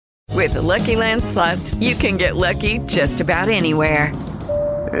With the Lucky Land Slots, you can get lucky just about anywhere.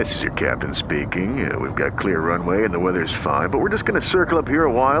 This is your captain speaking. We've got clear runway and the weather's fine, but we're just going to circle up here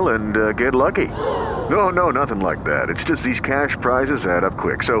a while and get lucky. No, nothing like that. It's just these cash prizes add up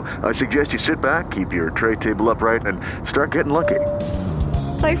quick. So I suggest you sit back, keep your tray table upright, and start getting lucky.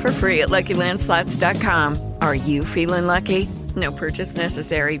 Play for free at LuckyLandSlots.com. Are you feeling lucky? No purchase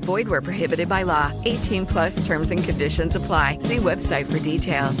necessary. Void where prohibited by law. 18 plus terms and conditions apply. See website for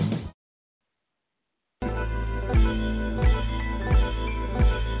details.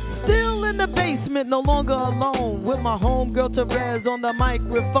 Still in the basement, no longer alone, with my homegirl Terez on the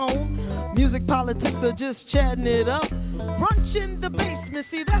microphone. Music, politics, or just chatting it up. Brunch in the basement,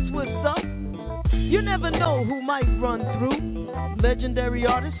 see that's what's up. You never know who might run through. Legendary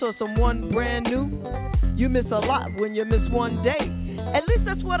artist or someone brand new. You miss a lot when you miss one day. At least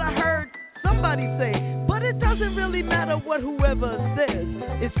that's what I heard somebody say. But it doesn't really matter what whoever says.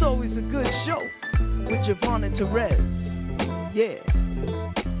 It's always a good show with JaVonne Terez. Yeah.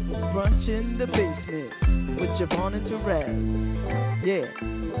 Brunch in the basement with JaVonne Terez. Yeah.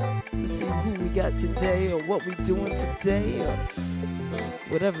 Let's see who we got today or what we doing today or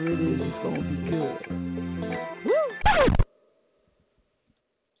whatever it is, it's gonna be good. Woo!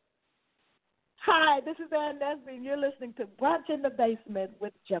 Hi, this is Ann Nesby, and you're listening to Brunch in the Basement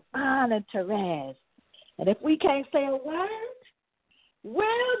with JaVonne Terez. And if we can't say a word,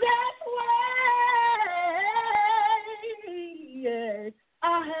 well, that's why. Yes,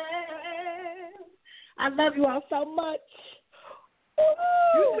 I have. I love you all so much.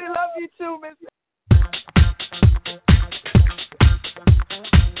 We love you too, Miss.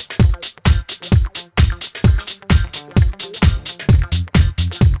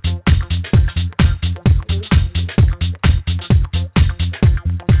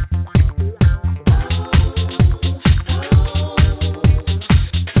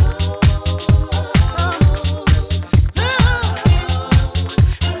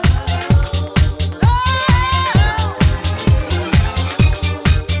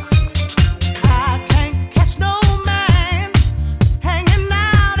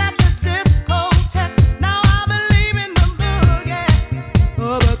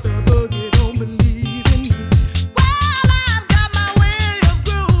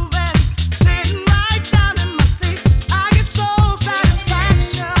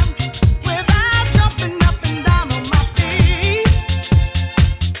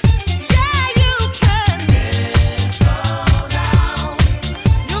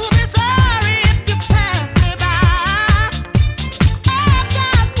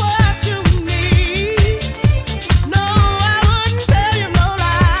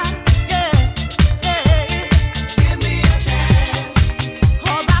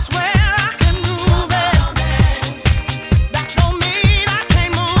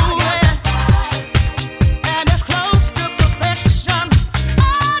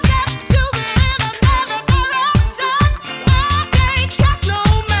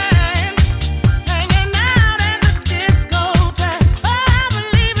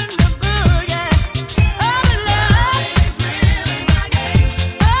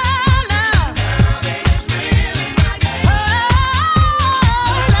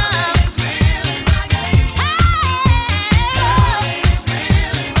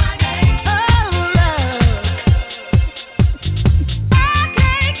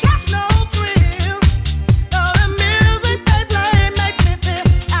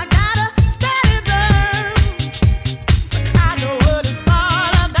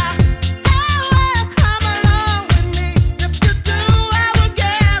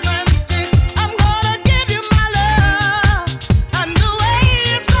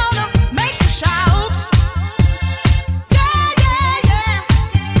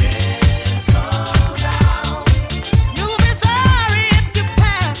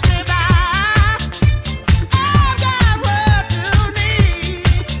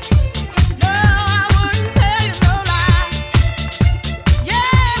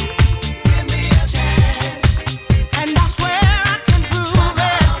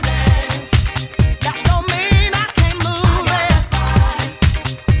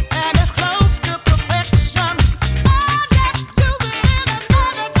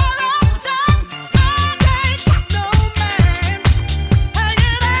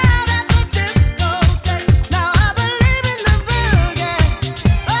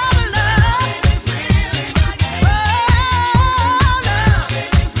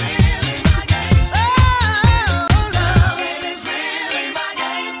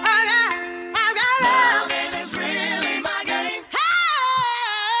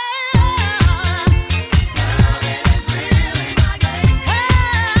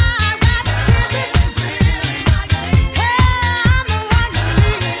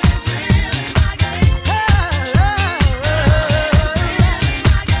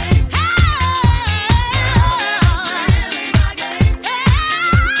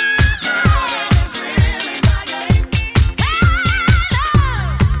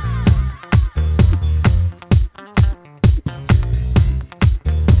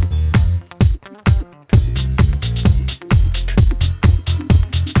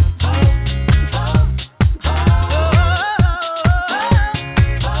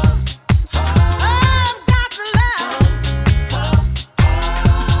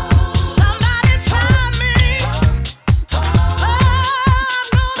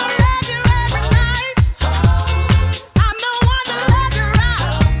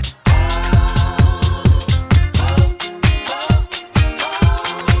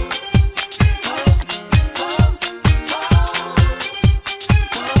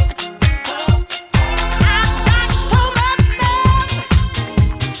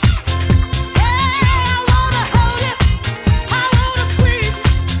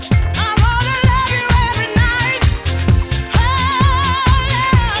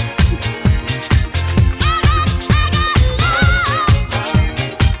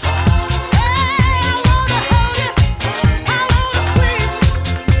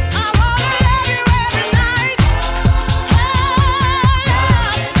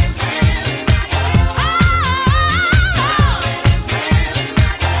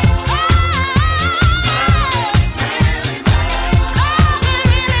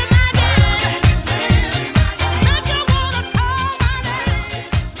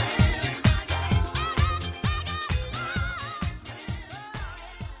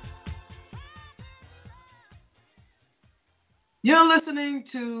 You're listening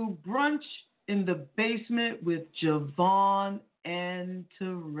to Brunch in the Basement with JaVonne and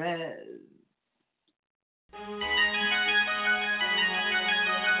Terez.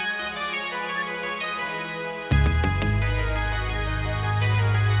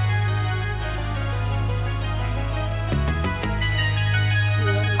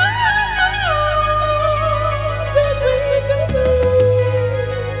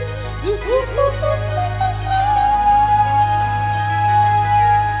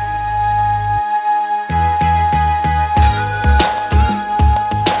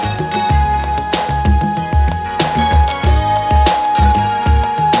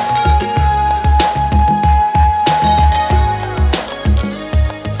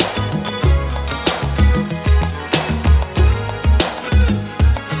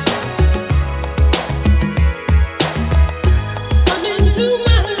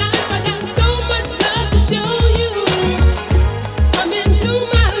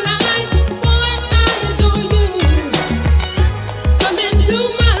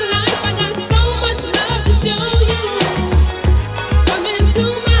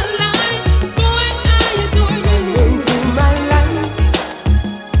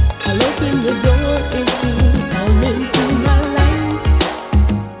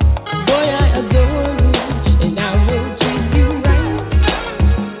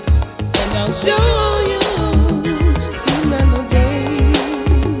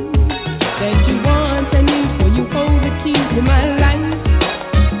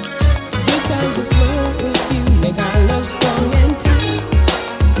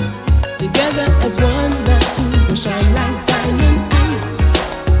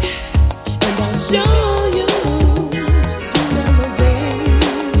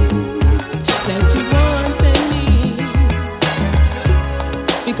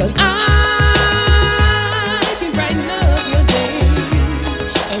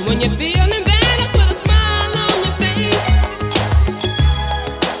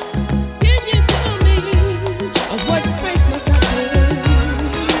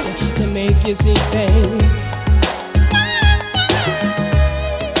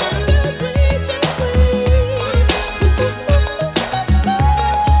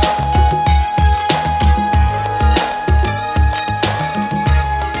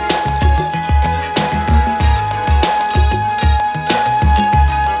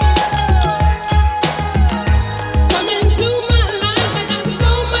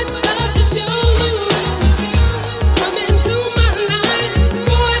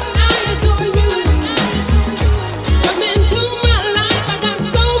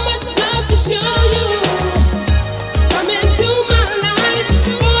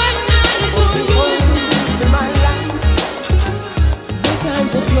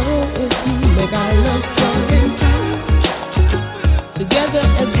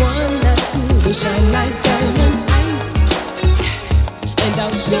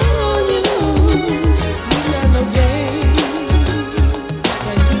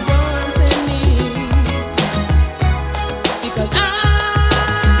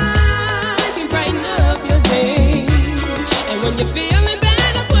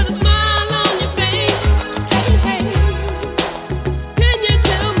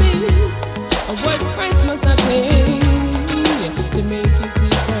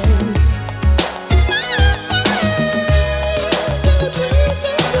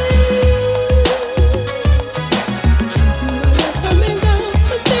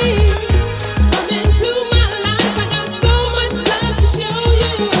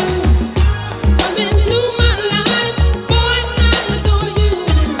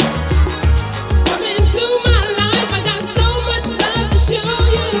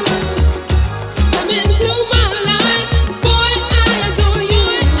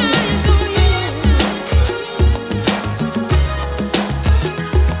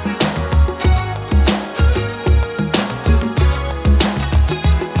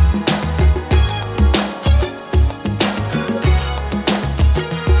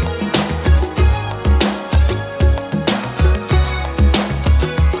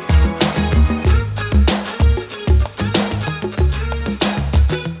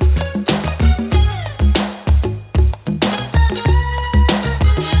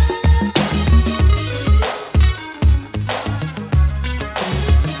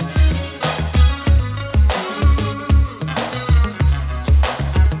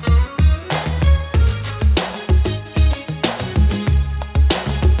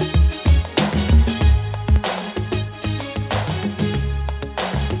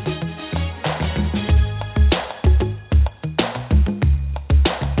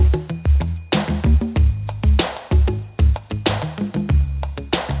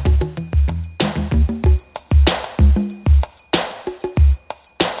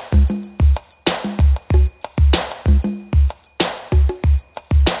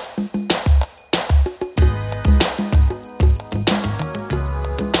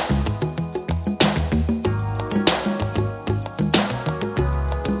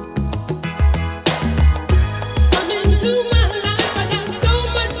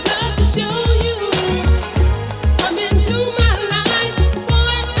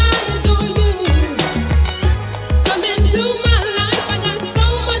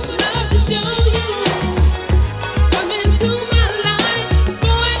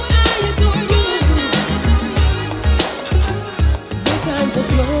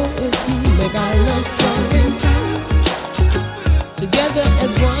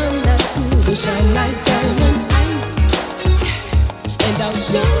 one that will shine like diamond eyes, and I'll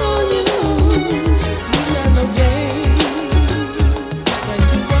show you never gain when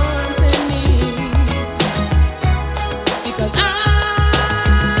you want me, because I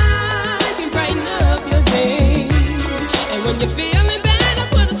can brighten up your day, and when you're feeling bad, I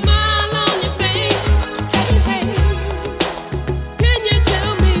put a smile on your face. Hey, hey, can you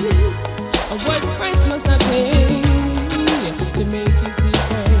tell me what price must I pay to make you feel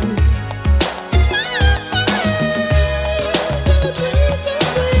pain?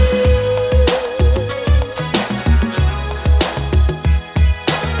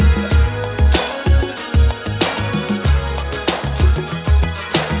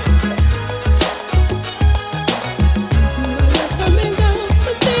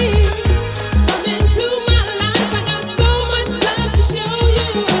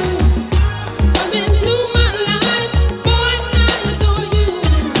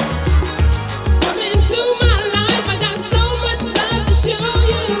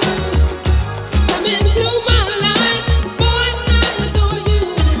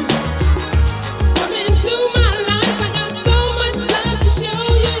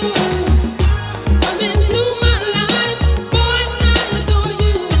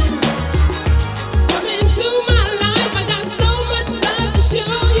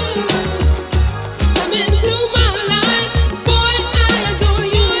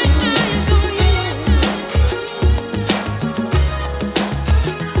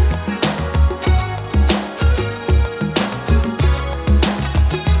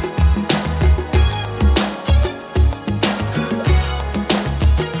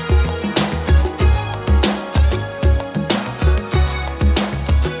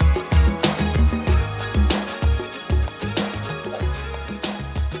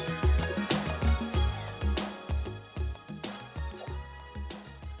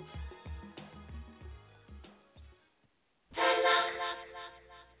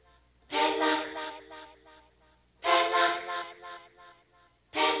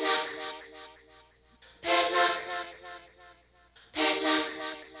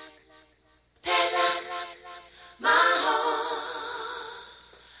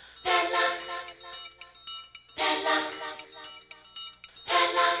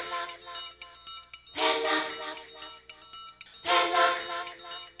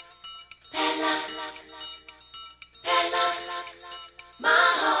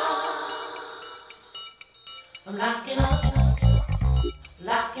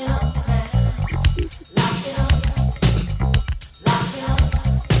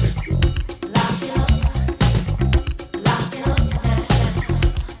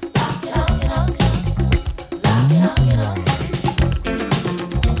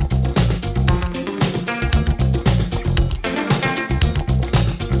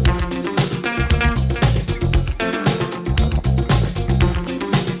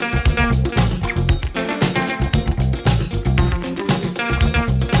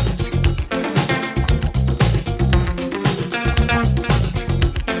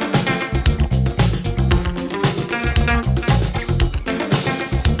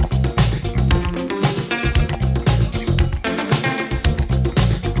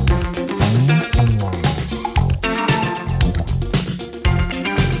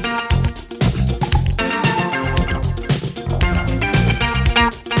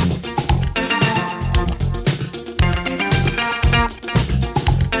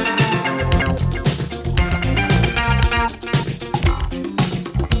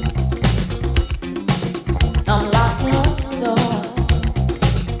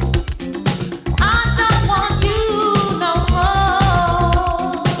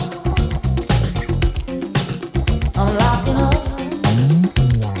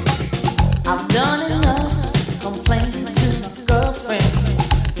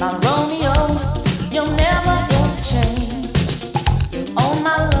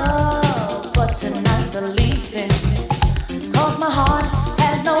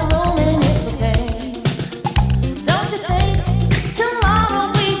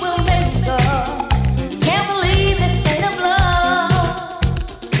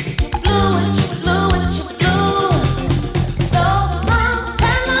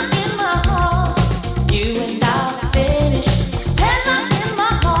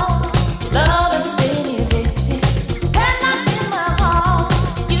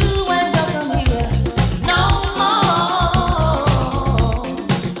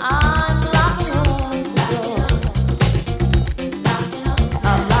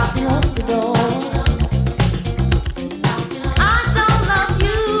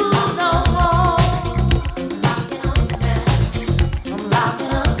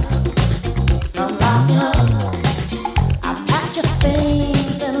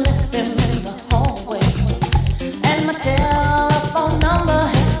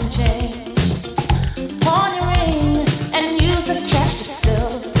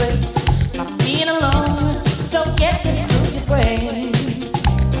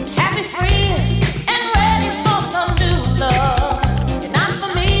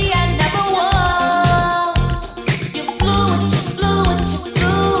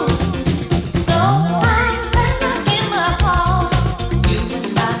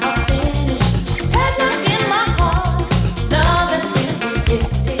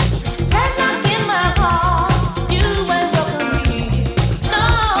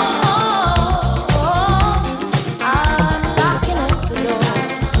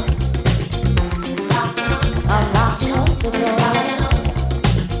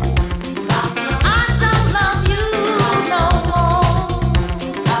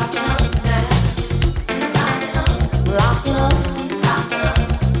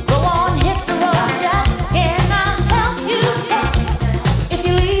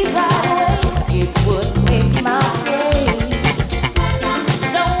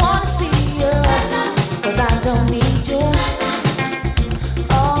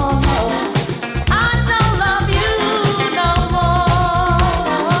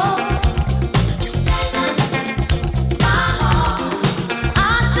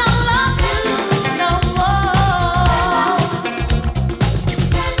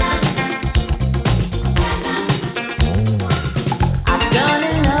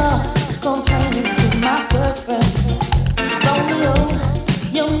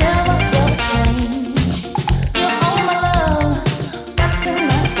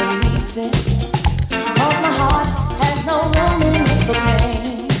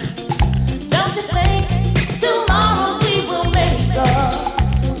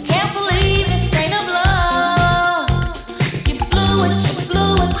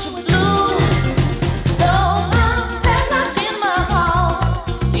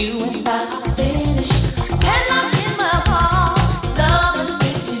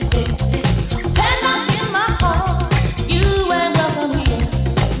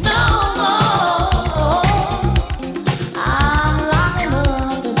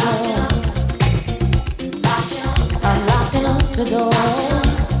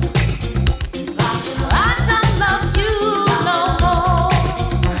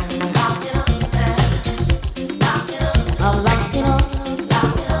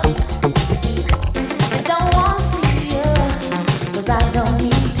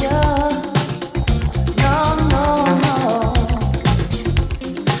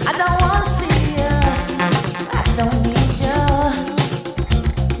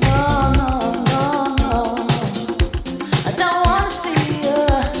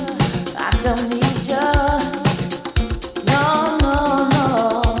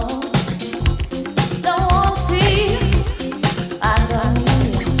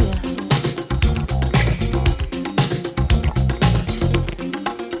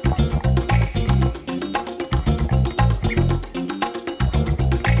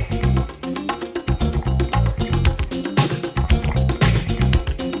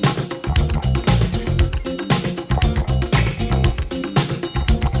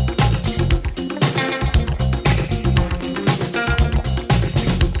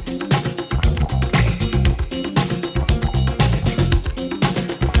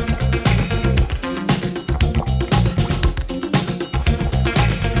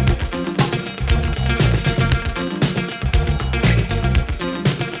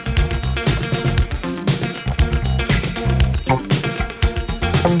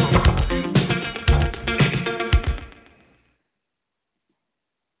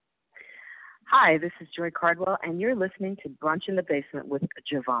 Hi, this is Joi Cardwell, and you're listening to Brunch in the Basement with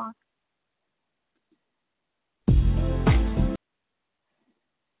JaVonne.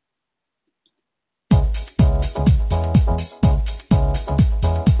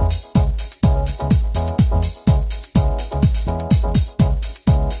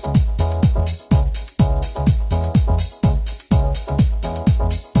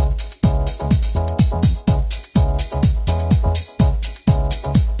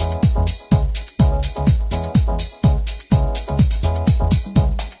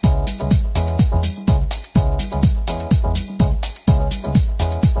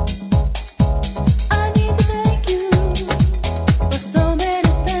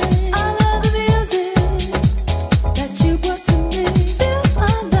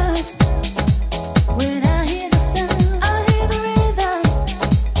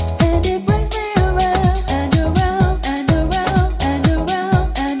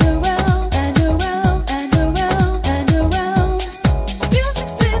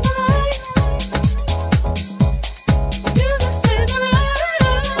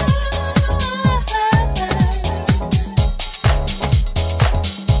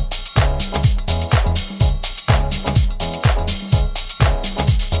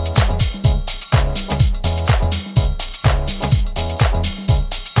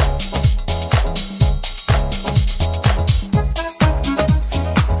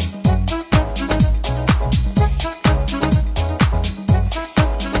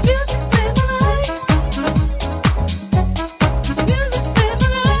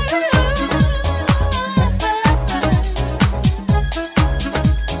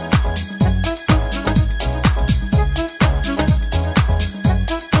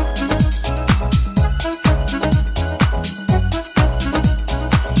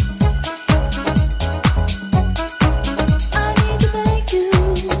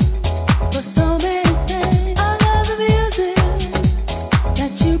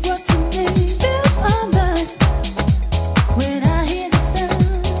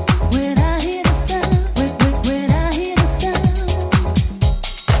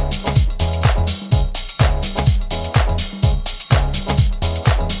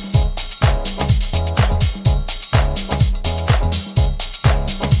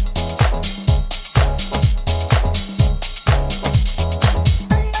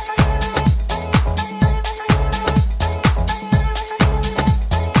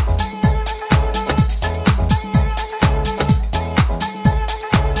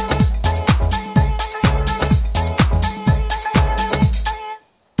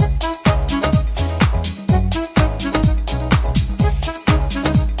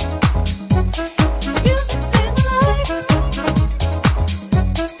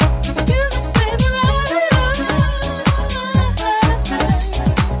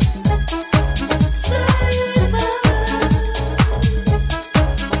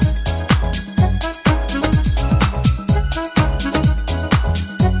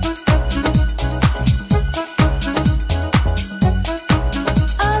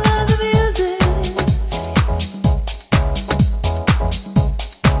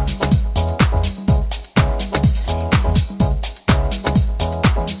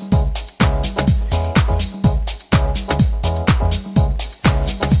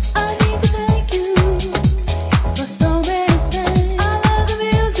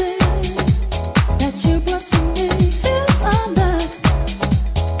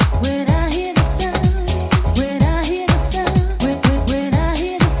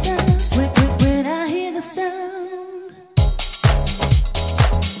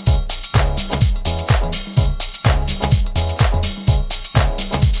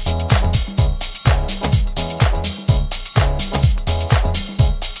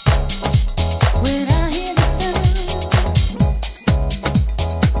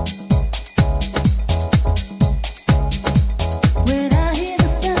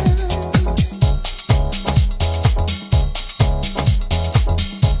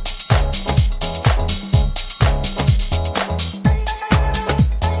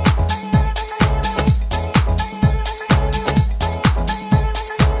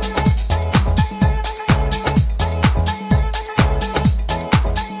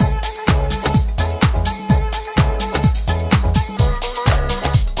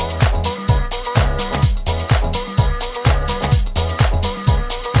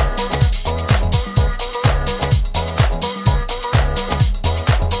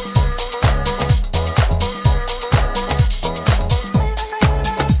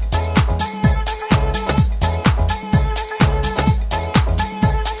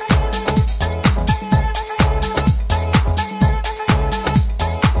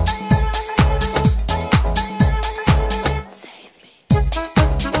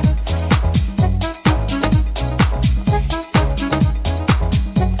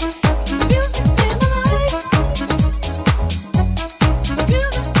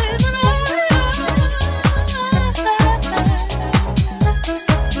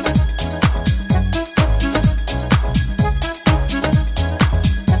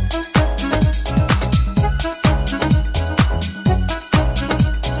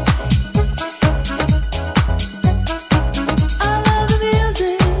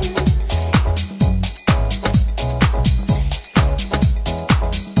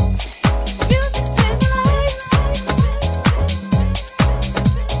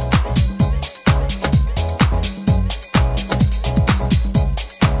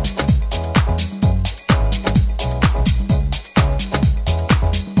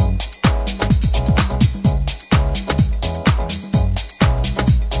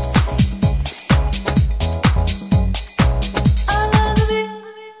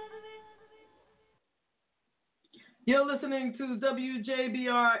 You're listening to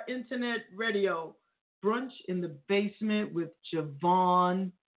WJBR Internet Radio, Brunch in the Basement with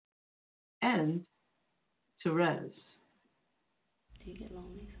JaVonne and Terez. Do you get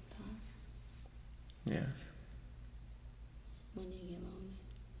lonely sometimes? Yes. When do you get lonely?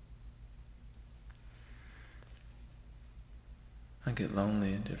 I get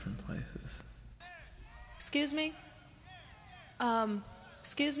lonely in different places. Excuse me?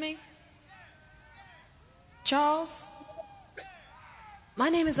 Excuse me? Charles? My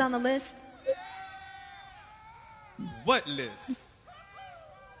name is on the list. What list?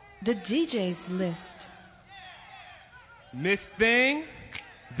 The DJ's list. Miss Thing,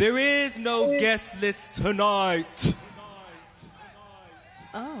 there is no guest list tonight.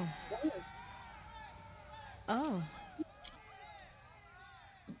 Oh. Oh.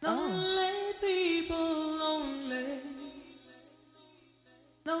 Lonely people, lonely.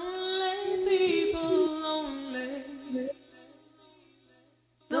 Lonely people, lonely.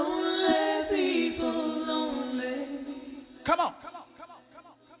 Lonely people, lonely. Come on.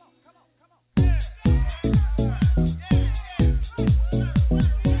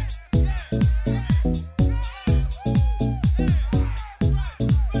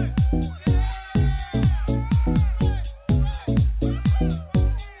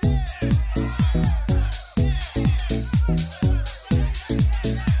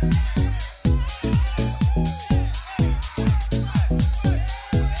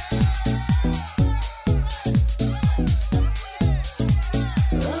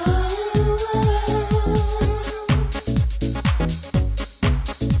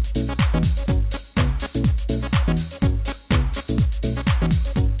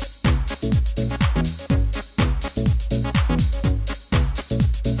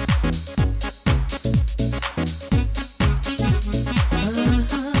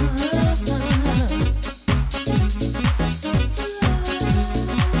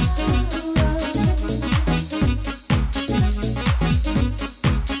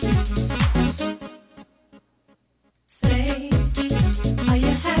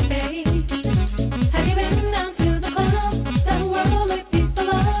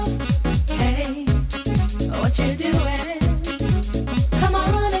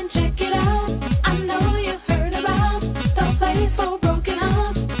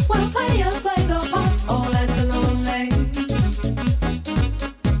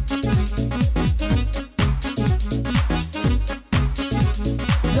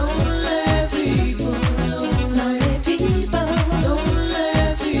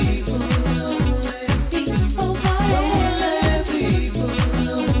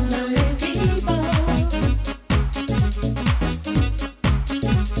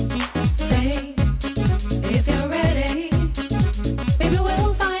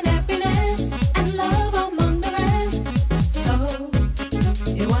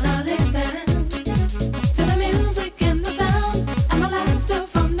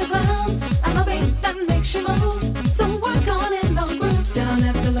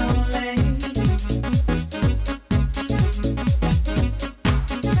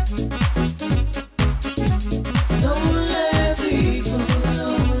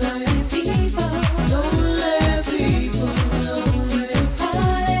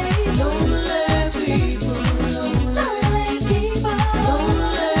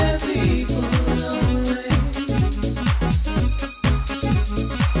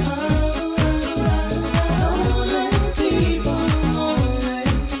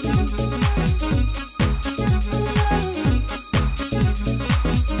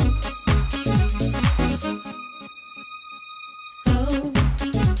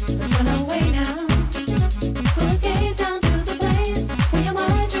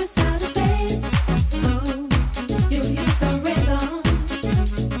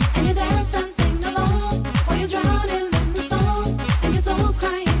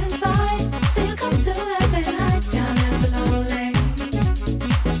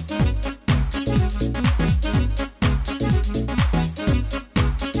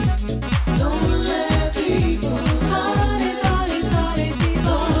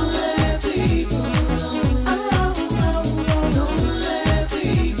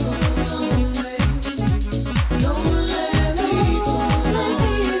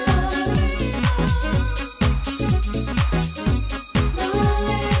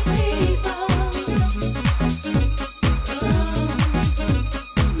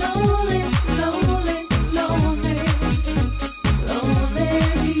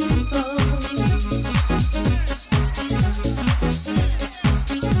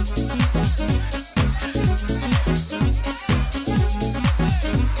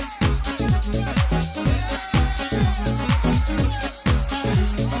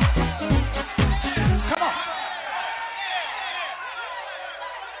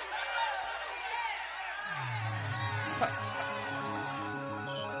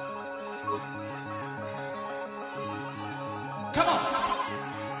 Come on. Come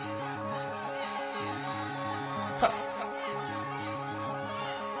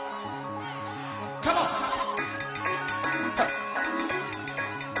on. Come on.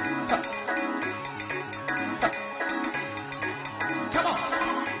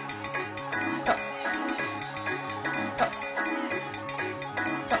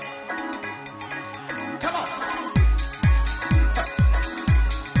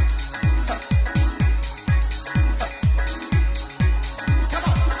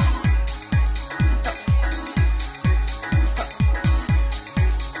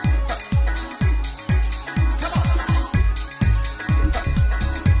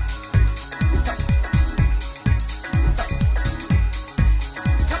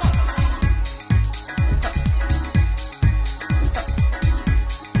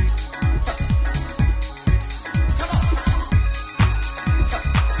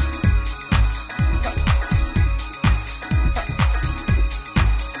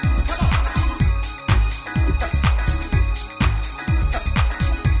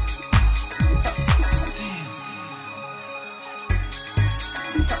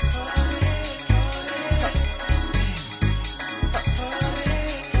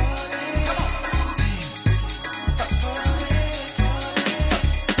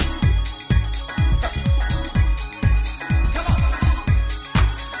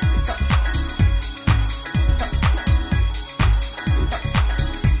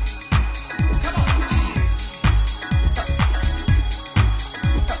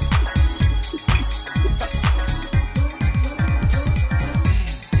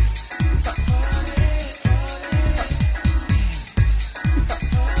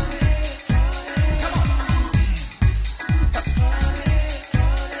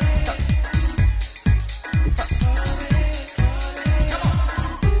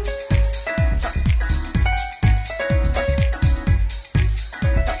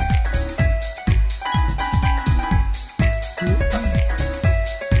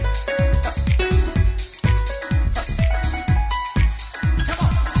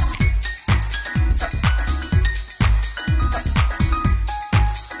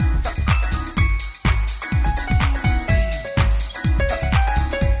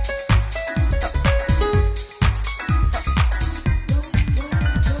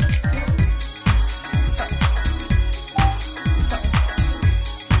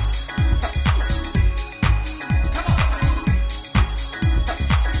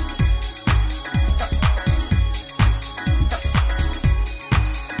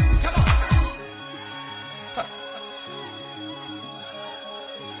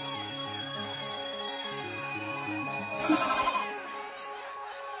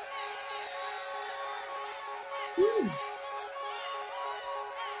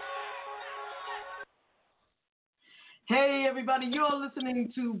 Hey, everybody, you're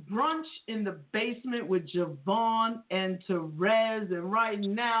listening to Brunch in the Basement with JaVonne and Terez. And right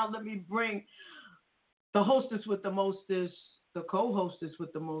now, let me bring the hostess with the mostest, the co-hostess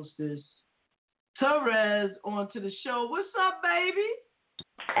with the mostest, Terez, onto the show. What's up, baby?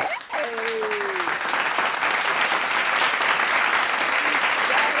 Hey.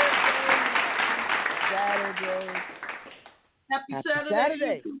 Saturday. Happy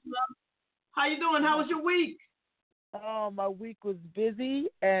Saturday. How you doing? How was your week? Oh, my week was busy,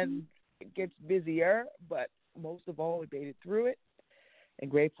 and it gets busier, but most of all, we made it through it.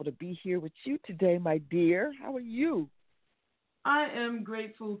 And grateful to be here with you today, my dear. How are you? I am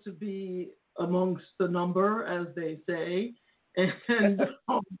grateful to be amongst the number, as they say, and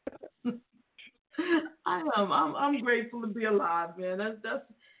I am. I'm grateful to be alive, man. That's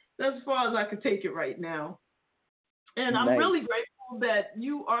as far as I can take it right now. And I'm really grateful that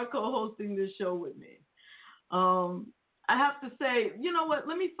you are co-hosting this show with me. I have to say, you know what?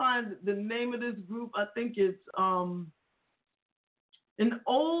 Let me find the name of this group. I think it's an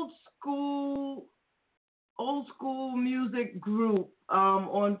old school music group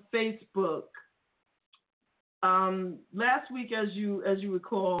on Facebook. Last week, as you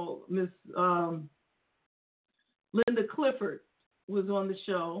recall, Miss Linda Clifford was on the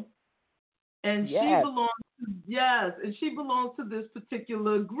show, and she belongs to this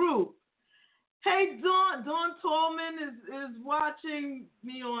particular group. Hey, Dawn Tallman is watching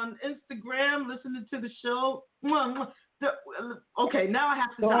me on Instagram, listening to the show. Okay, now I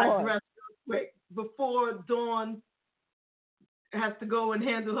have to digress real quick before Dawn has to go and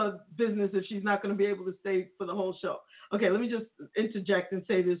handle her business if she's not going to be able to stay for the whole show. Okay, let me just interject and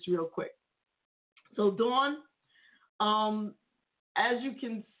say this real quick. So, Dawn, as you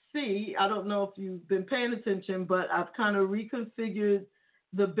can see, I don't know if you've been paying attention, but I've kind of reconfigured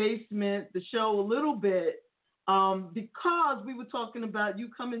the basement, the show a little bit, because we were talking about you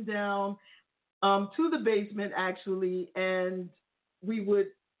coming down to the basement actually, and we would,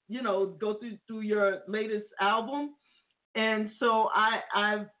 go through your latest album. And so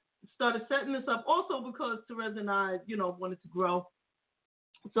I've started setting this up also because Terez and I, wanted to grow.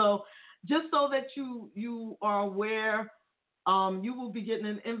 So just so that you are aware, you will be getting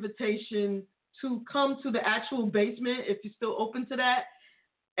an invitation to come to the actual basement if you're still open to that.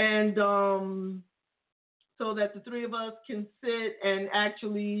 And so that the three of us can sit and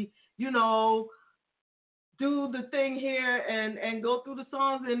actually, do the thing here and go through the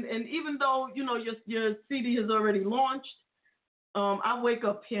songs. And even though, your CD has already launched, I wake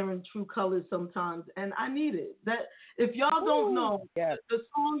up hearing True Colors sometimes, and I need it. That if y'all don't know, yes. the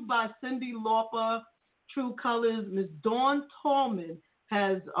song by Cyndi Lauper, True Colors, Miss Dawn Tallman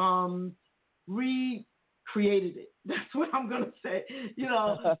has recreated it. That's what I'm gonna say. You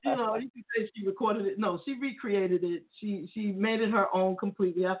can say she recorded it. No, she recreated it. She made it her own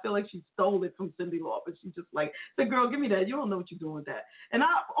completely. I feel like she stole it from Cyndi Lauper. She just said, "Girl, give me that. You don't know what you're doing with that." And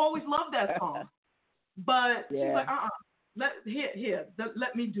I always loved that song, but she's like, Let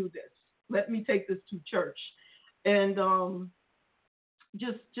me do this. Let me take this to church, and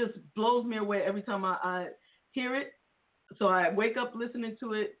just blows me away every time I hear it. So I wake up listening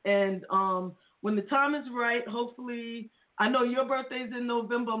to it, and when the time is right, hopefully, I know your birthday's in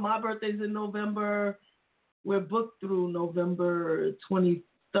November, my birthday's in November. We're booked through November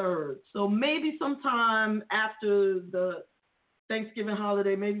 23rd, so maybe sometime after the Thanksgiving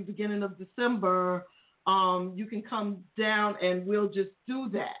holiday, maybe beginning of December. You can come down and we'll just do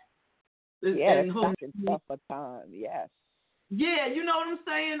that. Yeah, and stuff for time. Yes. Yeah, you know what I'm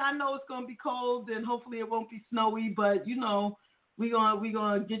saying? I know it's gonna be cold and hopefully it won't be snowy, but we're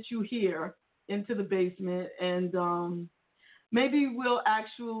gonna get you here into the basement, and maybe we'll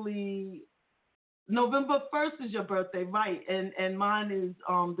actually November 1st is your birthday, right? And mine is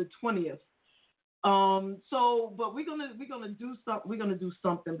the 20th. But we're gonna do something. We're gonna do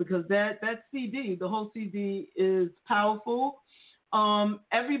something because that CD, the whole CD, is powerful.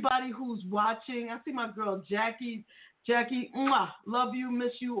 Everybody who's watching, I see my girl Jackie, mwah, love you,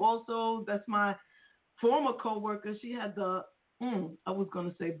 miss you. Also, that's my former coworker. She had the I was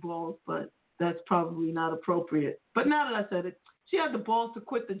gonna say balls, but that's probably not appropriate. But now that I said it, she had the balls to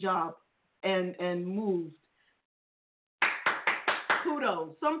quit the job and moved.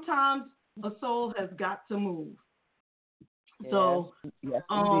 Kudos. Sometimes a soul has got to move. So, yes,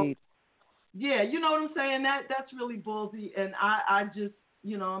 indeed. Yeah, you know what I'm saying? That's really ballsy, and I just,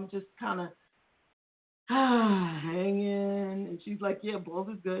 I'm just kind of hanging. And she's like, "Yeah, balls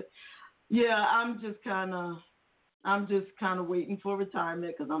is good." Yeah, I'm just kind of waiting for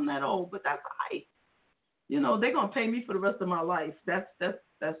retirement because I'm that old. But that's right. They're gonna pay me for the rest of my life. That's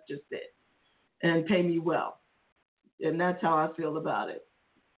just it, and pay me well, and that's how I feel about it.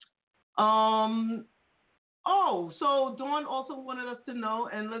 So Dawn also wanted us to know,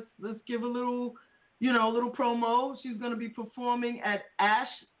 and let's give a little promo. She's going to be performing at Ash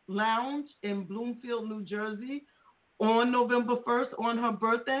Lounge in Bloomfield, New Jersey on November 1st on her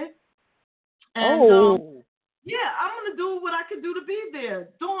birthday. And yeah, I'm going to do what I can do to be there.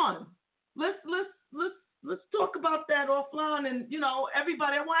 Dawn, let's talk about that offline, and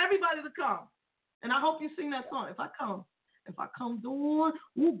everybody, I want everybody to come. And I hope you sing that song. If I come, Dawn,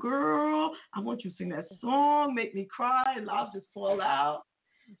 ooh, girl, I want you to sing that song, make me cry, and I'll just fall out.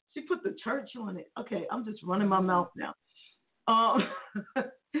 She put the church on it. Okay, I'm just running my mouth now.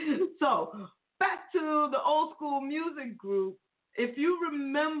 So, back to the old school music group. If you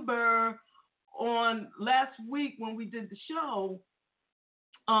remember on last week when we did the show,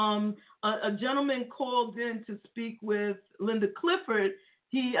 a gentleman called in to speak with Linda Clifford.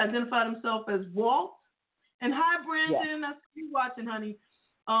 He identified himself as Walt. And hi, Brandon. I see you watching, honey.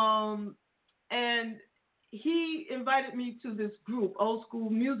 And he invited me to this group, old school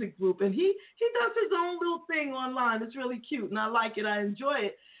music group. And he does his own little thing online. It's really cute, and I like it. I enjoy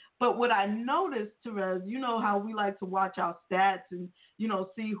it. But what I noticed, Terez, how we like to watch our stats and,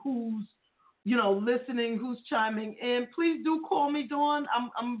 see who's, listening, who's chiming in. Please do call me, Dawn. I'm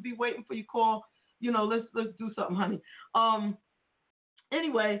going to be waiting for your call. Let's do something, honey.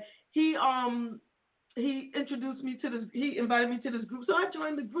 Anyway, he introduced me to this. He invited me to this group, so I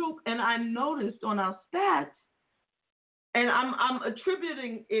joined the group, and I noticed on our stats, and I'm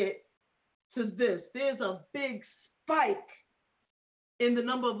attributing it to this. There's a big spike in the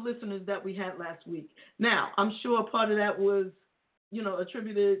number of listeners that we had last week. Now, I'm sure part of that was,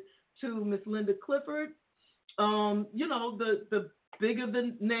 attributed to Miss Linda Clifford. The bigger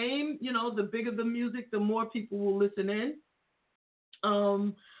the name, the bigger the music, the more people will listen in.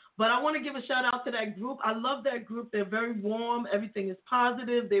 But I want to give a shout out to that group. I love that group. They're very warm. Everything is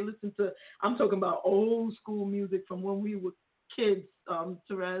positive. They listen to, I'm talking about old school music from when we were kids,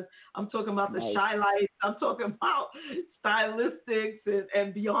 Terez. I'm talking about the Shy Lights. I'm talking about Stylistics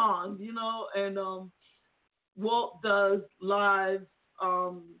and beyond, you know. And Walt does live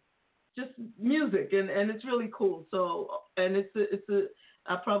just music, and it's really cool. So, and it's a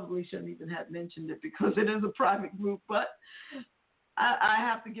I probably shouldn't even have mentioned it because it is a private group, but I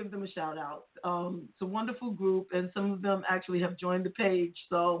have to give them a shout out. It's a wonderful group, and some of them actually have joined the page,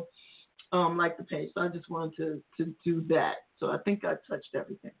 so like the page. So I just wanted to do that. So I think I touched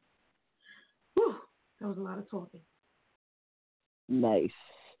everything. Whew, that was a lot of talking. Nice.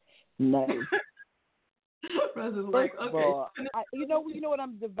 President, like, okay. All, you know what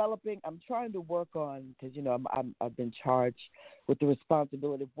I'm developing. I'm trying to work on because I've been charged with the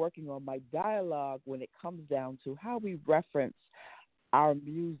responsibility of working on my dialogue when it comes down to how we reference our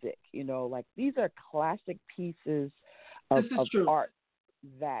music. You know, like these are classic pieces of art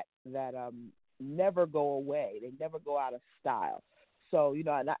that never go away. They never go out of style. So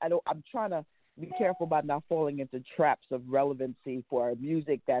I'm trying to be careful about not falling into traps of relevancy for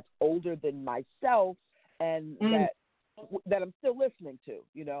music that's older than myself and that I'm still listening to.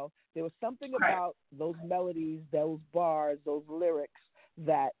 You know, there was something about those melodies, those bars, those lyrics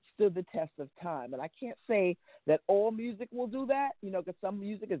that stood the test of time. And I can't say that all music will do that, because some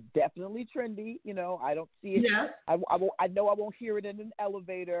music is definitely trendy. I don't see it. Yes. I know I won't hear it in an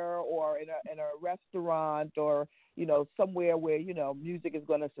elevator or in a restaurant or, somewhere where, music is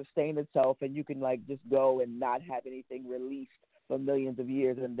going to sustain itself and you can just go and not have anything released for millions of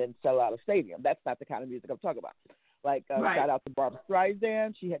years and then sell out a stadium. That's not the kind of music I'm talking about. Shout out to Barbra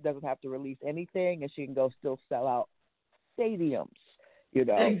Streisand. She doesn't have to release anything and she can go still sell out stadiums.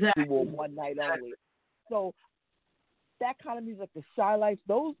 Exactly. She will one night only. So that kind of music, the Shy Lights,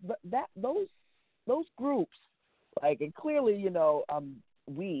 those groups, and clearly,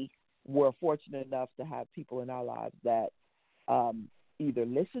 we were fortunate enough to have people in our lives that either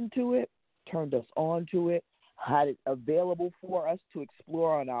listened to it, turned us on to it, had it available for us to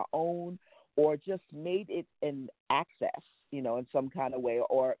explore on our own, or just made it an access, in some kind of way,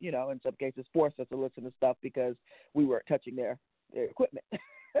 or, in some cases forced us to listen to stuff because we were touching their equipment,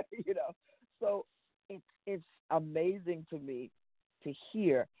 So it's amazing to me to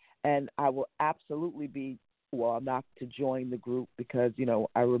hear, and I will absolutely be not to join the group because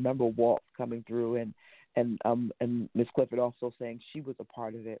I remember Walt coming through and Miss Clifford also saying she was a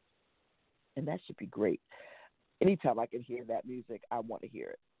part of it, and that should be great. Anytime I can hear that music, I want to hear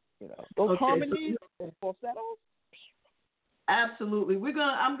it. Those harmonies and falsettos. Absolutely.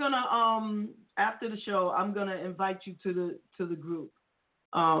 I'm gonna after the show, I'm gonna invite you to the group.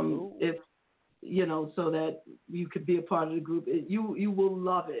 If so that you could be a part of the group. You will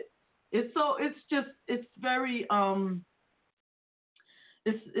love it. It's very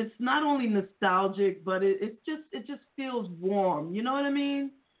it's not only nostalgic, but it just feels warm. You know what I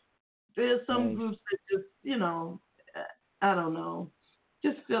mean? There's some groups that just, I don't know,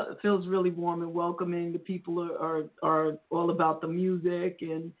 just feels really warm and welcoming. The people are all about the music,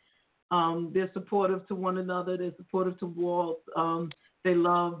 and they're supportive to one another. They're supportive to Walt. They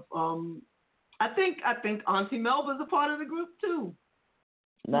love. I think Auntie Melba's a part of the group too.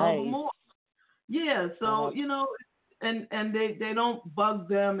 Nice. More. Yeah. So and they don't bug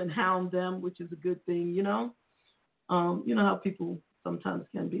them and hound them, which is a good thing. You know how people sometimes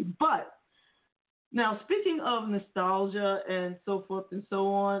can be. But now, speaking of nostalgia and so forth and so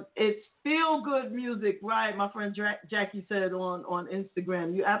on, it's feel-good music, right? My friend Jackie said on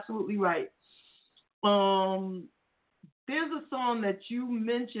Instagram. You're absolutely right. There's a song that you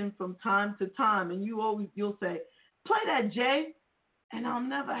mention from time to time, and you'll say, "Play that, Jay," and I'll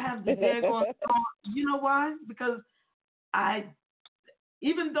never have the daggone song. You know why? Because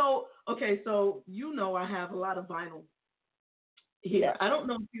even though, okay, so I have a lot of vinyl here. Yeah. I don't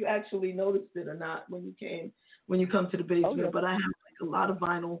know if you actually noticed it or not when you come to the basement, but I have a lot of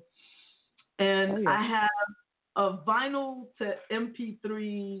vinyl, and I have a vinyl to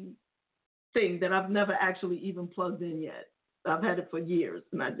MP3 thing that I've never actually even plugged in yet. I've had it for years,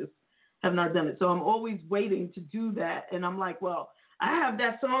 and I just have not done it. So I'm always waiting to do that, and I'm like, well, I have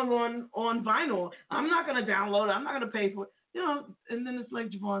that song on vinyl. I'm not going to download it. I'm not going to pay for it. And then it's like,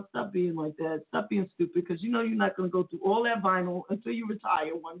 JaVonne, stop being like that. Stop being stupid, because you're not going to go through all that vinyl until you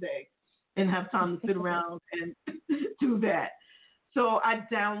retire one day and have time to sit around and do that. So I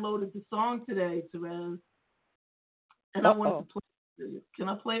downloaded the song today, Terez, and I wanted to play it for you. Can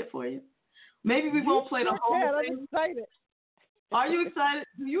I play it for you? Maybe we won't play the whole thing. I'm excited. Are you excited?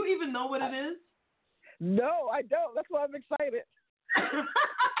 Do you even know what it is? No, I don't. That's why I'm excited.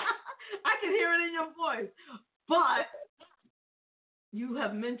 I can hear it in your voice. But you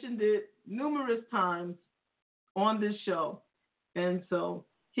have mentioned it numerous times on this show. And so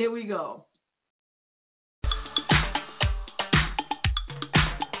here we go.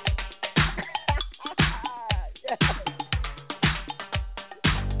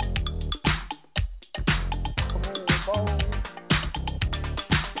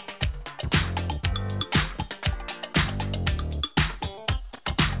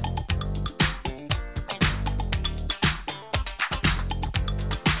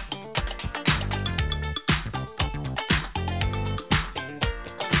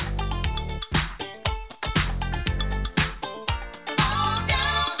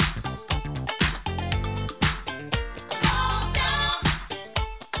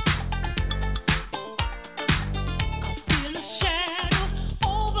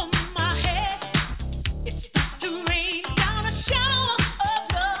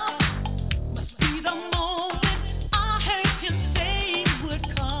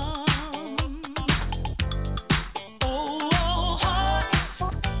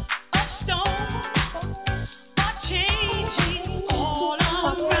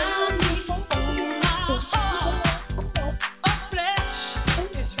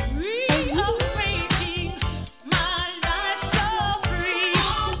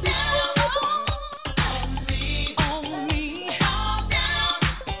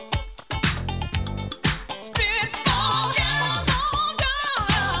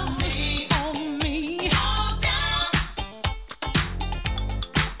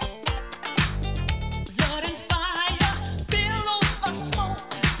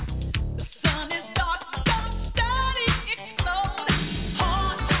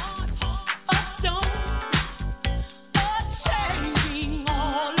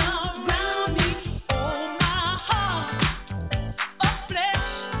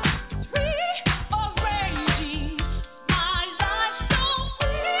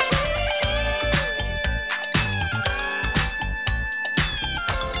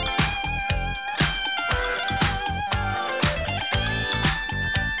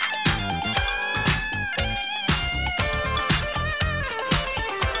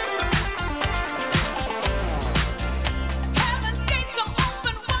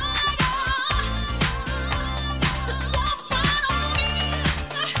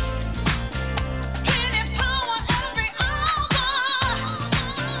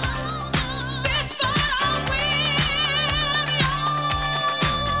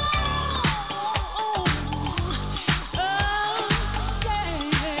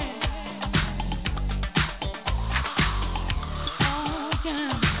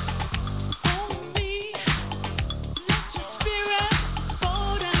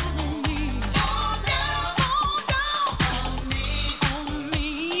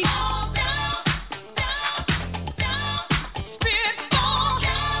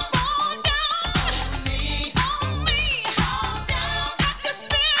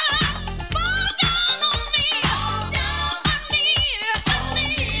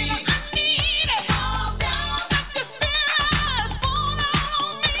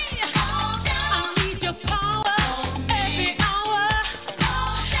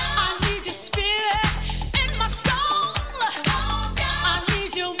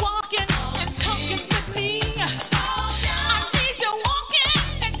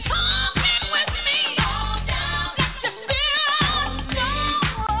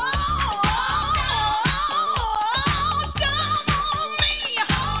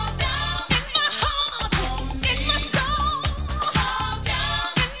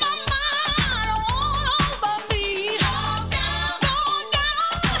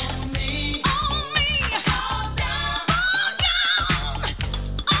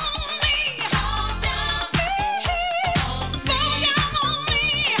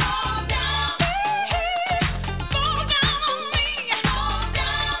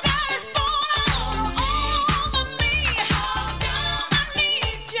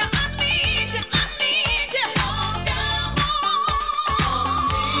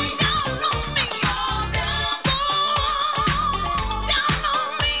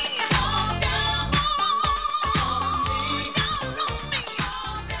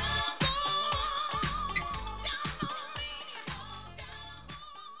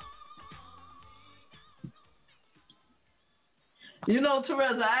 You know,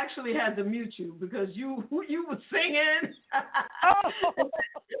 Terez, I actually had to mute you because you were singing.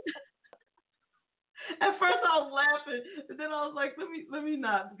 At first I was laughing, and then I was like, let me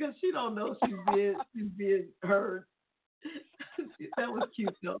not, because she don't know she's being heard. That was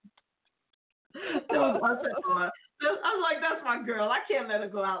cute though. was like, that's my girl. I can't let her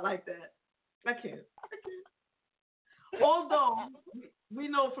go out like that. I can't. Although we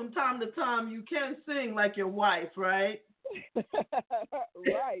know from time to time you can sing like your wife, right?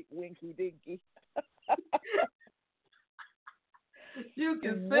 Right, Winky Dinky. You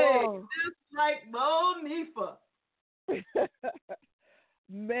can Whoa. sing just like Monifa.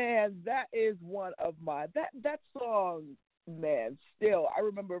 Man, that is one of my that song. Man, still, I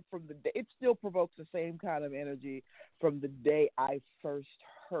remember from the day, it still provokes the same kind of energy from the day I first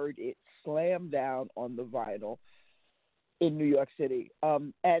heard it slam down on the vinyl in New York City.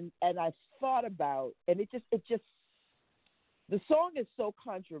 And I thought about, and it just the song is so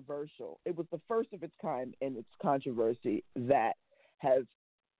controversial. It was the first of its kind in its controversy that has,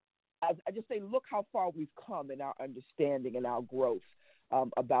 I just say, look how far we've come in our understanding and our growth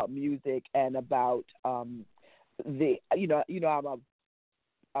about music and about I'm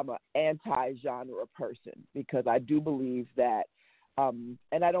an anti-genre person because I do believe that, and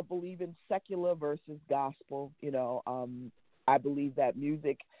I don't believe in secular versus gospel. I believe that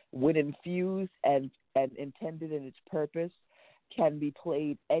music, when infused and intended in its purpose, can be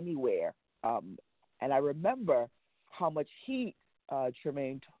played anywhere. And I remember how much heat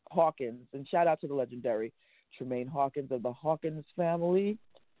Tremaine Hawkins, and shout out to the legendary Tremaine Hawkins of the Hawkins family,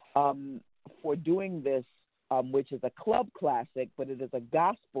 for doing this, which is a club classic, but it is a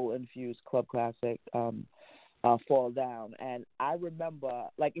gospel-infused club classic, Fall Down. And I remember,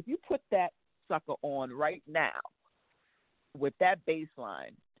 like, if you put that sucker on right now with that bass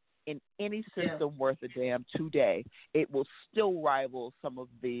line in any system worth a damn today, it will still rival some of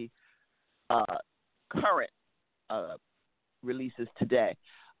the current releases today.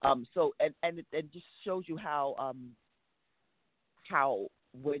 So it just shows you how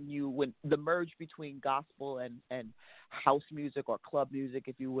when the merge between gospel and house music or club music,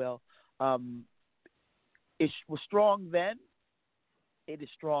 if you will, it was strong then. It is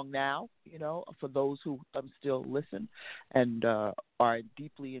strong now, for those who still listen and are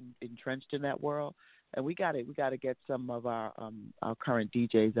deeply entrenched in that world. And we got to get some of our current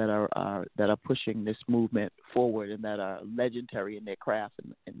DJs that are pushing this movement forward and that are legendary in their craft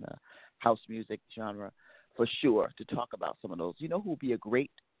in the house music genre, for sure, to talk about some of those. You know who would be a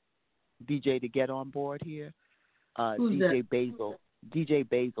great DJ to get on board here? DJ Basil. DJ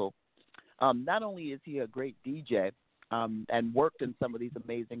Basil. Not only is he a great DJ and worked in some of these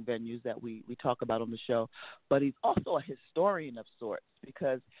amazing venues that we talk about on the show, but he's also a historian of sorts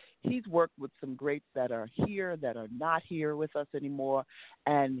because he's worked with some greats that are here, that are not here with us anymore,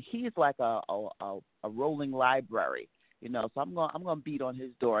 and he's like a rolling library. So I'm gonna beat on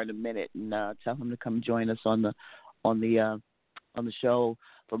his door in a minute and tell him to come join us on the show,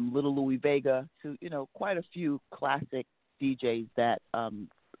 from Lil Louis Vega to quite a few classic DJs that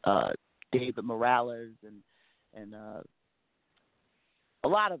David Morales and a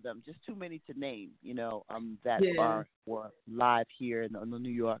lot of them, just too many to name, that were live here on the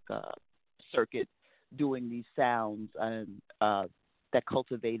New York circuit doing these sounds and that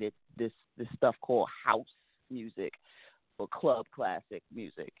cultivated this stuff called house music or club classic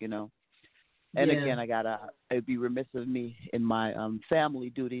music, And again, it'd be remiss of me in my family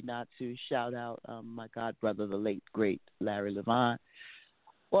duty not to shout out my god brother, the late, great Larry Levine.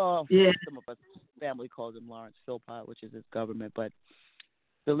 Well, some of us family calls him Lawrence Philpott, which is his government, but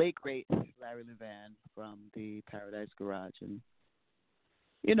the late, great Larry Levan from the Paradise Garage. And,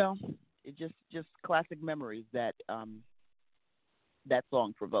 it just classic memories that that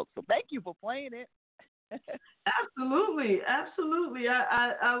song provokes. So thank you for playing it. Absolutely. I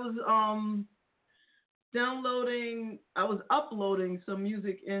was uploading some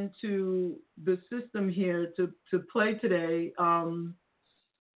music into the system here to play today.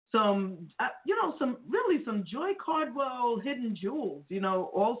 Some Joi Cardwell hidden jewels,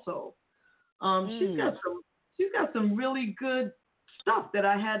 also. She's got some really good stuff that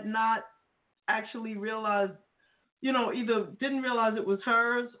I had not actually realized, either didn't realize it was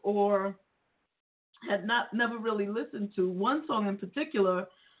hers or had never really listened to. One song in particular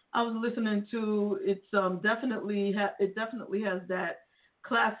I was listening to, it definitely has that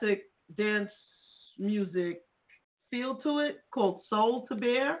classic dance music feel to it, called Soul to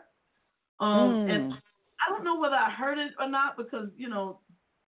Bear. And I don't know whether I heard it or not because,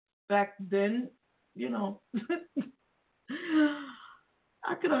 back then,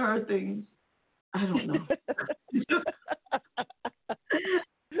 I could have heard things. I don't know.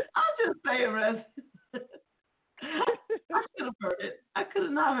 I'll just say it, Rez. I should have heard it. I could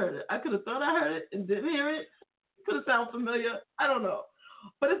have not heard it. I could have thought I heard it and didn't hear it. It could have sounded familiar. I don't know.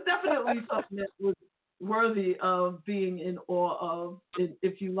 But it's definitely something that was worthy of being in awe of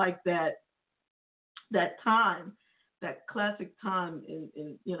if you like that time. that classic time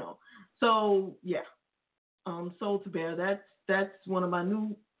in So yeah, Soul to Bear. That's one of my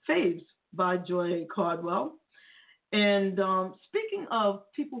new faves by Joi Cardwell. And speaking of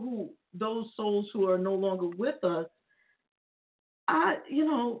people those souls who are no longer with us,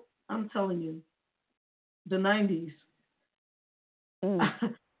 I'm telling you, the 90s.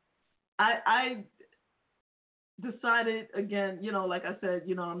 I decided again, like I said,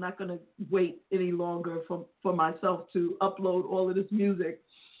 I'm not going to wait any longer for myself to upload all of this music.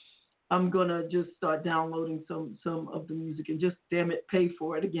 I'm going to just start downloading some of the music and just, damn it, pay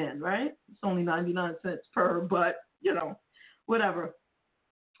for it again, right? It's only 99 cents per, but, whatever.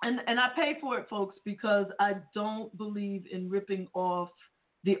 And I pay for it, folks, because I don't believe in ripping off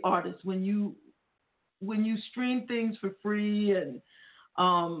the artist. When you stream things for free and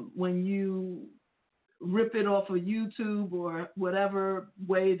when you rip it off of YouTube or whatever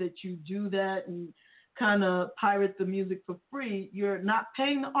way that you do that and kind of pirate the music for free, you're not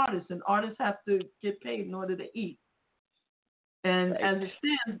paying the artist, and artists have to get paid in order to eat. And as it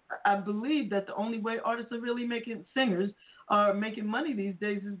stands, I believe that the only way artists are really singers are making money these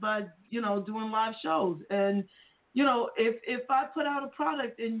days is by, doing live shows. And, if I put out a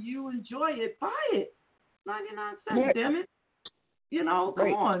product and you enjoy it, buy it. 99 cents, damn it.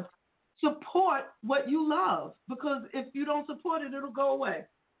 Come on. Support what you love, because if you don't support it, it'll go away.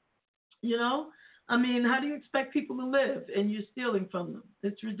 I mean, how do you expect people to live and you're stealing from them?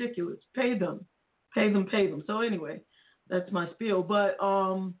 It's ridiculous. Pay them. So anyway, that's my spiel. But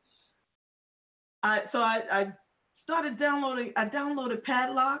I started downloading. I downloaded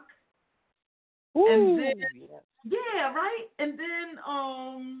Padlock. Ooh, and then yeah, right. And then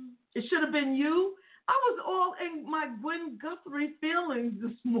It Should Have Been You. I was all in my Gwen Guthrie feelings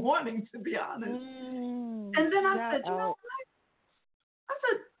this morning, to be honest. And then I said, you know what? I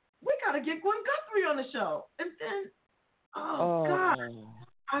said, we got to get Gwen Guthrie on the show. And then, God,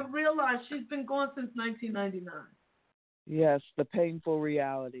 I realized she's been gone since 1999. Yes, the painful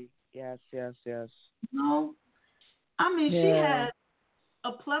reality. Yes. No, I mean, she had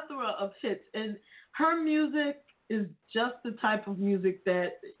a plethora of hits, and her music is just the type of music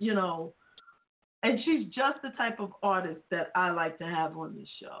that, and she's just the type of artist that I like to have on this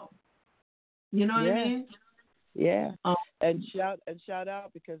show. You know what I mean? Yeah. And shout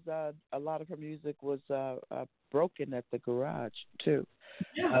out because a lot of her music was broken at the garage too.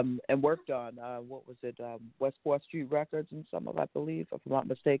 Yeah. And worked on what was it, West 4th Street Records and some of, I believe, if I'm not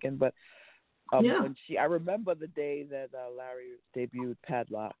mistaken. But when I remember the day that Larry debuted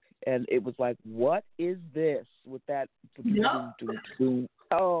Padlock, and it was like, what is this with that?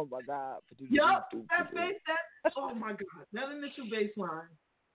 Oh my God! That bass, oh my God, that initial bass line.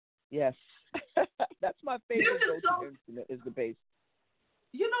 Yes, that's my favorite instrument is the bass.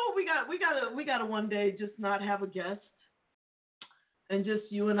 We gotta one day just not have a guest, and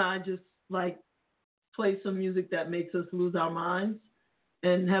just you and I just like play some music that makes us lose our minds,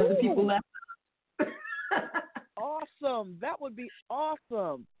 and have the people laugh. Awesome! That would be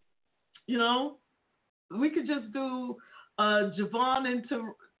awesome. We could just do JaVonne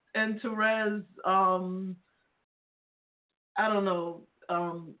and Terez. I don't know.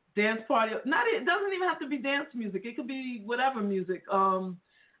 Dance party. It doesn't even have to be dance music. It could be whatever music. JaVonne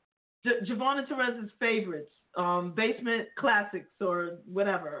and Terez's favorites. Basement classics or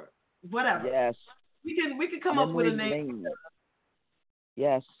whatever. Yes. We can come up with a name.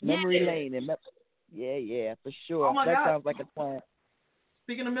 Yes, Memory Lane. And for sure. Oh my God. Sounds like a plan.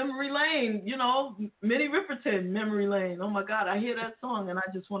 Speaking of Memory Lane, Minnie Riperton, Memory Lane. Oh my God, I hear that song and I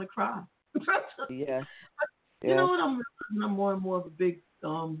just want to cry. Yeah. You know what? I'm more and more of a big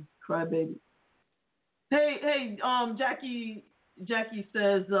crybaby. Hey, Jackie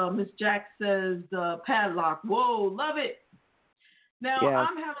says, Miss Jack says, Padlock. Whoa, love it. Now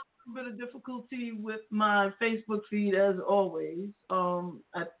I'm having a little bit of difficulty with my Facebook feed as always.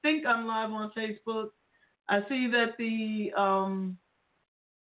 I think I'm live on Facebook. I see that the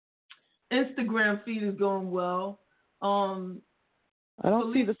Instagram feed is going well. I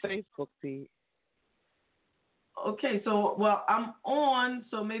don't see the Facebook feed. Okay, so I'm on.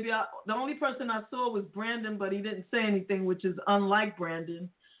 So maybe the only person I saw was Brandon, but he didn't say anything, which is unlike Brandon.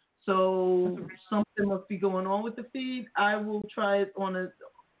 So something must be going on with the feed. I will try it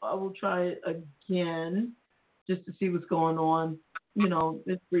again, just to see what's going on.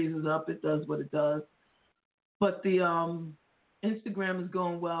 It freezes up. It does what it does. But the Instagram is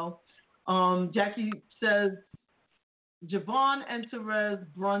going well. Jackie says, JaVonne and Terez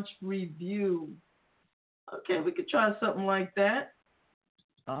brunch review. Okay, we could try something like that.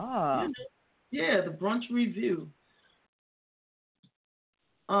 Ah. Yeah, the brunch review.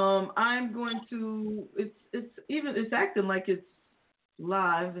 I'm going to. It's acting like it's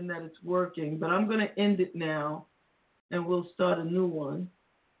live and that it's working, but I'm going to end it now, and we'll start a new one.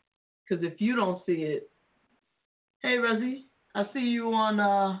 Because if you don't see it, hey Rezzy, I see you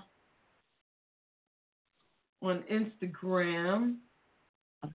on Instagram.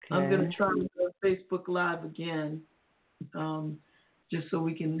 Okay. I'm going to try to go Facebook Live again, just so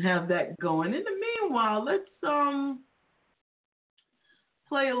we can have that going. In the meanwhile, let's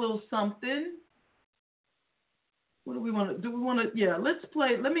play a little something. What do we want to do? Let's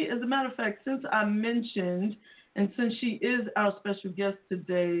play. As a matter of fact, since I mentioned, and since she is our special guest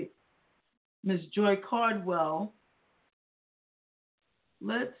today, Miss Joi Cardwell,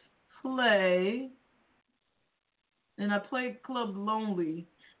 let's play. And I played Club Lonely,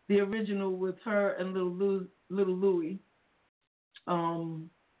 the original with her and Lil Louis.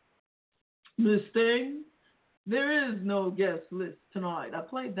 Miss Thing, there is no guest list tonight. I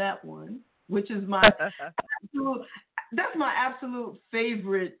played that one, which is my that's my absolute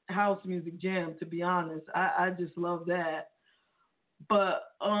favorite house music jam, to be honest. I just love that. But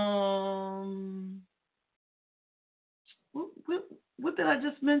what did I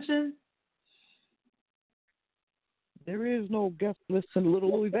just mention? There is no guest list in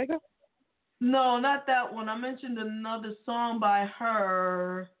Lil Louis Vega? No, not that one. I mentioned another song by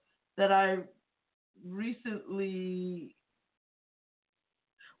her that I recently.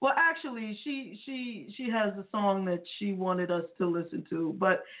 Well, actually, she has a song that she wanted us to listen to,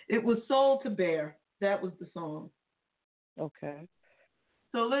 but it was Soul to Bear. That was the song. Okay.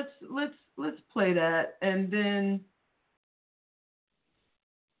 So let's play that, and then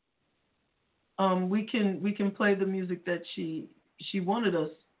we can play the music that she wanted us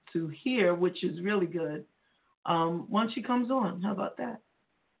to hear, which is really good. Once she comes on, how about that?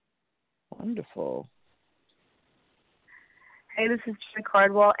 Wonderful. Hey, this is Joi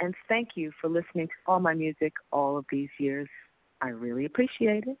Cardwell, and thank you for listening to all my music all of these years. I really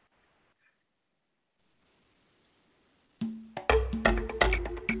appreciate it.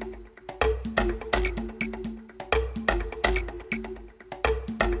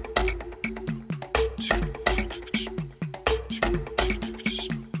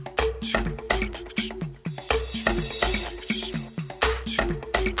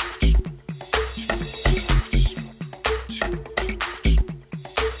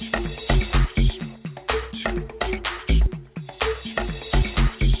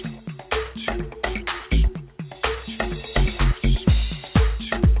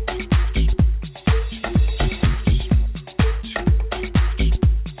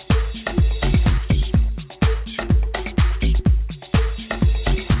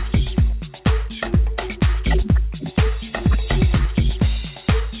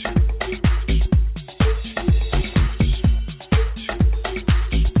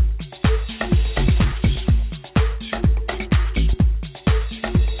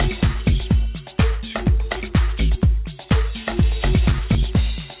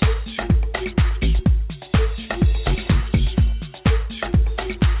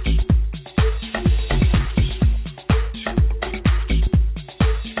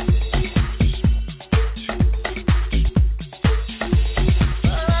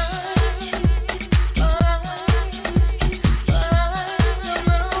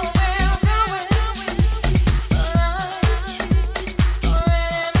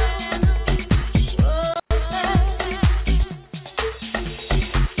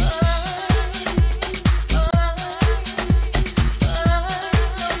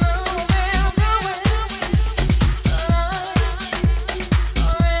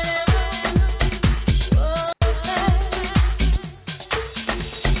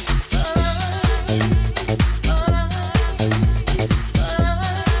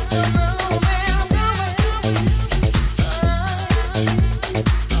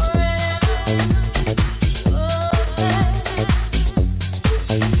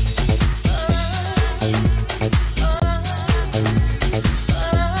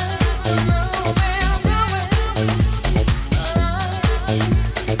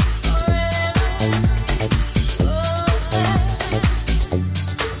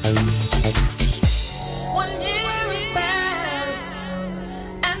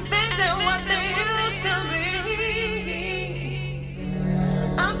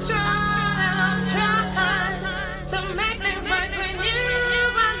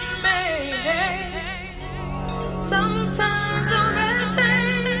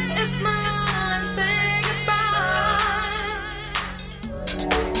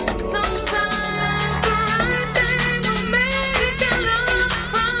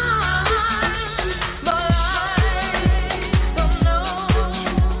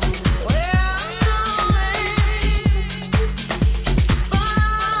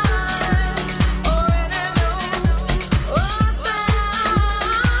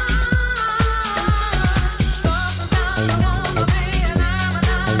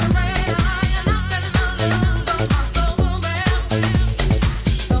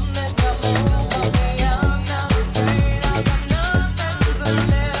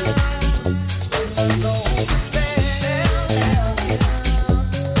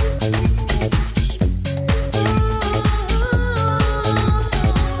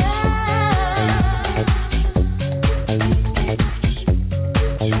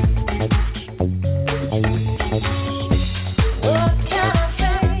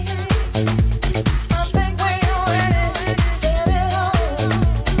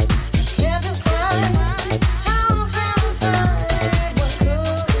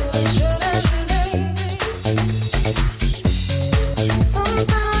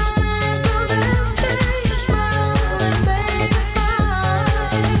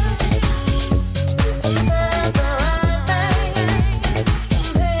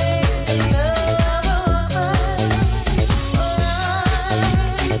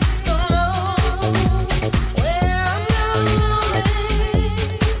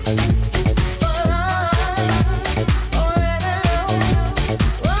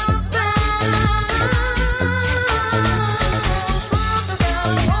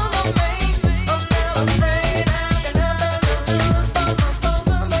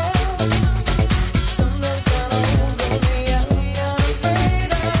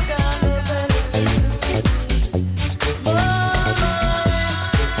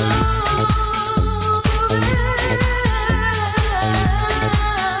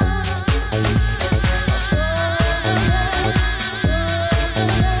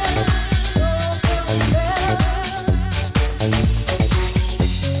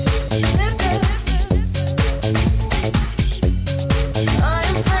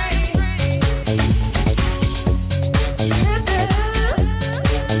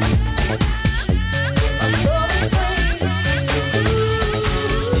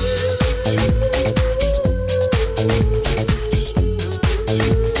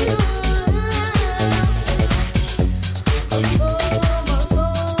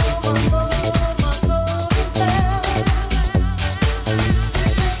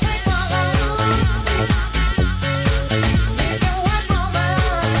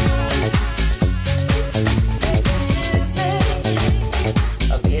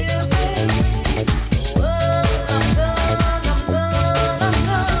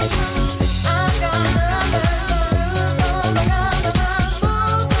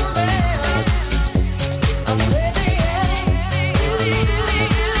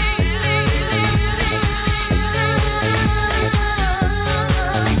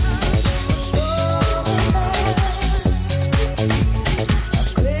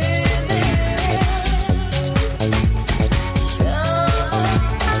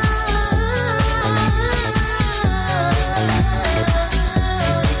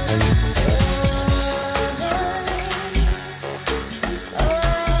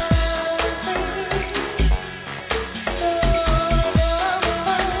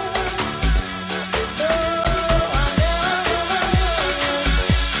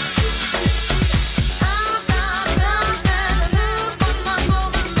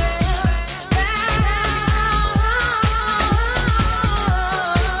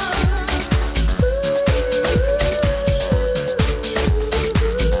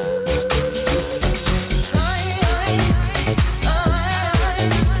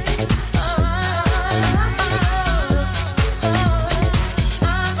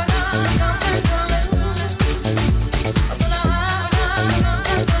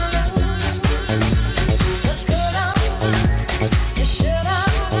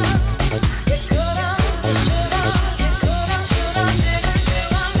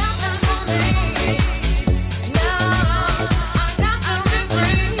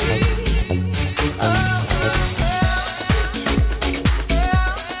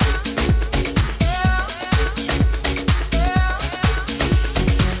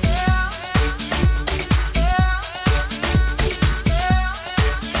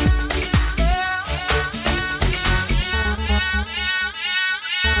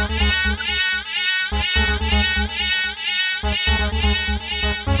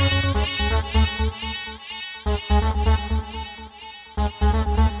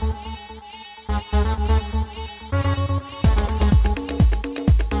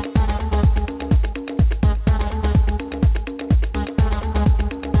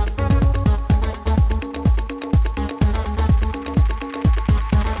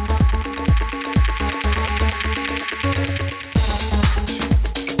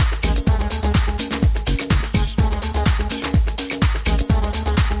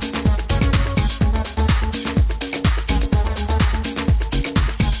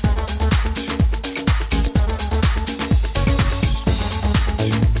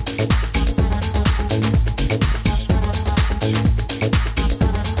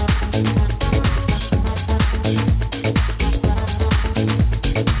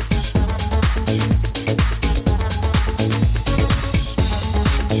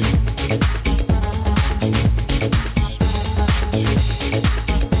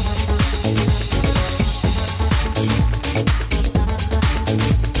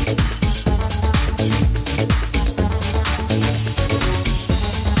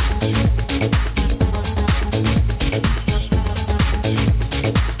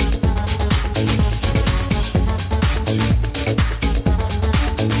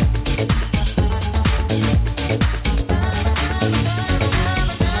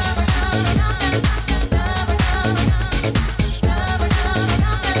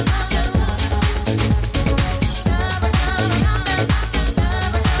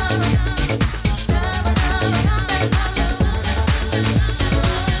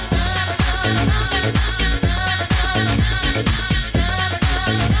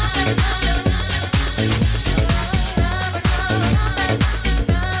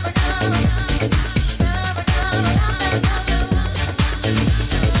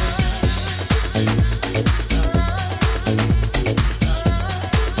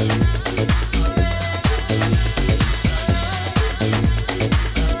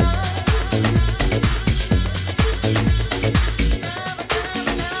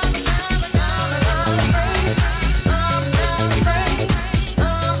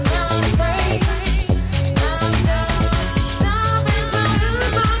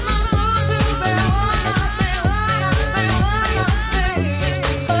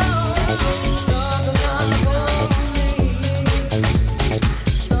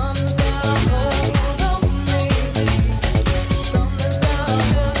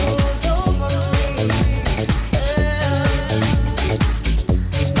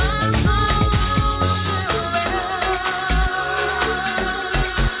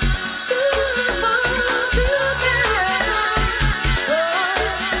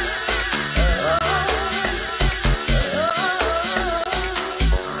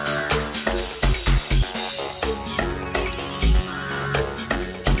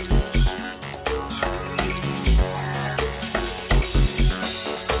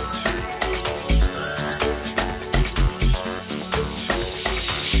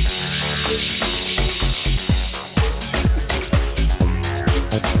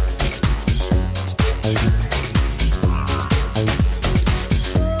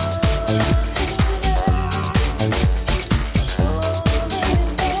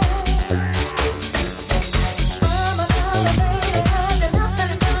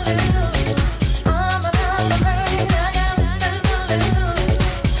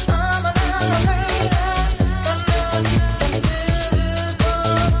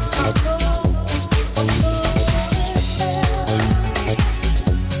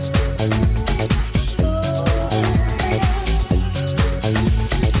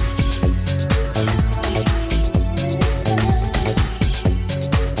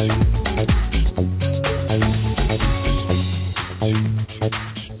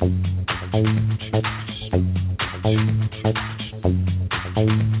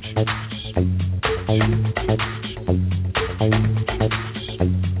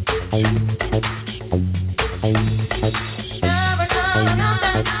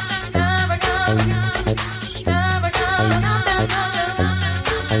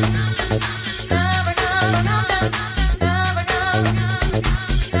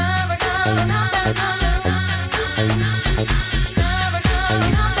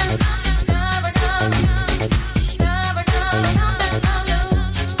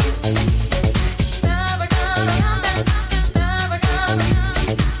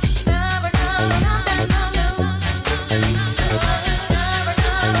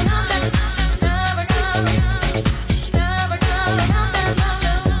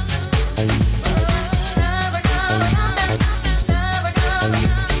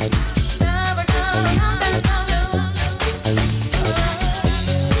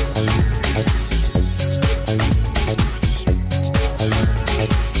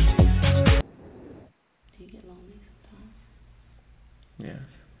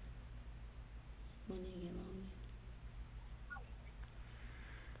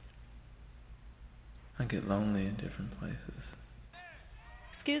 I get lonely in different places.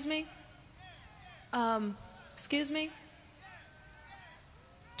 Excuse me? Excuse me?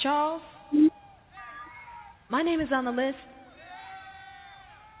 Charles? My name is on the list.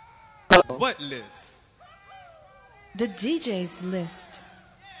 What list? The DJ's list.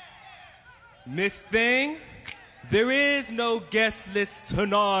 Miss Thing, there is no guest list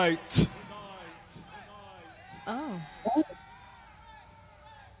tonight. Oh.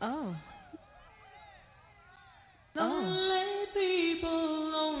 Oh. Lonely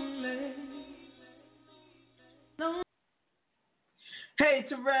people, lonely. Hey,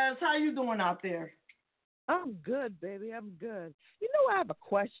 Terez, how you doing out there? I'm good, baby. I'm good. You know, I have a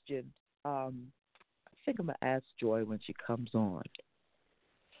question. I think I'm going to ask Joi when she comes on.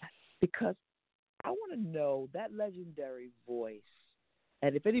 Because I want to know that legendary voice.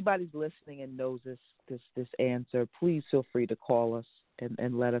 And if anybody's listening and knows this answer, please feel free to call us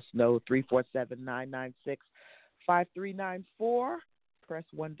and let us know. 347-996-5394. Press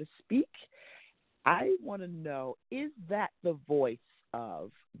 1 to speak. I want to know, is that the voice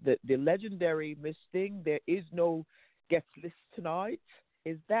of the legendary Miss Thing? There is no guest list tonight.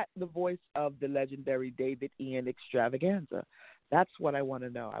 Is that the voice of the legendary David Ian Extravaganza? That's what I want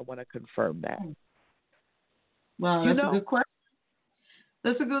to know. I want to confirm that. Well, that's a good question.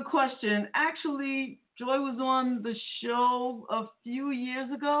 That's a good question. Actually, Joi was on the show a few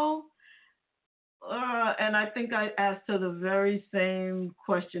years ago, and I think I asked her the very same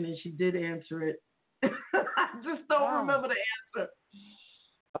question, and she did answer it. I just don't remember the answer.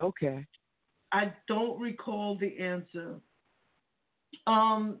 Okay. I don't recall the answer.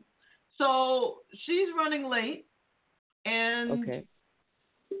 So she's running late, and okay.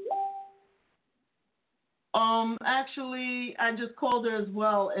 Actually, I just called her as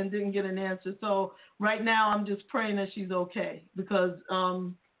well and didn't get an answer. So right now, I'm just praying that she's okay because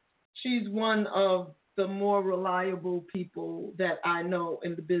she's one of the more reliable people that I know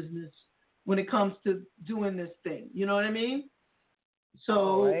in the business when it comes to doing this thing. You know what I mean? So,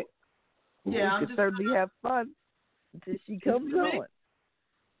 all right. Yeah, we can certainly have fun until she comes on.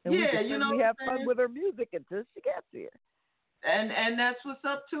 And we can certainly have fun with her music until she gets here. And that's what's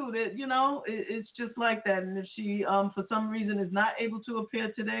up too. That it's just like that. And if she for some reason is not able to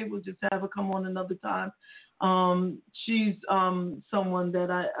appear today, we'll just have her come on another time. She's someone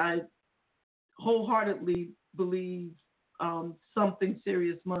that I wholeheartedly believe something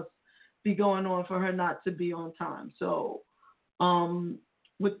serious must be going on for her not to be on time. So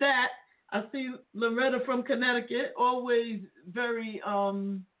with that, I see Loretta from Connecticut, always very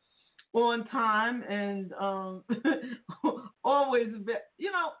on time and always,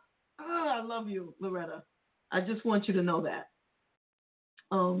 I love you, Loretta. I just want you to know that.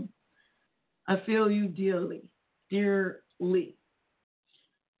 I feel you dearly.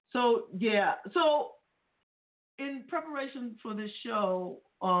 So, yeah. So, in preparation for this show,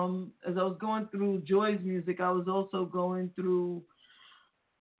 as I was going through Joi's music, I was also going through,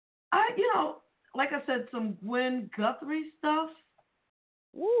 like I said, some Gwen Guthrie stuff.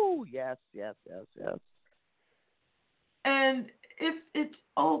 Ooh, yes. And if it's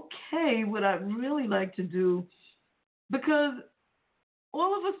okay, what I'd really like to do, because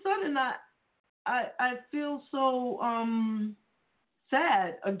all of a sudden I feel so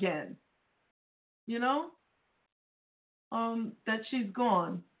sad again, that she's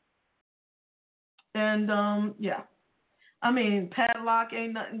gone. And yeah, I mean, Padlock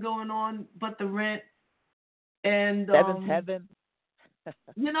ain't nothing going on but the rent. And Seventh Heaven.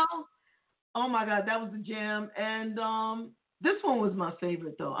 oh my God, that was the jam. And This one was my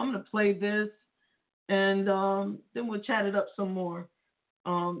favorite, though. I'm going to play this, and then we'll chat it up some more.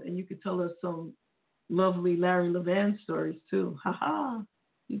 And you could tell us some lovely Larry Levan stories, too. Ha-ha.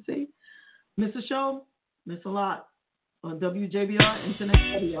 You see? Miss a show? Miss a lot. On WJBR Internet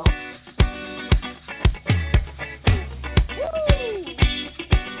Radio.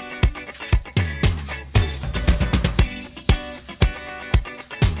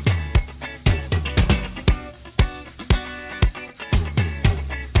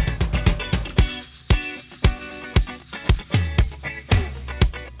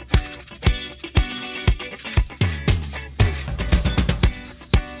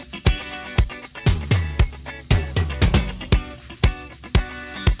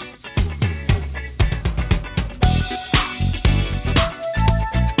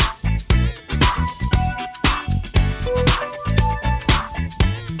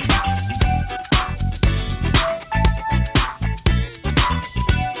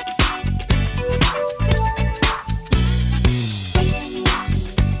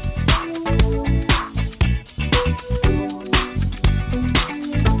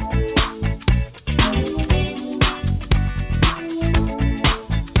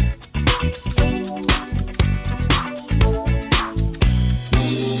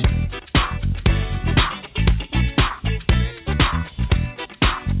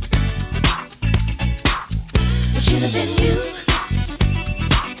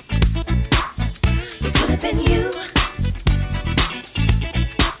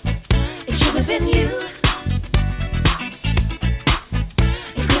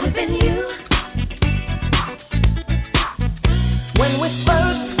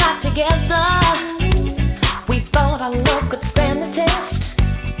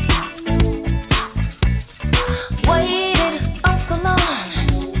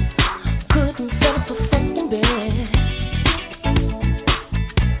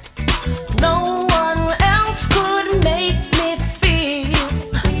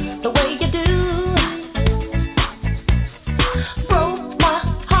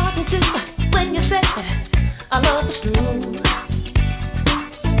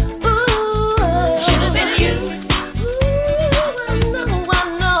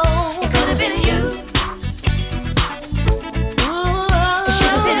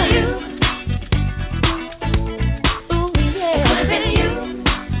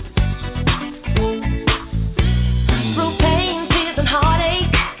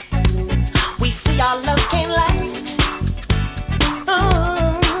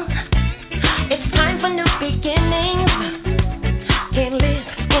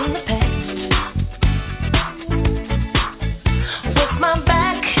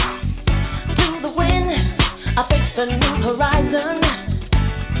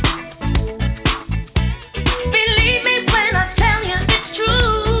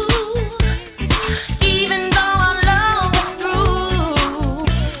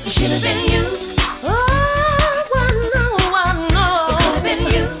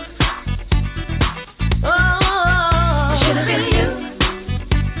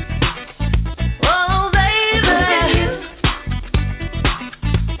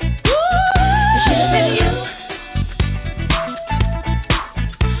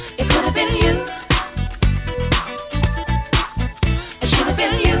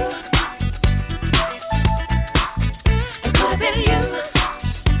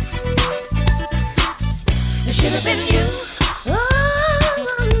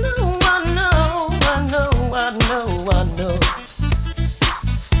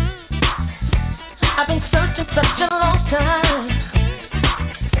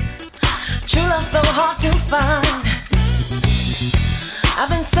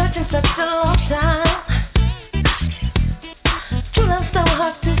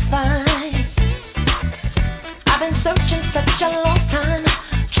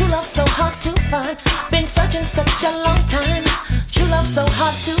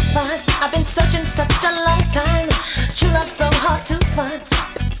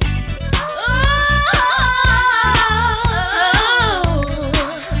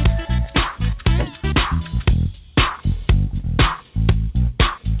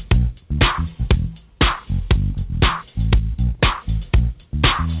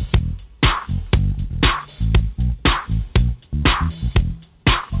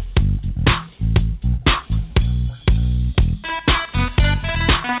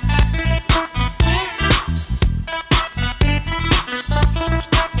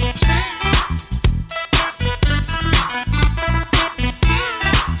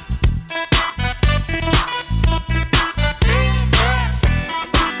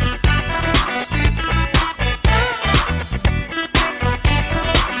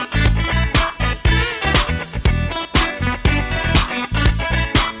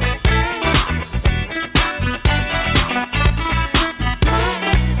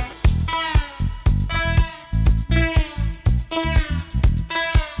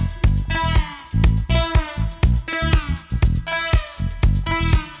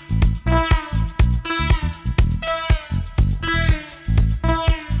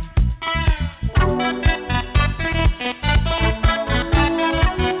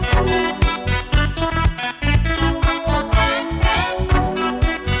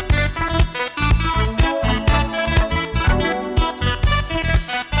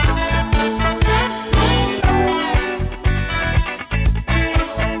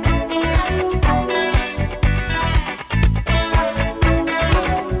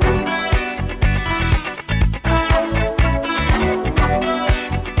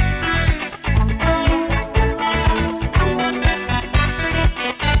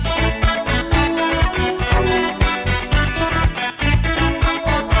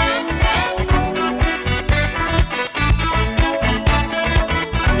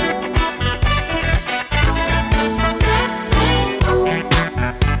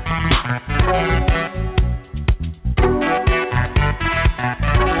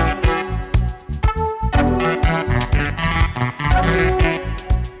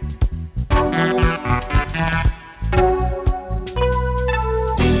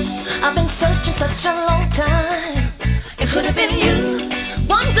 such a long time. It could have been you.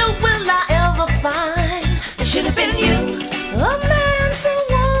 Wonder will I ever find? It should have been you. A man so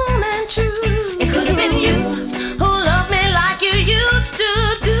warm and true. It could have been you who loved me like you used to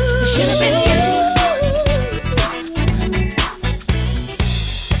do. It should have been you.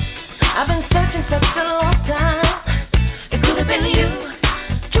 I've been searching such a long time. It could have been you.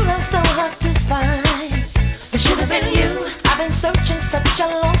 True love so hard to find. It should have been you. I've been searching such a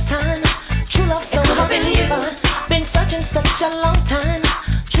long time. True love so hard to find. Been searching such a long time.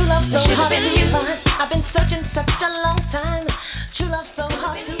 True love so hard to find. I've been searching such a long time. True love so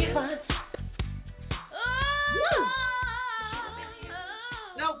hard to find.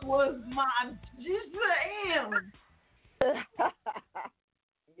 That was my jam.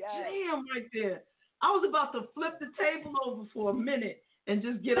 Jam right there. I was about to flip the table over for a minute and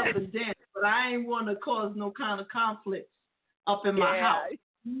just get up and dance, but I ain't want to cause no kind of conflicts up in my house.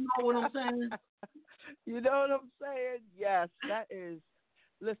 You know what I'm saying? You know what I'm saying? Yes, that is.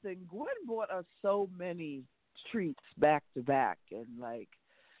 Listen, Gwen brought us so many treats back to back, and like,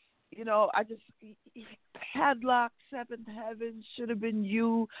 you know, I just Padlock, Seventh Heaven, Should Have Been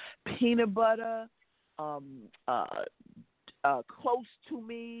You, Peanut Butter, Close to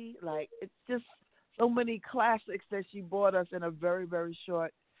Me. Like, it's just so many classics that she brought us in a very, very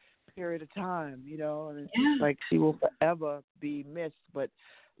short period of time, you know, and it's just like she will forever be missed, but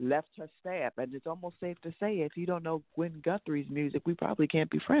left her stamp. And it's almost safe to say, if you don't know Gwen Guthrie's music, we probably can't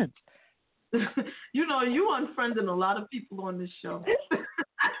be friends. You know, you unfriending a lot of people on this show.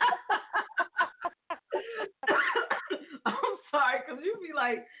 I'm sorry, because you be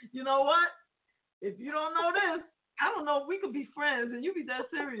like, you know what? If you don't know this, I don't know if we could be friends, and you be that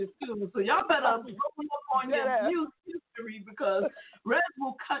serious too. So y'all better roll up on your music history, because Rez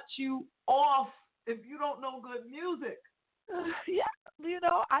will cut you off if you don't know good music. Yeah, you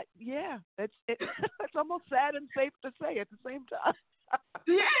know, it's almost sad and safe to say at the same time.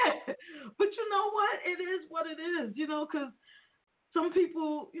 Yeah, but you know what? It is what it is, you know, because some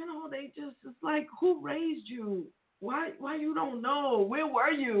people, you know, they just, it's like, who raised you? Why you don't know? Where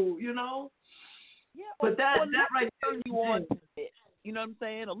were you, you know? Yeah, but that right turn you on to this. You know what I'm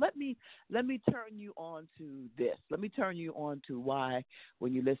saying? Or let me turn you on to this. Let me turn you on to why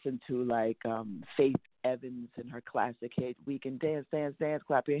when you listen to like Faith Evans and her classic hit "We Can Dance, Dance, Dance,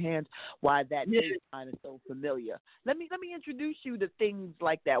 Clap Your Hands," why that bass line is so familiar. Let me introduce you to things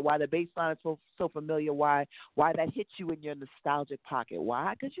like that. Why the bass line is so familiar. Why that hits you in your nostalgic pocket.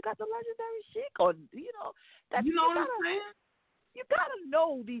 Why? Because you got the legendary Chic on. You know that. You know what I'm saying? You gotta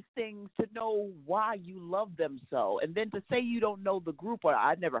know these things to know why you love them so. And then to say you don't know the group or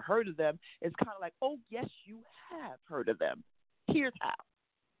I've never heard of them is kind of like, oh, yes, you have heard of them. Here's how.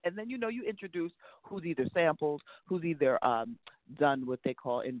 And then, you know, you introduce who's either sampled, who's either done what they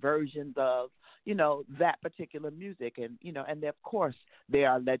call inversions of, you know, that particular music. And, you know, and of course, they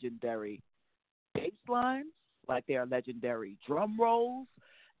are legendary bass lines, like they are legendary drum rolls,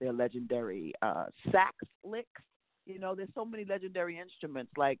 they're legendary sax licks. You know, there's so many legendary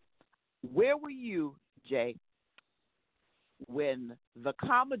instruments. Like, where were you, Jay, when the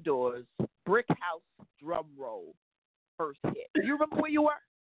Commodore's Brick House drum roll first hit? Do you remember where you were?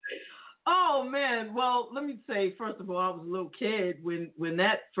 Oh, man. Well, let me say, first of all, I was a little kid when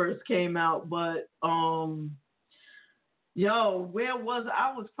that first came out. But, where was I?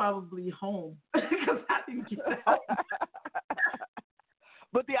 I was probably home because I didn't get out.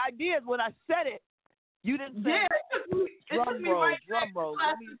 But the idea is when I said it, you didn't say it took me right drum roll.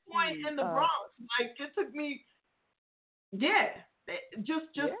 At this point in the Bronx. Like, it took me, just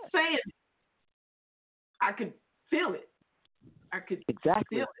saying it. I could feel it. I could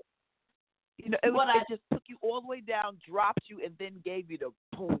exactly feel it. You know, it just took you all the way down, dropped you, and then gave you the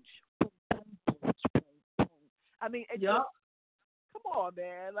boom, boom, boom, boom, boom, boom. I mean, come on,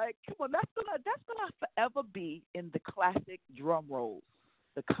 man. Like, come on. That's gonna forever be in the classic drum rolls.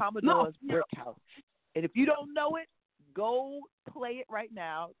 The Commodore's Brick House. And if you don't know it, go play it right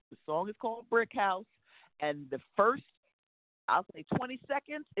now. The song is called Brick House. And the first, I'll say 20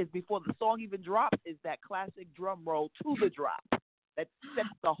 seconds is before the song even drops, is that classic drum roll to the drop. That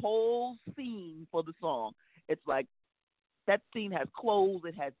sets the whole scene for the song. It's like that scene has clothes,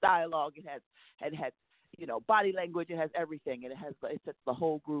 it has dialogue, it has you know, body language, it has everything, and it sets the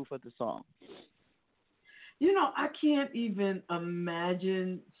whole groove of the song. You know, I can't even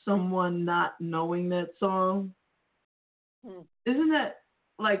imagine someone not knowing that song. Isn't that,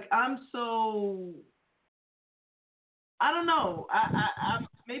 like, I don't know.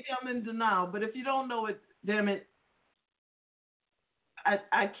 Maybe I'm in denial, but if you don't know it, damn it,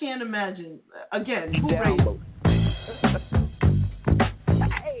 I can't imagine. Again, who raised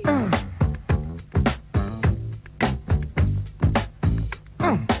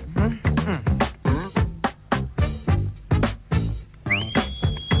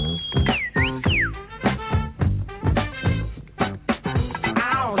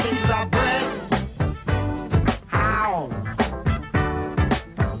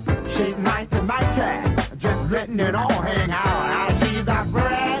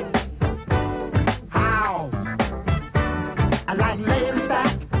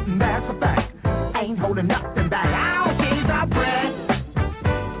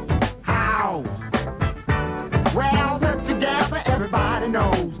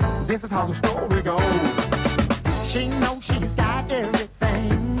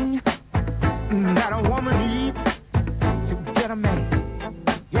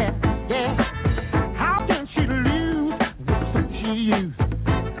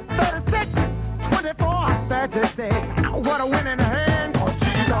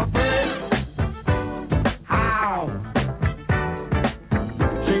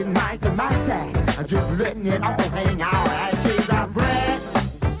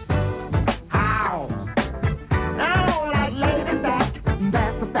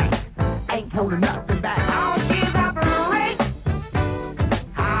holding nothing back. Oh, she's a freak.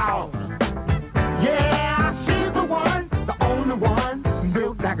 Oh, yeah, she's the one, the only one,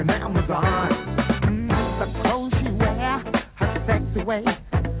 built like an Amazon. The clothes she wear, her sexy way,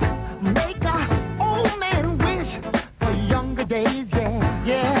 make a old man wish for younger days. Yeah,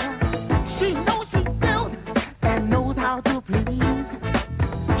 yeah. She knows she's built and knows how to please.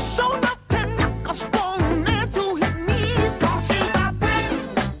 So enough to knock a strong man to his knees. 'Cause she's a brick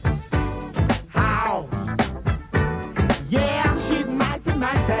house. Yeah, she's mighty,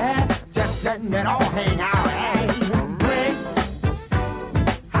 mighty, just letting it all hang out. Hey, brick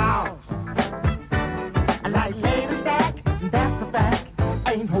house. Like lady stack, that's a fact.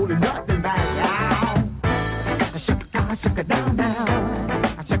 Ain't holding nothing back. Now, shake it down, shake it down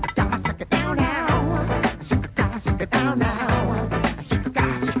now. Shake it down, shake it down now. Shake it down, shake it down now. Shake it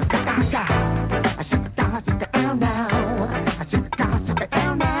down, shake it down, down. Shake it down, shake it down now. Shake it down, shake it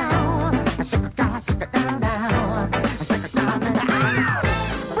down now. Shake it down, shake it down now. Shake it down now.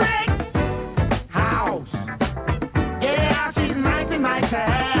 Brick house. Yeah, she's mighty, mighty.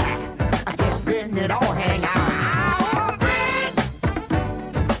 I just letting it all hang out. Brick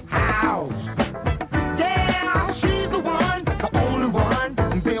house. Yeah, she's the one, the only one,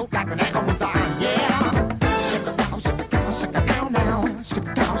 built like an Amazon. Yeah. Shake it down, shake it down, shake it down now. Shake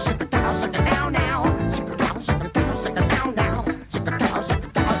it down, shake it down, shake it down now. Shake it down, shake it down, shake it down now. Shake it down, shake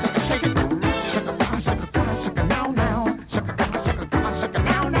it down, shake it, shake it. Shake it down, shake it down, shake it down now. Shake it down, shake it down, shake it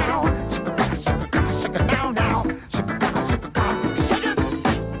down now. Shake it down, shake it down, shake it down now. Shake it down, shake it down, shake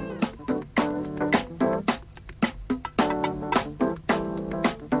it.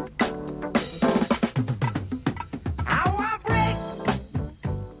 How I break.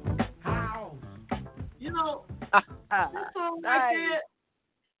 How? You know, this song right there,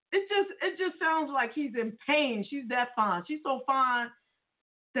 it just sounds like he's in pain. She's that fine. She's so fine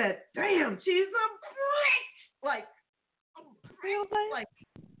that damn, she's a brick. Like a brick. Like,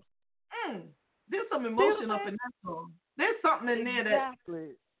 there's some emotion up in that song. There's something in there that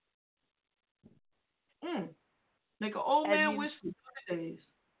Exactly. make an old And man you- wish for better days.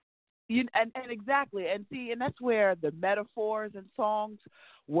 And exactly, and see, and that's where the metaphors and songs,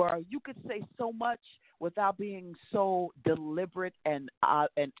 where you could say so much without being so deliberate and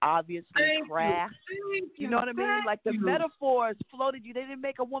obviously Thank crass. You know what I mean? Thank Like the you. metaphors floated you. They didn't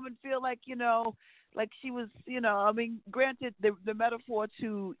make a woman feel like, you know, like she was, you know. I mean, granted, the metaphor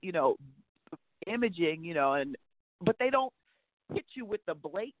to, you know, imaging, you know, but they don't hit you with the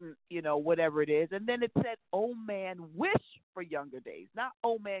blatant, you know, whatever it is. And then it said, "Old man wish for younger days," not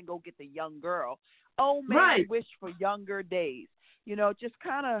 "Old man go get the young girl." Old man Right. wish for younger days. You know, just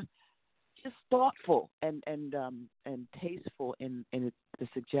kind of, just thoughtful and tasteful in the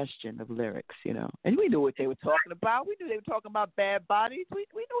suggestion of lyrics. You know, and we knew what they were talking about. We knew they were talking about bad bodies. We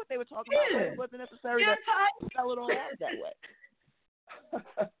knew what they were talking about. But it wasn't necessary to spell it all out that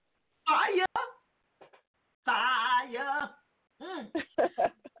way. Fire.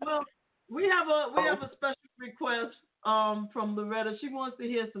 Well, we have a special request from Loretta. She wants to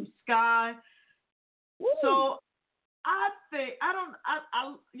hear some Sky. Woo. So I think I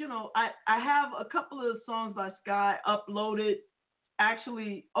have a couple of songs by Sky uploaded.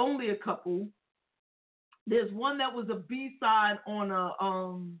 Actually, only a couple. There's one that was a B-side on a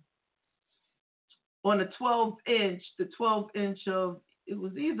 12-inch. The 12-inch of, it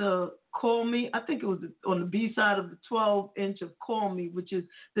was either Call Me. I think it was on the B-side of the 12-inch of Call Me, which is,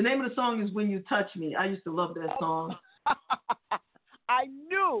 the name of the song is When You Touch Me. I used to love that song. I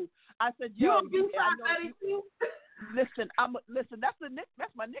knew. I said, You "Yo, a B-side daddy too?" Listen, that's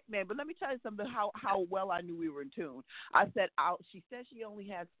my nickname. But let me tell you something. How well I knew we were in tune. I said, she said she only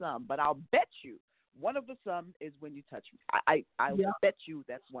had some, but I'll bet you one of the some is When You Touch Me. I bet you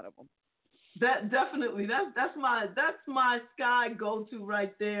that's one of them. That definitely, that's my Sky go-to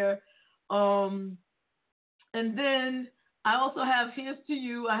right there. And then I also have Here's to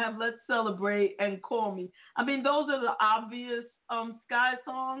You. I have Let's Celebrate and Call Me. I mean, those are the obvious Sky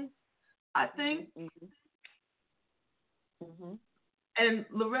songs, I think. Mm-hmm. And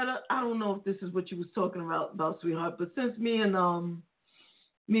Loretta, I don't know if this is what you was talking about, sweetheart, but since me and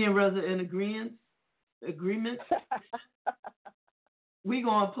Reza in agreement, we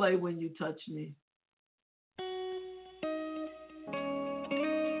gonna play When You Touch Me.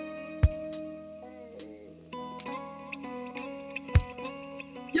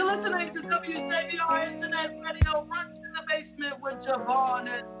 You're listening to WJBR Internet Radio, Brunch in the Basement with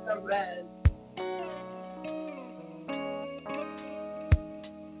JaVonne Terez.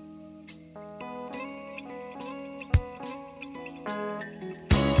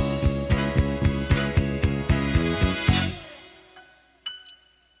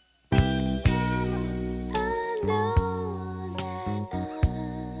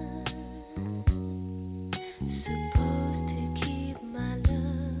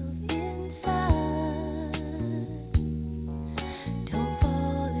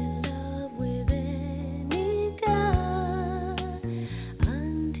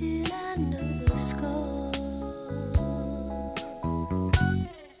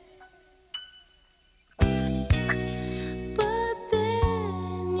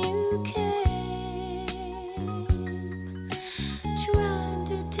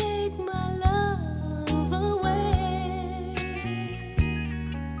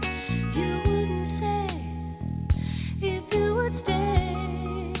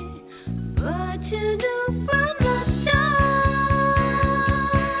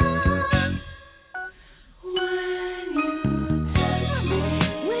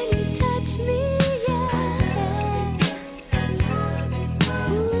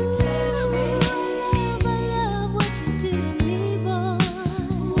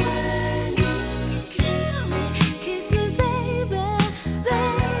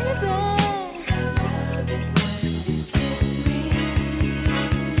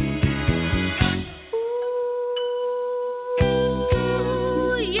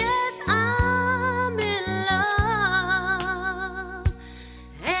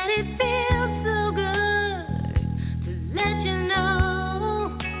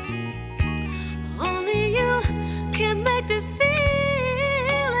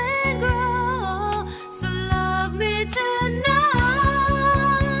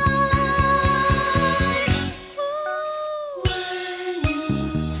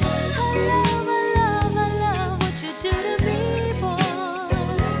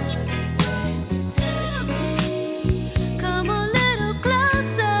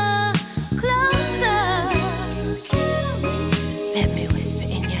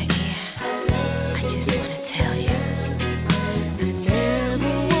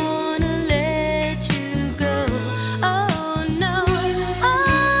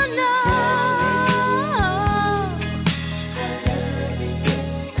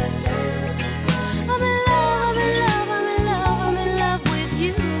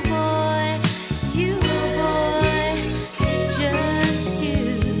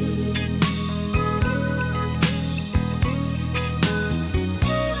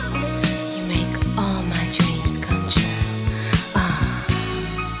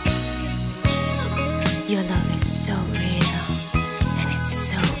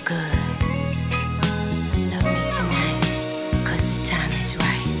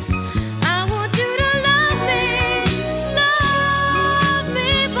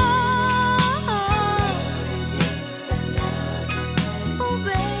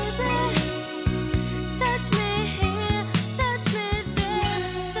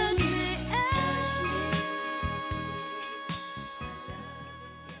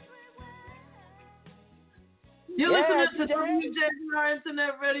 You're Yeah, listening to WJR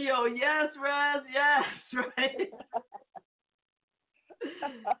Internet Radio. Yes, Raz. Yes, right.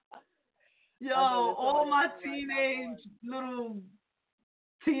 Yo, all my teenage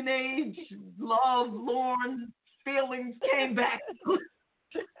love-lorn feelings came back.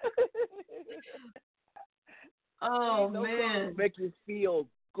 Oh man, make you feel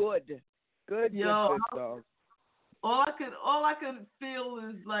good. Good song. All I could feel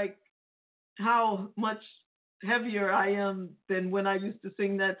is like how much heavier I am than when I used to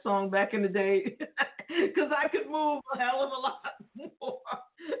sing that song back in the day, because I could move a hell of a lot more,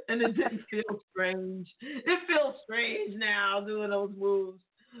 and it didn't feel strange. It feels strange now doing those moves.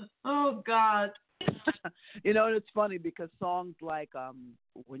 Oh God. You know, it's funny because songs like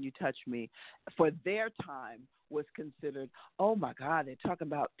When You Touch Me, for their time, was considered, oh my God, they're talking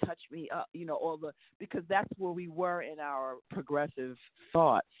about touch me up, you know, because that's where we were in our progressive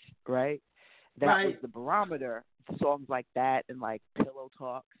thoughts, right? That was the barometer. Songs like that and like Pillow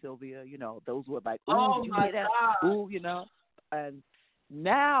Talk, Sylvia, you know, those were like, ooh, oh did you my hear that? God. Ooh, you know. And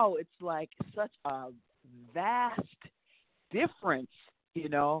now it's like such a vast difference, you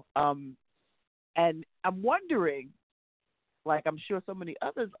know. And I'm wondering, like I'm sure so many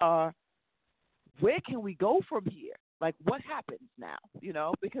others are, where can we go from here? Like, what happens now? You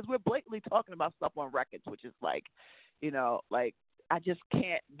know, because we're blatantly talking about stuff on records, which is like, you know, like I just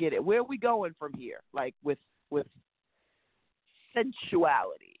can't get it. Where are we going from here? Like with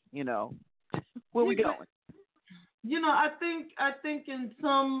sensuality, you know, where are we going? You know, I think in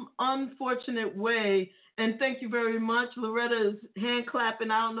some unfortunate way, and thank you very much. Loretta's hand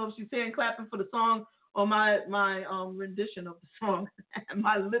clapping. I don't know if she's hand clapping for the song or my rendition of the song,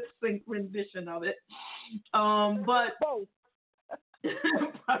 my lip sync rendition of it. But both.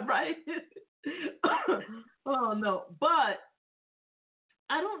 Right? Oh no. But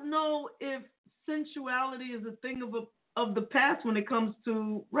I don't know if sensuality is a thing of the past when it comes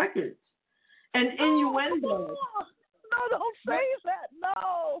to records and innuendo. No, don't say that.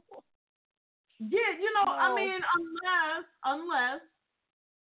 No. Yeah, you know, No. I mean, unless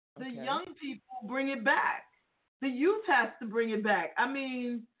the young people bring it back. The youth has to bring it back. I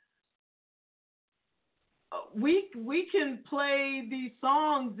mean, we can play these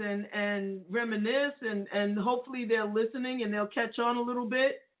songs and reminisce and hopefully they're listening and they'll catch on a little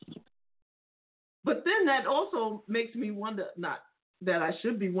bit. But then that also makes me wonder, not that I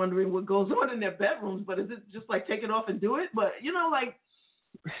should be wondering what goes on in their bedrooms, but is it just like take it off and do it? But, you know, like,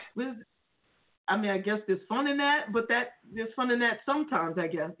 I mean, I guess there's fun in that, but there's fun in that sometimes, I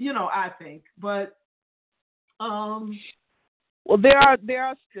guess, you know, I think. But, well, there are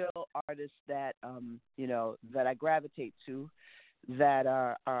still artists that, you know, that I gravitate to that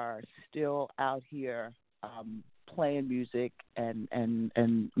are still out here playing music and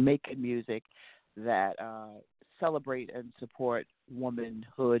making music that celebrate and support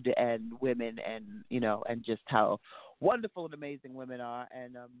womanhood and women and, you know, and just how wonderful and amazing women are.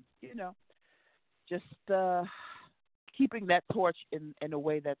 And, you know, just keeping that torch in a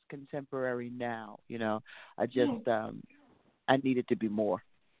way that's contemporary now, you know. I just, I need it to be more.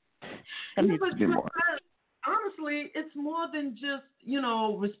 I need it to be more. Honestly, it's more than just, you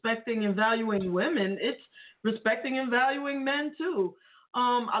know, respecting and valuing women. It's respecting and valuing men, too.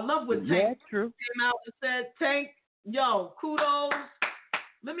 I love what Tank came out and said. Tank, yo, kudos.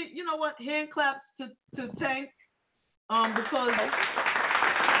 Let me, you know what, hand claps to Tank because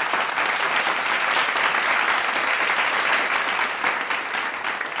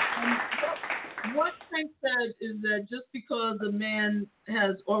what Tank said is that just because a man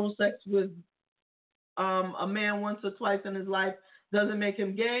has oral sex with a man once or twice in his life doesn't make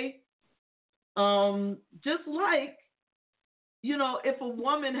him gay. Just like, you know, if a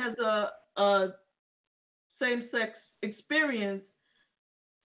woman has a same-sex experience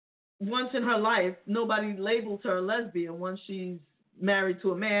once in her life, nobody labels her a lesbian once she's married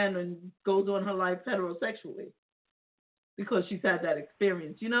to a man and goes on her life heterosexually because she's had that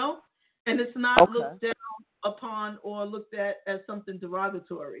experience, you know? And it's not looked down upon or looked at as something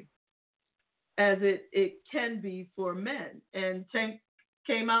derogatory as it can be for men. And Tank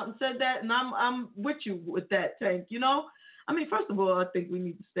came out and said that, and I'm with you with that, Tank, you know? I mean, first of all, I think we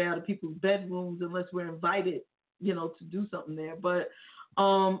need to stay out of people's bedrooms unless we're invited, you know, to do something there. But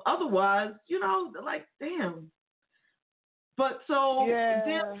otherwise, you know, like, damn. But so,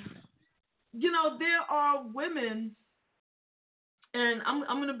 you know, there are women, and I'm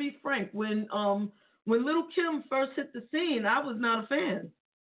going to be frank. When Little Kim first hit the scene, I was not a fan.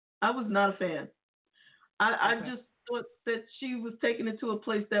 I just thought that she was taking it to a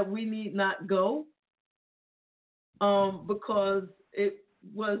place that we need not go. Because it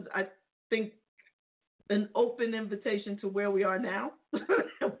was, I think, an open invitation to where we are now,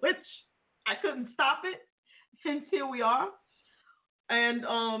 which I couldn't stop it. Hence, here we are. And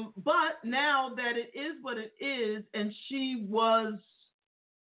but now that it is what it is, and she was,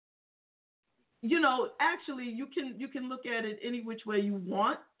 actually you can look at it any which way you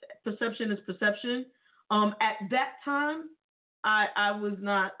want. Perception is perception. At that time, I was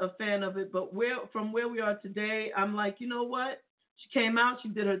not a fan of it, but from where we are today, I'm like, you know what? She came out, she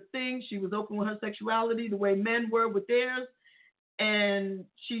did her thing, she was open with her sexuality the way men were with theirs, and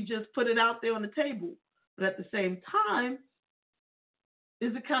she just put it out there on the table. But at the same time,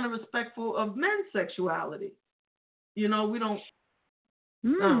 is it kind of respectful of men's sexuality? We don't. I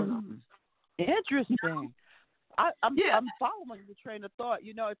don't know. Interesting. I'm following the train of thought.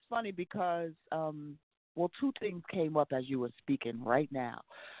 It's funny because, two things came up as you were speaking right now.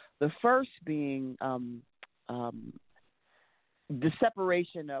 The first being the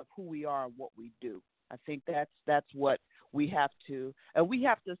separation of who we are and what we do. I think that's what we have to, and we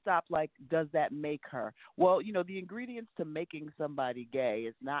have to stop. Like, does that make her? Well, the ingredients to making somebody gay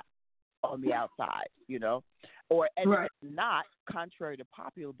is not on the outside, and it's not, contrary to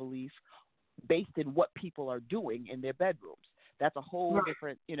popular belief, based in what people are doing in their bedrooms. That's a whole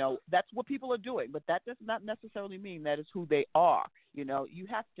different, that's what people are doing, but that does not necessarily mean that is who they are. You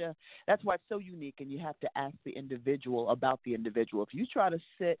have to, that's why it's so unique, and you have to ask the individual about the individual. If you try to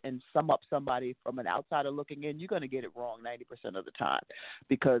sit and sum up somebody from an outsider looking in, you're going to get it wrong 90% of the time,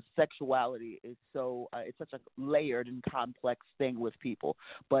 because sexuality is so, it's such a layered and complex thing with people.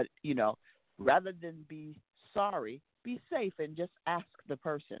 But, rather than be sorry, be safe and just ask the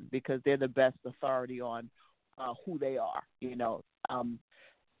person, because they're the best authority on who they are,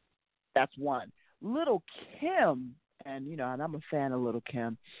 that's one. Little Kim, and and I'm a fan of Little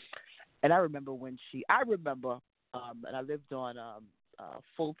Kim, and I remember and I lived on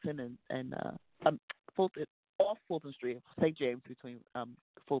Fulton and Fulton, off Fulton Street, St. James, between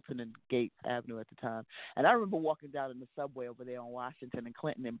Fulton and Gates Avenue at the time, and I remember walking down in the subway over there on Washington and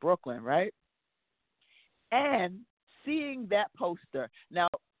Clinton in Brooklyn, right, and seeing that poster. Now,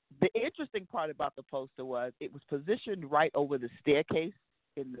 the interesting part about the poster was it was positioned right over the staircase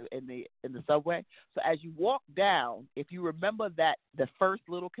in the subway. So as you walk down, if you remember that the first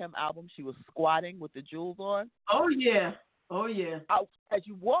Little Kim album, she was squatting with the jewels on. Oh yeah. As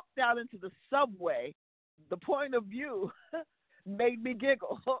you walk down into the subway, the point of view made me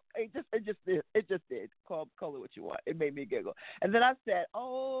giggle. It just did. Call it what you want. It made me giggle. And then I said,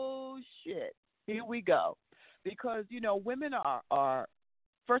 "Oh shit, here we go," because women are.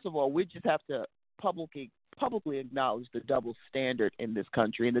 First of all, we just have to publicly acknowledge the double standard in this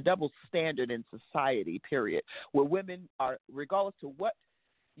country and the double standard in society, period, where women are, regardless to what,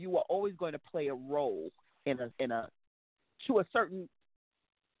 you are always going to play a role to a certain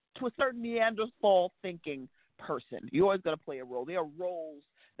Neanderthal thinking person. You're always going to play a role. There are roles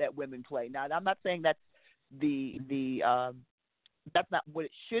that women play. Now, I'm not saying that's that's not what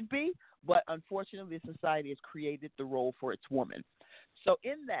it should be, but unfortunately, society has created the role for its woman. So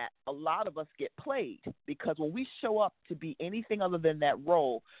in that, a lot of us get played, because when we show up to be anything other than that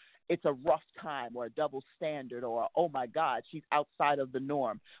role, it's a rough time or a double standard or, oh, my God, she's outside of the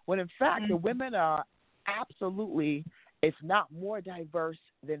norm. When, in fact, the women are absolutely, if not more diverse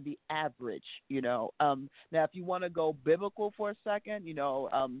than the average, Now, if you want to go biblical for a second,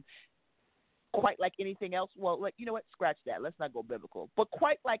 quite like anything else, well, you know what, scratch that. Let's not go biblical. But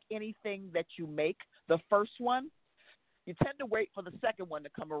quite like anything that you make, the first one, you tend to wait for the second one to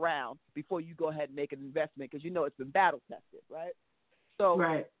come around before you go ahead and make an investment, because it's been battle tested, right? So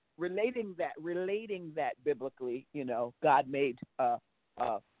relating that biblically, God made a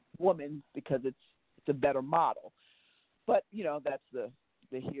woman because it's a better model. But that's the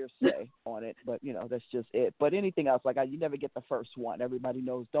hearsay on it. But that's just it. But anything else, you never get the first one. Everybody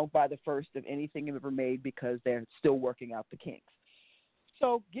knows, don't buy the first of anything ever made, because they're still working out the kinks.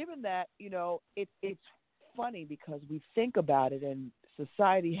 So given that, it's funny, because we think about it, and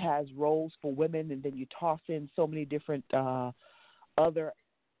society has roles for women, and then you toss in so many different other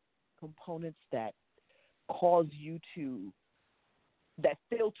components that cause you to, that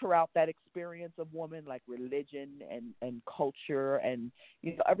filter out that experience of woman, like religion and culture and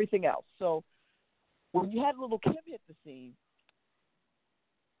everything else. So when you had Little Kim hit the scene,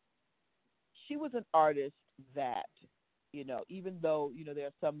 she was an artist that, even though, there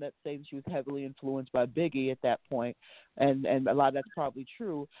are some that say she was heavily influenced by Biggie at that point, and a lot of that's probably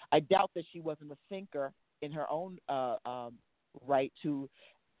true, I doubt that she wasn't a thinker in her own right to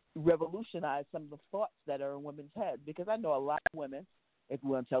revolutionize some of the thoughts that are in women's heads, because I know a lot of women, if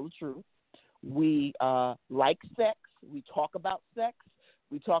we want to tell the truth, we like sex, we talk about sex,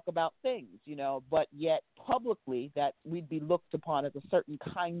 We talk about things, but yet publicly that we'd be looked upon as a certain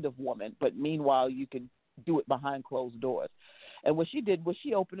kind of woman. But meanwhile, you can do it behind closed doors. And what she did was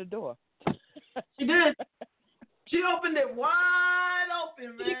she opened the door. She did. She opened it wide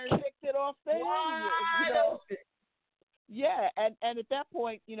open, man. She kicked it off there. Wide open. Yeah, and at that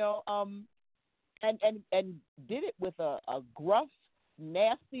point, and did it with a gruff,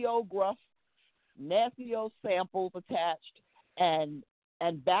 nasty old samples attached, and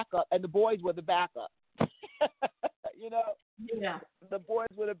backup, and the boys were the backup. Yeah. The boys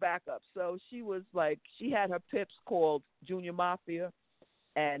were the backup. So she was like, she had her pips called Junior Mafia,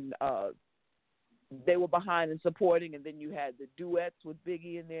 and they were behind and supporting, and then you had the duets with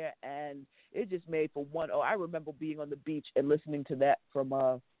Biggie in there, and it just made for one. Oh, I remember being on the beach and listening to that from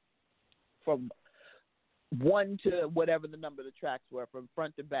one to whatever the number of the tracks were, from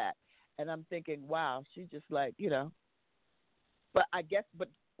front to back, and I'm thinking, wow, she just like, But but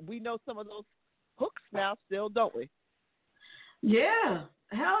we know some of those hooks now still, don't we? Yeah,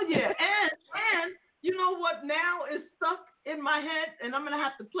 hell yeah. and you know what now is stuck in my head, and I'm going to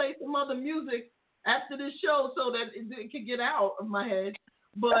have to play some other music after this show so that it can get out of my head.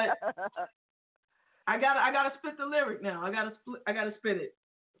 But I gotta spit the lyric now. I gotta spit it.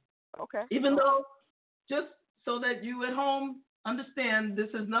 Okay. Even though, just so that you at home understand,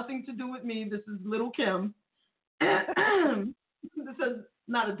 this has nothing to do with me. This is Little Kim. This has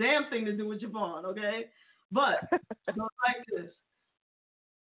not a damn thing to do with JaVonne, okay? But it goes like this.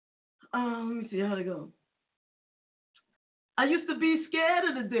 Let me see how to go. I used to be scared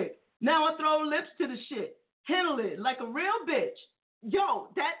of the dick. Now I throw lips to the shit. Handle it like a real bitch. Yo,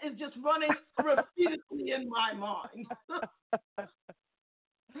 that is just running repeatedly in my mind.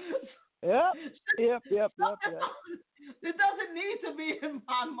 Yep. It doesn't need to be in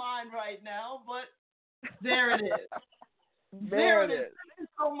my mind right now, but there it is. There it is. Thank you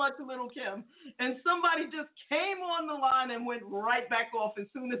so much, Little Kim. And somebody just came on the line and went right back off as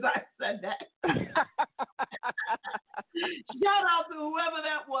soon as I said that. Shout out to whoever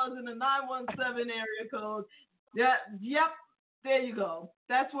that was in the 917 area code. Yeah, yep, there you go.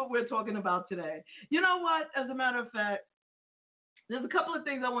 That's what we're talking about today. You know what? As a matter of fact, there's a couple of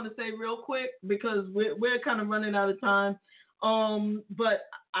things I want to say real quick because we're kind of running out of time. But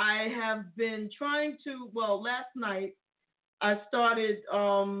I have been trying to, last night, I started,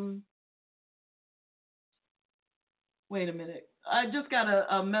 wait a minute. I just got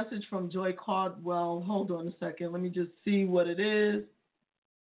a message from Joi Cardwell. Hold on a second. Let me just see what it is.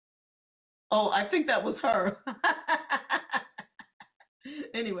 Oh, I think that was her.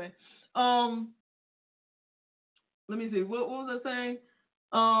 Anyway, let me see. What was I saying?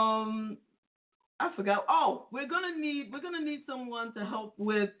 I forgot. Oh, we're gonna need someone to help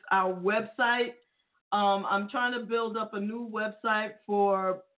with our website. I'm trying to build up a new website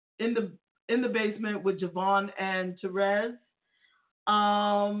for in the basement with JaVonne and Terez.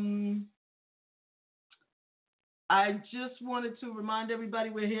 I just wanted to remind everybody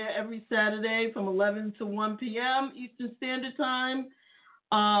we're here every Saturday from 11 to 1 p.m. Eastern Standard Time.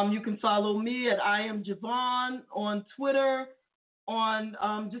 You can follow me at I am JaVonne on Twitter,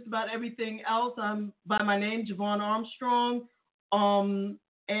 on just about everything else. I'm by my name, JaVonne Armstrong.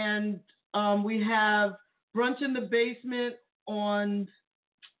 And we have Brunch in the Basement on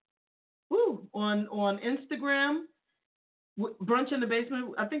Instagram. Brunch in the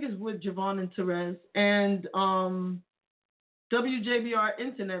Basement, I think, is with JaVonne and Terez, and WJBR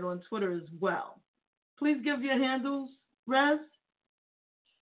Internet on Twitter as well. Please give your handles, Rez.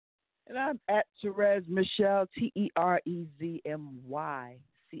 And I'm at Terez Michelle, TerezMyChelle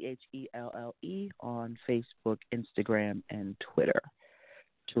on Facebook, Instagram, and Twitter.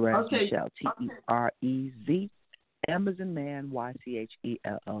 Terez Michelle, Terez, M as in man,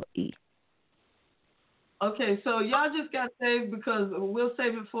 YCHELLE. Okay, so y'all just got saved because we'll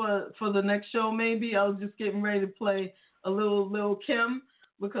save it for the next show maybe. I was just getting ready to play a little Kim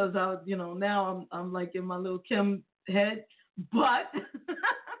because now I'm like in my Lil Kim head, but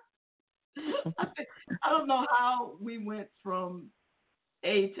I don't know how we went from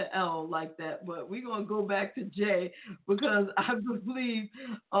A to L like that, but we're gonna go back to J because I believe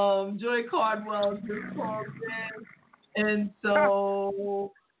Joi Cardwell just called in, and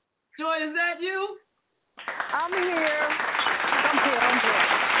so Joy, is that you? I'm here.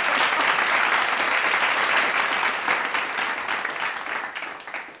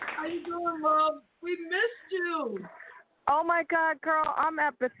 How you doing, love? We missed you. Oh my God, girl! I'm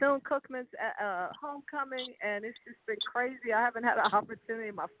at Bethune-Cookman's homecoming, and it's just been crazy. I haven't had an opportunity.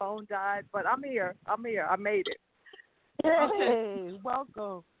 My phone died, but I'm here. I made it. Hey,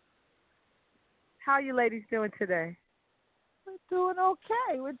 welcome. How are you ladies doing today? We're doing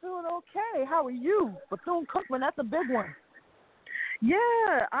okay. We're doing okay. How are you? Bethune-Cookman, that's a big one.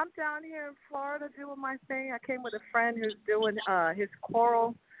 Yeah, I'm down here in Florida doing my thing. I came with a friend who's doing his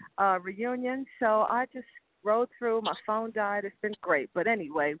choral reunion, so I just rode through. My phone died. It's been great. But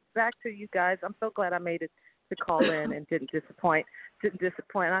anyway, back to you guys. I'm so glad I made it to call in and didn't disappoint.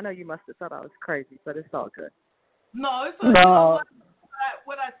 I know you must have thought I was crazy, but it's all good. No, it's okay. No.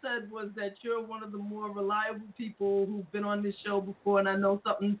 What I said was that you're one of the more reliable people who've been on this show before, and I know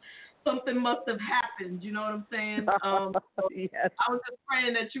something must have happened. You know what I'm saying? Yes. I was just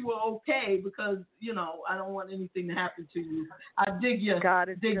praying that you were okay because, I don't want anything to happen to you. I dig you. God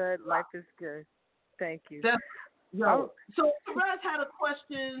is good. Life is good. Thank you. So Terez had a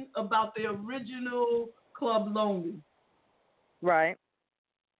question about the original Club Lonely. Right.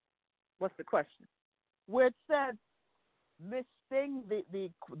 What's the question? Where it says, Miss Thing,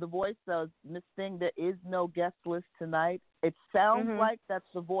 the voice of Miss Thing, there is no guest list tonight. It sounds like that's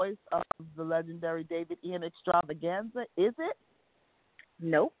the voice of the legendary David Ian Extravaganza. Is it?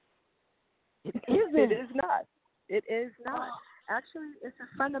 Nope. It isn't. It is not. It is not. Actually, it's a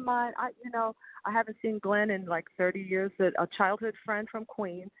friend of mine. I haven't seen Glenn in like 30 years. A childhood friend from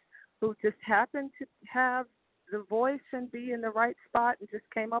Queens who just happened to have the voice and be in the right spot and just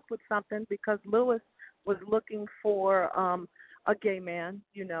came up with something because Lewis was looking for a gay man,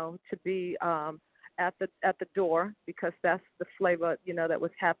 to be at the door because that's the flavor, that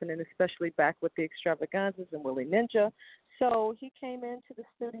was happening, especially back with the Extravaganzas and Willie Ninja. So he came into the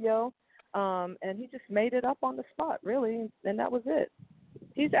studio and he just made it up on the spot, really, and that was it.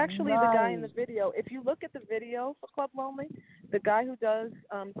 He's actually the guy in the video. If you look at the video for Club Lonely, the guy who does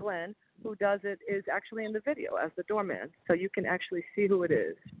Glenn, who does it, is actually in the video as the doorman, so you can actually see who it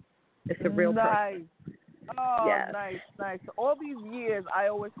is. It's a real person. Oh, yes. Nice. All these years, I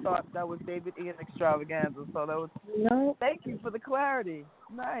always thought that was David Ian Extravaganza, so that was no. Thank you for the clarity.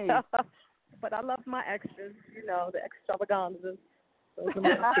 Nice. But I love my extras, the Extravaganzas. Those are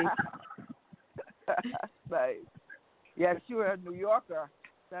my people. Nice. Yes, you were a New Yorker.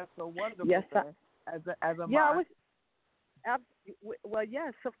 That's a wonderful thing. As a yeah, I was. Well,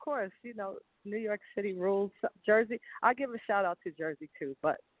 yes, of course. New York City rules. Jersey. I give a shout out to Jersey too,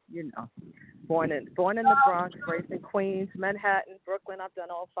 but born in the Bronx, raised in Queens, Manhattan, Brooklyn. I've done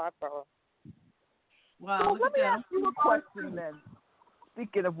all 5 boroughs. Wow. So let me ask you a question then.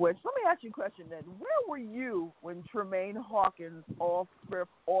 Speaking of which, let me ask you a question then. Where were you when Tremaine Hawkins' All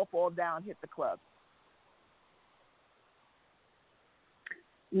Fall Down hit the club?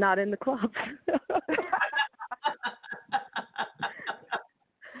 Not in the club.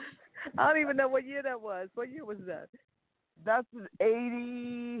 I don't even know what year that was. What year was that? That's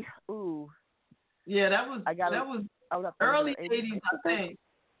 80. Ooh. Yeah, that was early 80s, I think.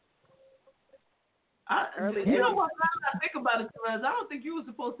 You know what? Now that I think about it, Terez, I don't think you were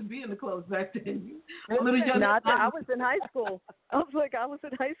supposed to be in the clubs back then. I was in high school. I was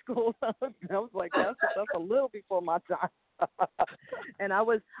in high school. I was like, that's a little before my time. And I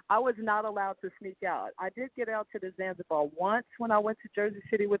was not allowed to sneak out. I did get out to the Zanzibar once when I went to Jersey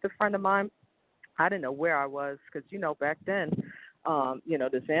City with a friend of mine. I didn't know where I was because, back then,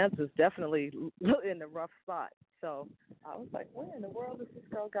 the Zanzibar was definitely in the rough spot. So I was like, where in the world has this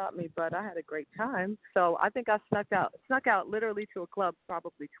girl got me? But I had a great time. So I think I snuck out literally to a club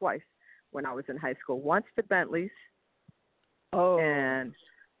probably twice when I was in high school. Once to Bentley's. Oh. And,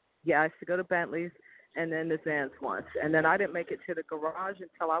 yeah, I used to go to Bentley's and then the Zans once. And then I didn't make it to the garage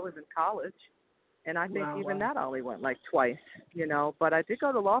until I was in college. And I think that I only went like twice, But I did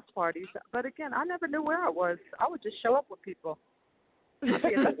go to loft parties. But, again, I never knew where I was. I would just show up with people. I'd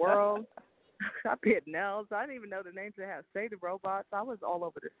be in the world. I'd be at Nell's. I didn't even know the names they had. Save the Robots. I was all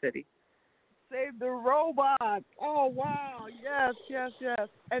over the city. Save the Robots. Oh, wow. Yes.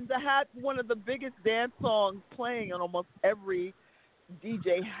 And to have one of the biggest dance songs playing on almost every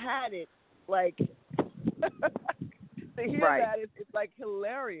DJ had it, like, to hear that, it's like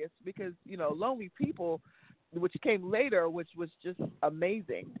hilarious because, Lonely People, which came later, which was just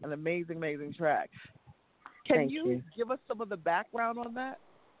amazing, an amazing track. Can you give us some of the background on that?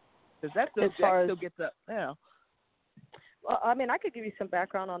 Because that still gets up now. Well, I mean, I could give you some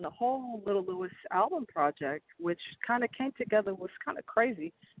background on the whole Lil Louis album project, which kind of came together, was kind of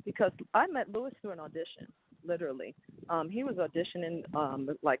crazy because I met Louis through an audition, literally. He was auditioning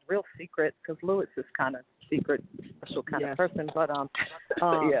like real secret because Louis is kind of secret, special kind of person. But,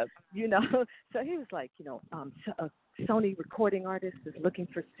 yes. So he was like, a Sony recording artist is looking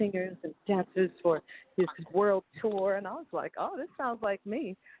for singers and dancers for his world tour. And I was like, oh, this sounds like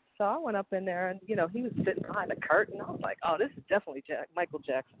me. So I went up in there, and, he was sitting behind a curtain. I was like, oh, this is definitely Michael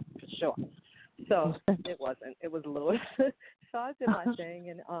Jackson, for sure. So it wasn't. It was Louis. So I did my thing,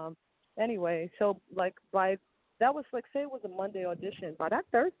 and anyway, so like that was like, say it was a Monday audition. By that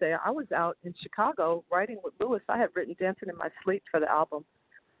Thursday, I was out in Chicago writing with Louis. I had written "Dancing in My Sleep" for the album,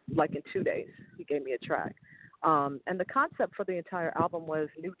 like in 2 days. He gave me a track, and the concept for the entire album was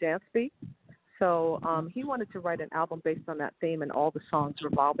new dance beat. So he wanted to write an album based on that theme, and all the songs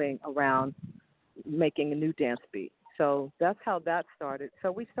revolving around making a new dance beat. So that's how that started.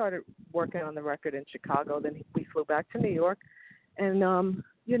 So we started working on the record in Chicago. Then we flew back to New York. And,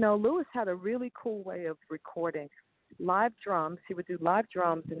 you know, Louis had a really cool way of recording live drums. He would do live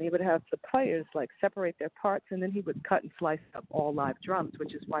drums, and he would have the players, like, separate their parts, and then he would cut and slice up all live drums,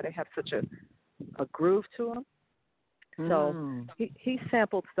 which is why they have such a groove to them. So he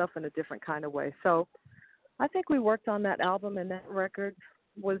sampled stuff in a different kind of way. So I think we worked on that album, and that record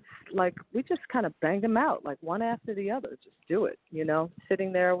was like, we just kind of banged them out, like one after the other. Just do it, you know.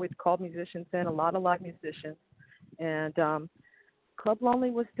 Sitting there, we'd call musicians in, a lot of live musicians. And Club Lonely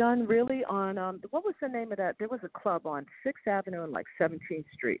was done really on, what was the name of that? There was a club on 6th Avenue and like 17th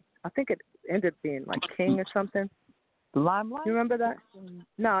Street. I think it ended up being like King or something. Limelight? You remember that?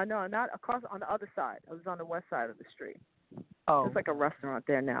 No, not across, on the other side. It was on the west side of the street. Oh. It's like a restaurant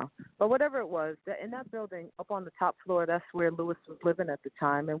there now. But whatever it was, in that building, up on the top floor, that's where Louis was living at the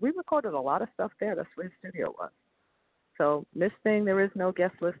time. And we recorded a lot of stuff there. That's where his studio was. So Miss Thing, There Is No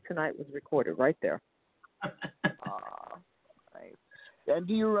Guest List Tonight was recorded right there. Nice. And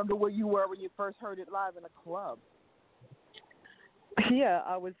do you remember where you were when you first heard it live in a club? Yeah,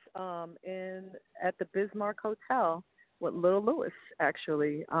 I was at the Bismarck Hotel with Lil Louis,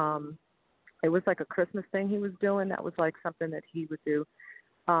 actually. It was like a Christmas thing he was doing. That was like something that he would do.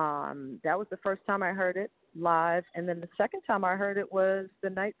 That was the first time I heard it live. And then the second time I heard it was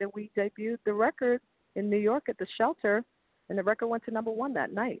the night that we debuted the record in New York at the Shelter, and the record went to #1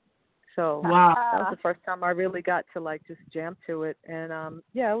 that night. So wow. That was the first time I really got to like just jam to it. And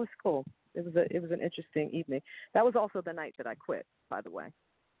yeah, it was cool. It was an interesting evening. That was also the night that I quit, by the way.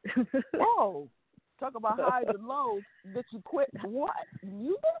 Whoa. Talk about highs and lows. Did you quit what?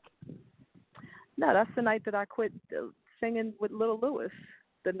 Music? No, that's the night that I quit singing with Lil Louis.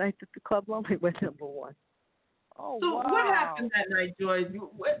 The night that the Club Lonely went #1. Oh, so wow. what happened that night, Joy?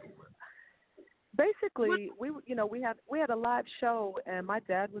 Basically, we had a live show, and my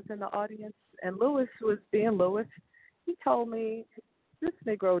dad was in the audience, and Louis was being Louis. He told me, this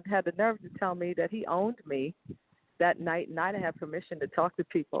Negro had the nerve to tell me that he owned me that night, and I didn't have permission to talk to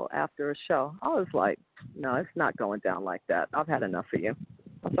people after a show. I was like, no, it's not going down like that. I've had enough of you.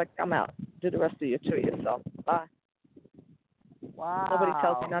 I was like, I'm out. Do the rest of your to yourself. Bye. Wow. Nobody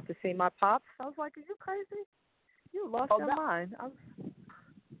tells me not to see my pops. I was like, are you crazy? You lost your mind.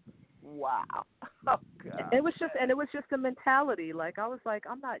 Wow. Oh, God. It was just a mentality. Like, I was like,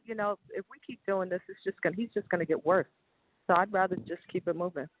 I'm not, you know, if we keep doing this, he's just gonna get worse. So I'd rather just keep it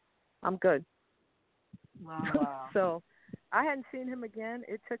moving. I'm good. Wow. So I hadn't seen him again.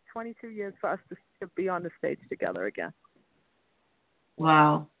 It took 22 years for us to be on the stage together again.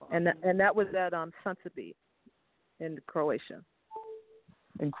 Wow. And that was at Sunset Beach in Croatia.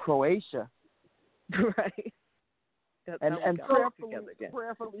 In Croatia. Right. And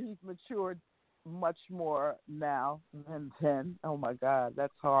prayerfully he's matured much more now than 10. Oh, my God.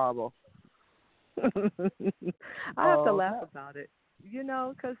 That's horrible. I have to laugh about it, you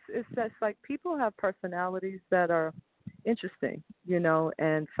know, because it's just like people have personalities that are interesting, you know,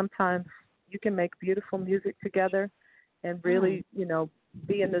 and sometimes you can make beautiful music together and really, you know,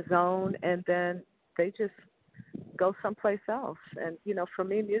 be in the zone, and then they just go someplace else. And, you know, for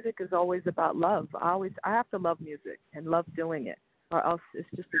me, music is always about love. I have to love music and love doing it, or else it's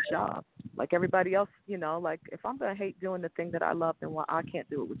just a job. Like everybody else, you know, like if I'm going to hate doing the thing that I love, then I can't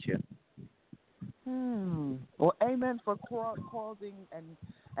do it with you. Well, amen for causing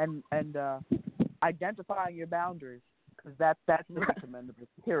and identifying your boundaries, because that's really commendable,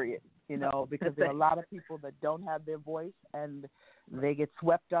 period. You know, because there are a lot of people that don't have their voice, and they get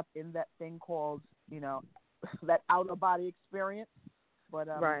swept up in that thing called, you know, that out-of-body experience. But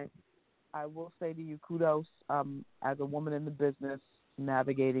right. I will say to you, kudos as a woman in the business,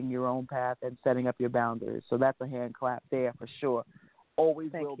 navigating your own path and setting up your boundaries. So that's a hand clap there for sure.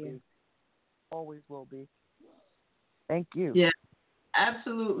 Always will be. Always will be. Thank you. Yeah,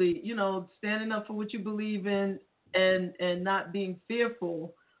 absolutely. You know, standing up for what you believe in and not being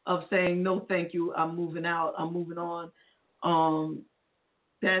fearful of saying, no, thank you, I'm moving out, I'm moving on.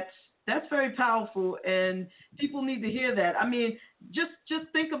 That's very powerful, and people need to hear that. I mean, just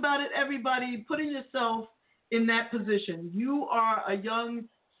think about it, everybody, putting yourself in that position. You are a young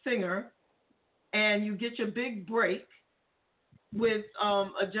singer, and you get your big break with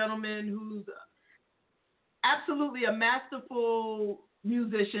a gentleman who's absolutely a masterful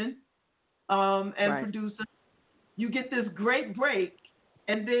musician and producer. You get this great break,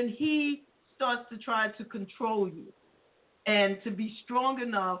 and then he starts to try to control you, and to be strong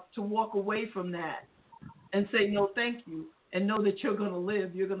enough to walk away from that and say no thank you, and know that you're going to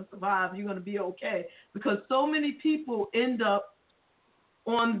live, you're going to survive, you're going to be okay. Because so many people end up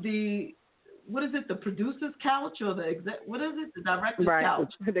on the, what is it, the producer's couch or the what is it, the director's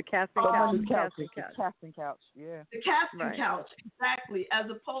couch? The casting couch. The casting couch, yeah. The casting couch, exactly, as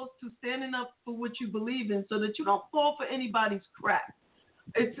opposed to standing up for what you believe in so that you don't fall for anybody's crap.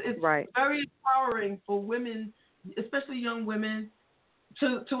 It's very empowering for women, especially young women,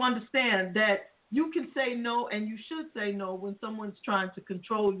 to understand that you can say no, and you should say no when someone's trying to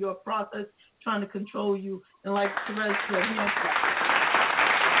control your process, trying to control you. And like Terez said, he has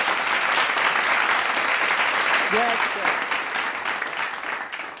that.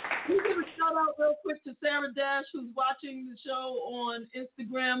 Can you give a shout out real quick to Sarah Dash, who's watching the show on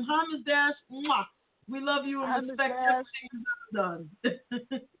Instagram. Hi, Ms. Dash. Mwah. We love you and respect everything you've done.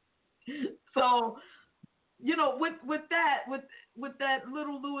 So, you know, with that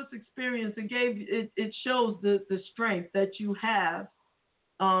Lil Louis experience, it shows the strength that you have,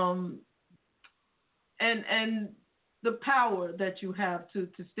 and the power that you have to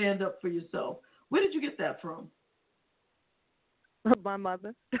stand up for yourself. Where did you get that from? My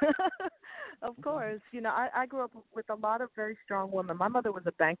mother. Of course. You know, I grew up with a lot of very strong women. My mother was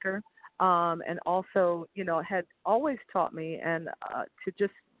a banker, and also, you know, had always taught me and to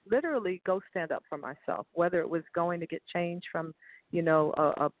just literally go stand up for myself, whether it was going to get change from, you know,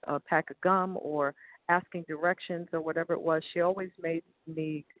 a pack of gum or asking directions or whatever it was. She always made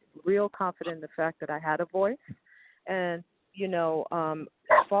me real confident in the fact that I had a voice, and, you know,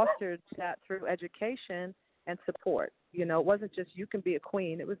 fostered that through education and support. You know, it wasn't just you can be a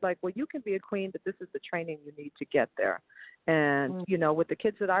queen. It was like, well, you can be a queen, but this is the training you need to get there. And, you know, with the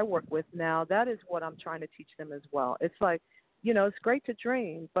kids that I work with now, that is what I'm trying to teach them as well. It's like, you know, it's great to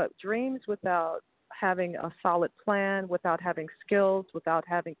dream, but dreams without having a solid plan, without having skills, without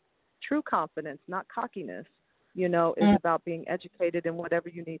having true confidence, not cockiness, you know, is about being educated in whatever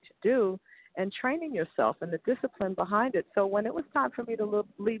you need to do and training yourself and the discipline behind it. So when it was time for me to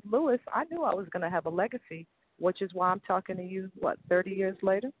leave Louis, I knew I was going to have a legacy, which is why I'm talking to you, 30 years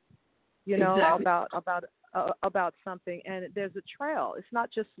later, you know, about something. And there's a trail. It's not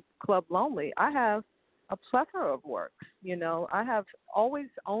just Club Lonely. I have a plethora of works. You know, I have always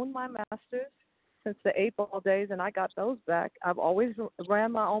owned my masters since the 8-ball days, and I got those back. I've always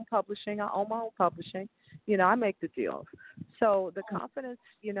ran my own publishing. I own my own publishing. You know, I make the deals. So the confidence,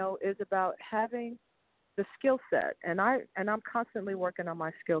 you know, is about having the skill set, and I'm constantly working on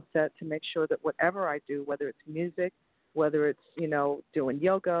my skill set to make sure that whatever I do, whether it's music, whether it's, you know, doing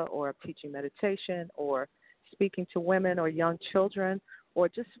yoga or teaching meditation or speaking to women or young children or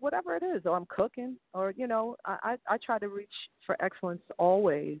just whatever it is, or I'm cooking, or, you know, I try to reach for excellence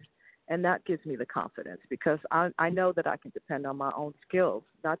always, and that gives me the confidence because I know that I can depend on my own skills,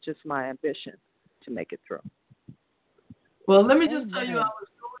 not just my ambition to make it through. Well, let me just tell you, I was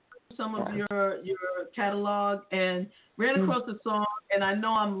going through some of your catalog and ran across a song, and I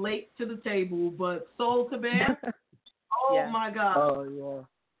know I'm late to the table, but Soul to Bear, my God. Oh,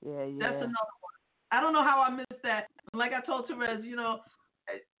 yeah. That's another one. I don't know how I missed that. Like I told Terez, you know,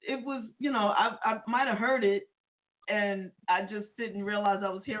 it was, you know, I might have heard it, and I just didn't realize I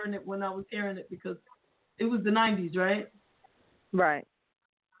was hearing it when I was hearing it because it was the 90s, right? Right.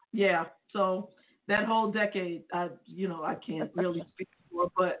 Yeah. So that whole decade, I can't really speak for,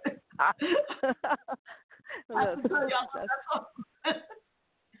 but I can tell y'all that's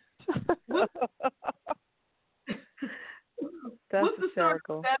what's the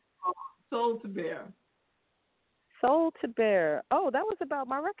hysterical. That song, Soul to Bear? Soul to Bear. Oh, that was about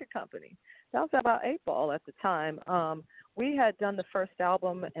my record company. That was about 8-ball at the time. We had done the first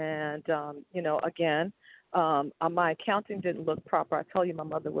album, and, you know, again, my accounting didn't look proper. I told you my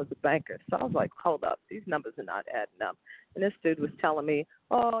mother was a banker. So I was like, hold up, these numbers are not adding up. And this dude was telling me,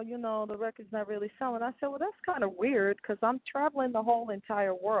 oh, you know, the record's not really selling. I said, well, that's kind of weird because I'm traveling the whole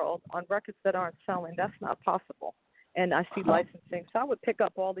entire world on records that aren't selling. That's not possible. And I see licensing. So I would pick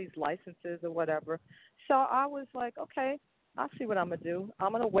up all these licenses or whatever. So I was like, okay, I'll see what I'm going to do.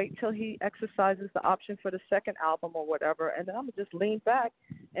 I'm going to wait till he exercises the option for the second album or whatever, and then I'm going to just lean back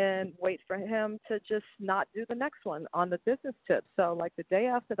and wait for him to just not do the next one on the business tip. So, like, the day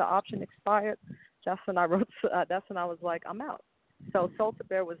after the option expired, that's when I was like, I'm out. So Soul to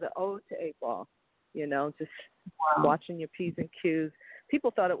Bear was an ode to 8-ball, you know, just watching your P's and Q's.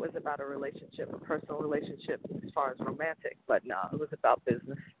 People thought it was about a relationship, a personal relationship as far as romantic, but no, it was about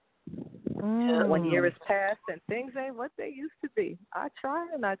business. 1 year has passed and things ain't what they used to be. I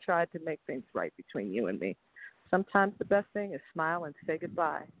tried to make things right between you and me. Sometimes the best thing is smile and say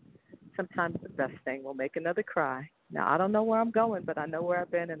goodbye. Sometimes the best thing will make another cry. Now, I don't know where I'm going, but I know where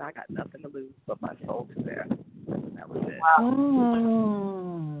I've been, and I got nothing to lose but my soul to bear. That was it.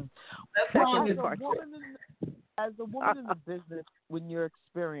 Wow. Second is as a woman in the business, when you're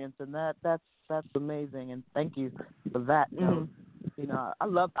experienced, and that's amazing, and thank you for that. You know, I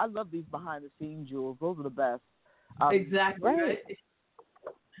love these behind the scenes jewels. Those are the best. Exactly. Right.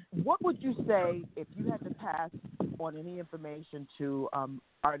 What would you say if you had to pass on any information to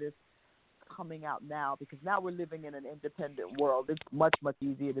artists coming out now? Because now we're living in an independent world. It's much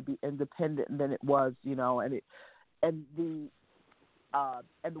easier to be independent than it was, you know, and the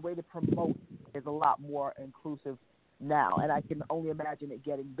way to promote is a lot more inclusive now, and I can only imagine it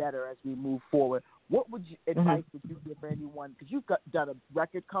getting better as we move forward. What would you advice would you give for anyone? Because you've done a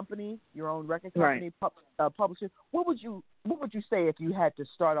record company, your own record company, publishing. What would you say if you had to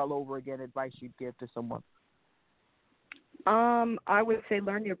start all over again? Advice you'd give to someone? I would say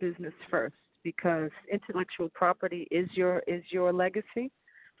learn your business first, because intellectual property is your legacy.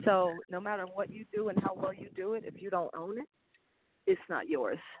 So no matter what you do and how well you do it, if you don't own it, it's not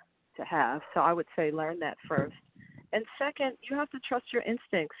yours to have. So I would say learn that first. And second, you have to trust your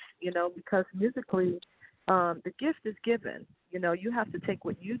instincts, you know, because musically, the gift is given. You know, you have to take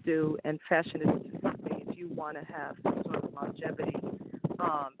what you do and fashion it into something if you want to have some sort of longevity,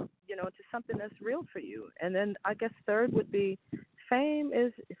 you know, into something that's real for you. And then I guess third would be fame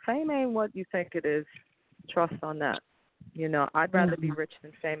ain't what you think it is. Trust on that. You know, I'd rather be rich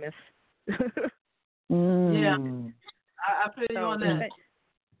than famous. Yeah, I feel you on that.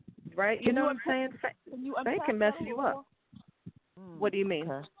 Right? You know what I'm saying? Fame can mess you up. What do you mean?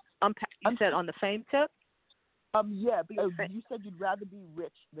 You said on the fame tip? Yeah, because you said you'd rather be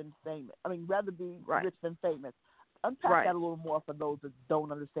rich than famous. I mean, rather be rich than famous. Unpack that a little more for those that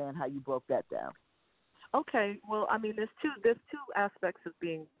don't understand how you broke that down. Okay, well, I mean, there's two aspects of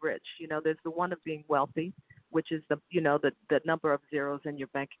being rich. You know, there's the one of being wealthy, which is the number of zeros in your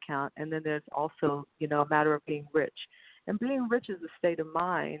bank account, and then there's also, you know, a matter of being rich. And being rich is a state of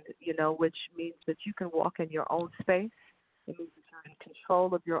mind, you know, which means that you can walk in your own space. It means that you're in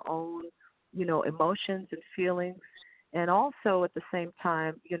control of your own, you know, emotions and feelings. And also at the same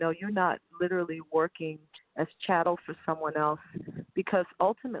time, you know, you're not literally working as chattel for someone else, because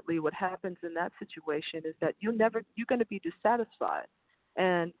ultimately what happens in that situation is that you're going to be dissatisfied.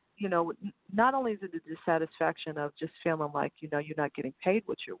 And, you know, not only is it the dissatisfaction of just feeling like, you know, you're not getting paid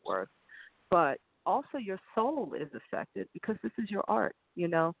what you're worth, but also your soul is affected, because this is your art. You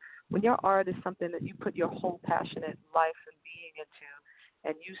know, when your art is something that you put your whole passionate life and being into,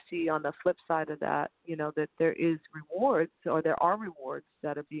 and you see on the flip side of that, you know, that there is rewards, or there are rewards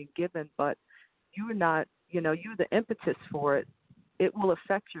that are being given, but you're not, you know, you're the impetus for it. It will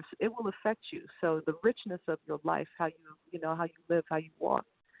affect you. So the richness of your life, how you live, how you walk,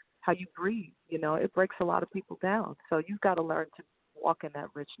 how you breathe, you know, it breaks a lot of people down. So you've got to learn to walk in that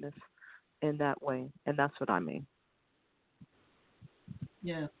richness in that way, and that's what I mean.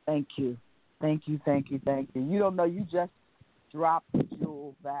 Yeah. Thank you. You don't know, you just dropped the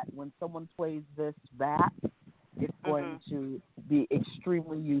jewel that when someone plays this back, it's going to be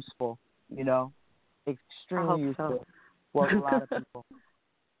extremely useful, you know, extremely useful for a lot of people.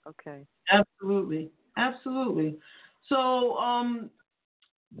 Okay. Absolutely. So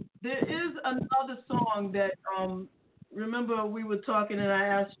there is another song that remember we were talking and I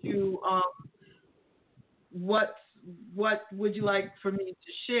asked you what would you like for me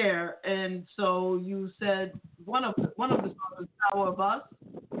to share, and so you said one of the songs is Power of Us.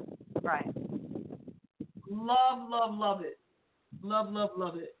 Right. Love it.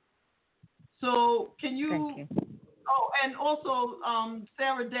 Love it. So can you? Thank you. Oh, and also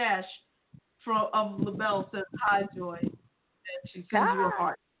Sarah Dash of LaBelle says hi, Joy, and she sends you a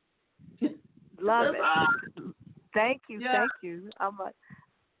heart. Love it. Thank you.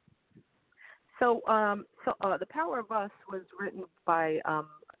 So The Power of Us was written by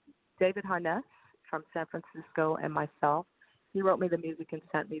David Harness from San Francisco and myself. He wrote me the music and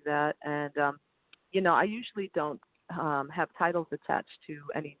sent me that. And, you know, I usually don't have titles attached to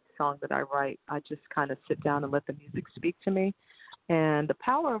any song that I write. I just kind of sit down and let the music speak to me. And The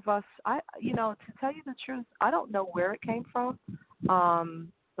Power of Us, to tell you the truth, I don't know where it came from,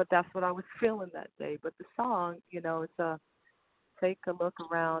 but that's what I was feeling that day. But the song, you know, it's a take a look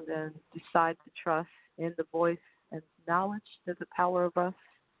around and decide to trust in the voice and knowledge. There's a power of us.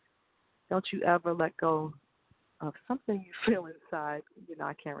 Don't you ever let go of something you feel inside. You know,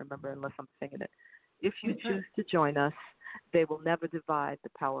 I can't remember unless I'm singing it. If you choose to join us, They will never divide the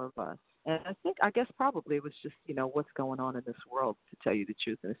power of us. And I guess probably it was just, what's going on in this world, to tell you the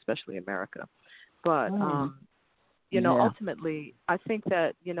truth, and especially America. But, ultimately, I think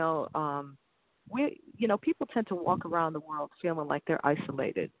that, people tend to walk around the world feeling like they're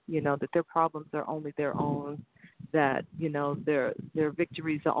isolated, that their problems are only their own, that, their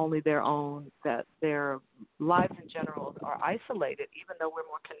victories are only their own, that their lives in general are isolated, even though we're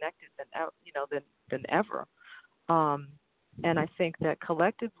more connected than ever. And I think that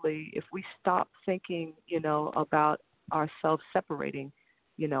collectively, if we stop thinking, about ourselves separating,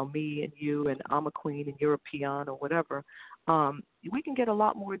 me and you, and I'm a queen and you're a peon or whatever, we can get a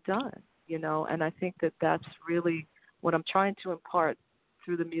lot more done, and I think that that's really what I'm trying to impart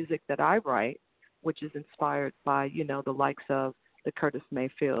through the music that I write, which is inspired by, the likes of the Curtis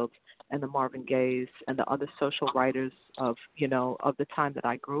Mayfields and the Marvin Gayes and the other social writers of the time that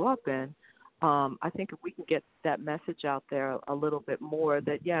I grew up in. I think if we can get that message out there a little bit more,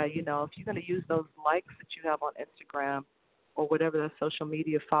 that, if you're going to use those likes that you have on Instagram or whatever the social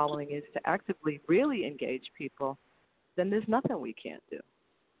media following is to actively really engage people, then there's nothing we can't do.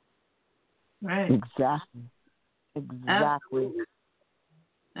 Right. Exactly.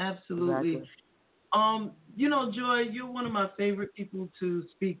 Absolutely. Joy, you're one of my favorite people to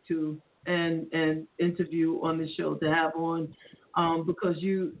speak to and interview on the show, to have on, because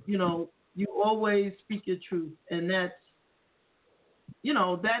you always speak your truth, and that's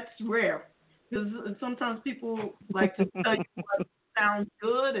rare, because sometimes people like to tell you what sounds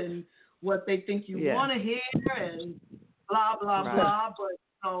good and what they think you want to hear and blah blah blah. But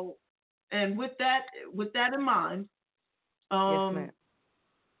and with that in mind, yes, ma'am.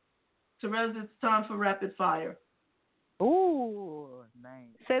 Terez, it's time for rapid fire. Ooh, nice.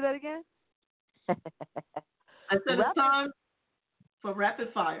 Say that again. I said it's time for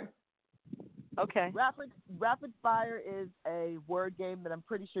rapid fire. Okay. Rapid fire is a word game that I'm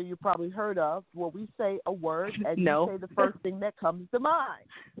pretty sure you probably heard of, where we say a word and you say the first thing that comes to mind.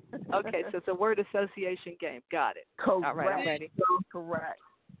 Okay, so it's a word association game. Got it. Correct. All right, I'm ready. Correct.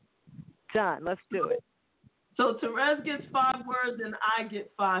 Done. Let's do it. So Terez gets 5 words and I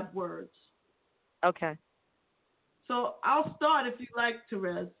get 5 words. Okay. So I'll start if you like,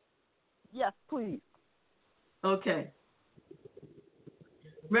 Terez. Yes, please. Okay.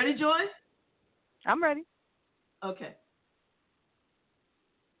 Ready, Joy? I'm ready. Okay.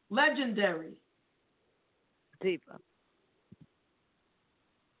 Legendary. Diva.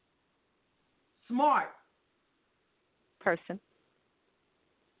 Smart. Person.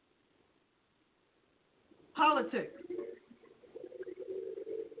 Politics.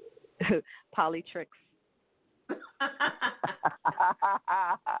 Polytricks.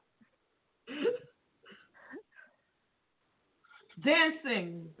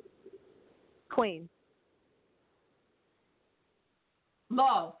 Dancing. Queen.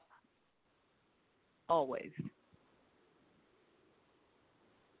 Love. Always.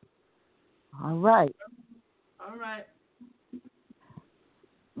 All right. All right.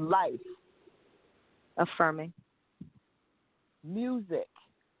 Life. Affirming. Music.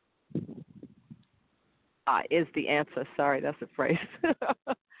 Is the answer. Sorry, that's a phrase.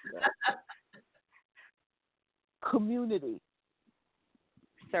 Community.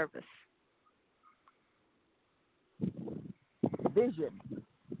 Service. Vision.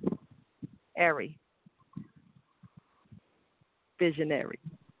 Airy. Visionary.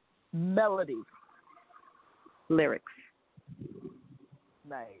 Melody. Lyrics.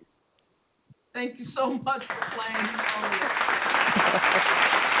 Nice. Thank you so much for playing.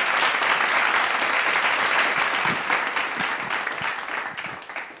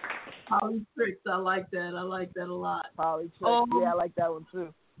 Polytricks, I like that. I like that a lot. Polytricks, yeah, I like that one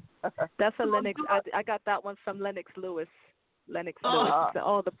too. That's a Lennox. I got that one from Lennox Lewis. Lewis. The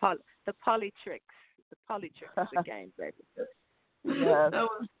Polytricks. The Polytricks is the game, baby. Yes. That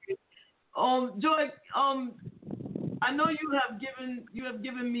was good. Joy, I know you have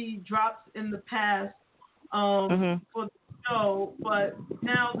given me drops in the past for the show, but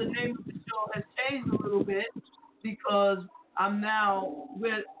now the name of the show has changed a little bit because I'm now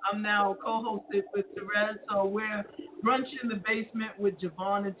co-hosted with Terez, so we're Brunch in the Basement with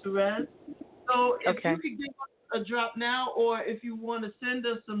JaVonne and Terez. So if you could give us a drop now, or if you want to send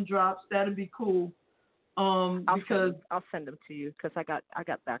us some drops, that'd be cool. I'll send them to you because I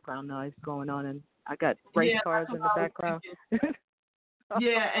got background noise going on and I got race cars in the background.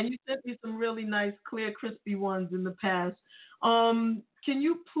 Yeah, and you sent me some really nice, clear, crispy ones in the past. Can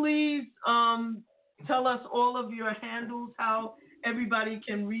you please tell us all of your handles, how everybody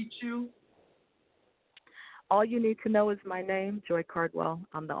can reach you? All you need to know is my name, Joi Cardwell.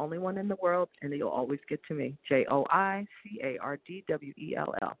 I'm the only one in the world, and you'll always get to me. JoiCardwell.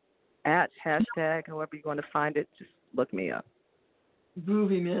 At hashtag, however you want to find it, just look me up.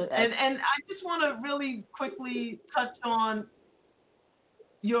 Groovy, man. And I just want to really quickly touch on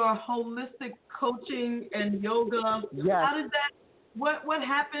your holistic coaching and yoga. Yes. How did that? What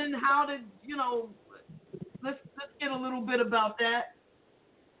happened? How did Let's get a little bit about that.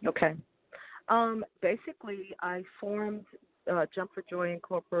 Okay. Basically, I formed Jump for Joy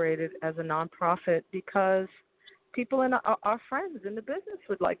Incorporated as a nonprofit because people in our friends in the business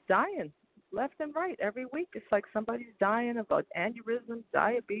were like dying left and right every week. It's like somebody's dying of aneurysm,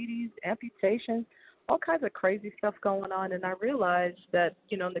 diabetes, amputation, all kinds of crazy stuff going on. And I realized that,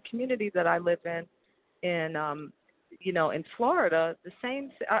 in the community that I live in Florida, the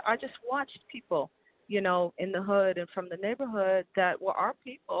same. I just watched people, in the hood and from the neighborhood that were our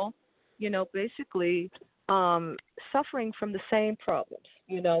people, basically suffering from the same problems,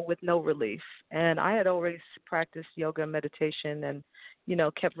 with no relief. And I had always practiced yoga and meditation and,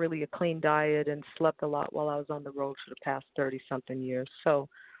 kept really a clean diet and slept a lot while I was on the road for the past 30-something years. So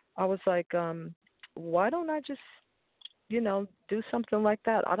I was like, why don't I just, do something like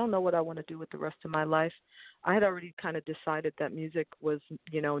that? I don't know what I want to do with the rest of my life. I had already kind of decided that music was,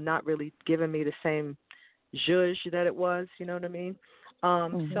 not really giving me the same zhuzh that it was, you know what I mean?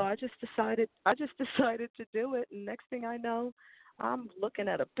 So I just decided to do it. And next thing I know, I'm looking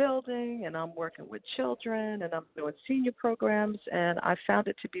at a building and I'm working with children and I'm doing senior programs. And I found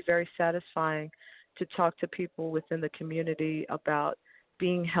it to be very satisfying to talk to people within the community about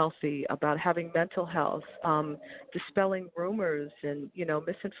being healthy, about having mental health, dispelling rumors and,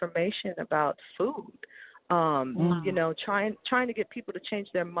 misinformation about food. Trying to get people to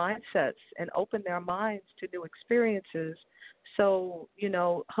change their mindsets and open their minds to new experiences. So,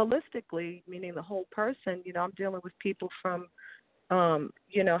 holistically, meaning the whole person, I'm dealing with people from,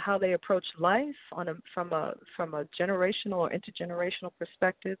 how they approach life from a generational or intergenerational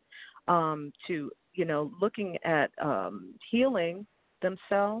perspective, to, looking at healing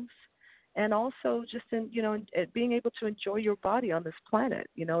themselves. And also just in, being able to enjoy your body on this planet.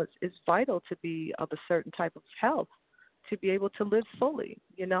 It's vital to be of a certain type of health, to be able to live fully.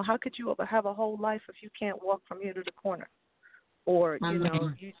 How could you have a whole life if you can't walk from here to the corner? Or, you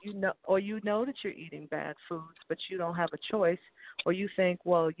know that you're eating bad foods, but you don't have a choice. Or you think,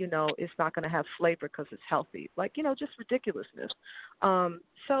 well, it's not going to have flavor because it's healthy. Like, just ridiculousness.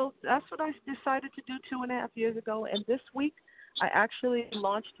 So that's what I decided to do 2.5 years ago. And this week, I actually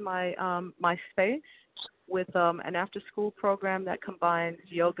launched my my space with an after-school program that combines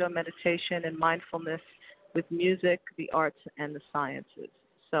yoga, meditation, and mindfulness with music, the arts, and the sciences.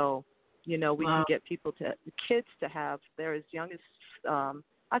 So, we can get the kids to have, they're as young as,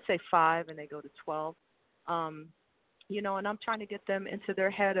 I'd say 5, and they go to 12. And I'm trying to get them into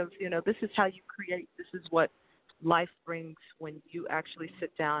their head of, this is how you create, this is what life brings when you actually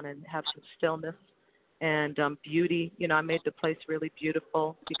sit down and have some stillness. And beauty, I made the place really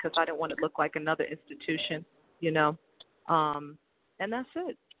beautiful because I didn't want it to look like another institution, and that's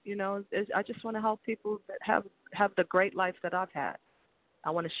it. I just want to help people that have the great life that I've had. I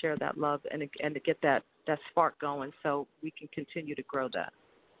want to share that love and to get that spark going so we can continue to grow that.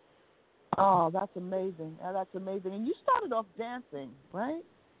 Oh, that's amazing. That's amazing. And you started off dancing, right?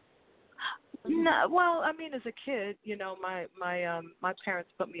 No, well, I mean, as a kid, my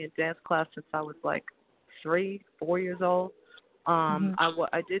parents put me in dance class since I was like 3-4 years old.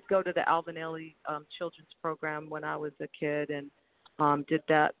 I did go to the Alvin Ailey children's program when I was a kid and did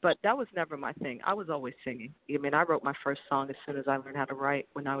that, but that was never my thing. I was always singing. I mean, I wrote my first song as soon as I learned how to write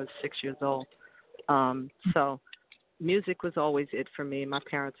when I was 6 years old. So music was always it for me. My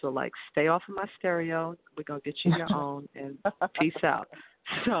parents were like, stay off of my stereo. We're going to get you your own and peace out.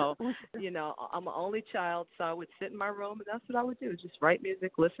 So, I'm an only child, so I would sit in my room and that's what I would do, just write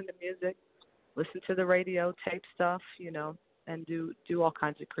music, listen to music, listen to the radio, tape stuff, and do all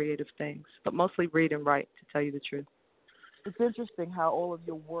kinds of creative things, but mostly read and write, to tell you the truth. It's interesting how all of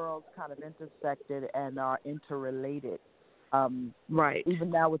your worlds kind of intersected and are interrelated. Right.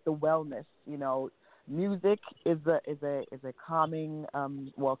 Even now with the wellness, music is a calming,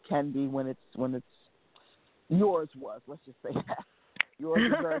 can be when it's yours was, let's just say that.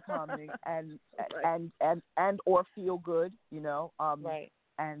 Yours is very calming and or feel good, right.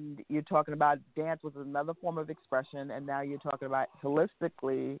 And you're talking about dance was another form of expression, and now you're talking about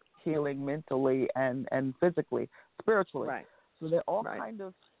holistically healing mentally and physically, spiritually. Right. So they're all kind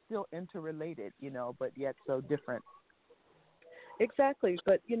of still interrelated, but yet so different. Exactly.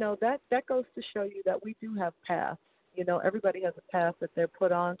 But, that goes to show you that we do have paths. Everybody has a path that they're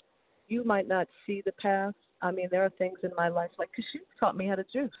put on. You might not see the path, I mean, there are things in my life, like, because she taught me how to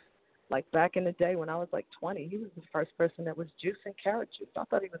juice. Like, back in the day when I was, like, 20, he was the first person that was juicing carrot juice. I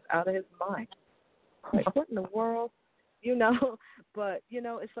thought he was out of his mind. Like, what in the world? You know, but, you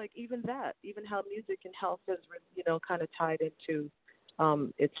know, it's like even that, even how music and health is, you know, kind of tied into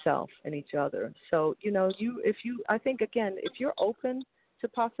itself and each other. So, you know, I think, again, if you're open to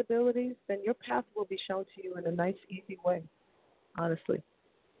possibilities, then your path will be shown to you in a nice, easy way, honestly.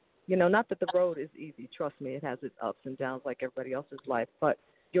 You know, not that the road is easy. Trust me, it has its ups and downs like everybody else's life, but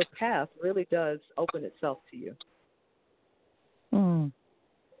your path really does open itself to you.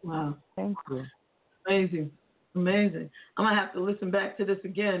 Wow. Thank you. Amazing. Amazing. I'm going to have to listen back to this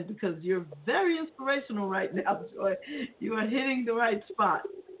again because you're very inspirational right now, Joy. You are hitting the right spot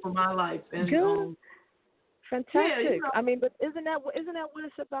for my life. And, good. Fantastic. Yeah, you know, I mean, but isn't that what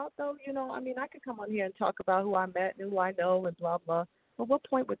it's about, though? You know, I mean, I could come on here and talk about who I met and who I know and blah, blah. But what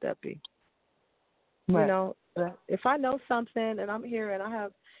point would that be? Right. You know, if I know something and I'm here and I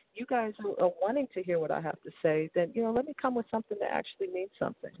have you guys who are wanting to hear what I have to say, then, you know, let me come with something that actually means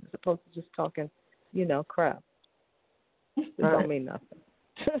something as opposed to just talking, you know, crap. It don't mean nothing.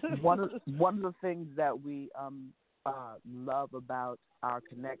 One of the things that we love about our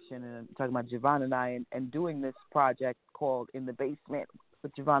connection, and talking about JaVonne and I, and doing this project called In the Basement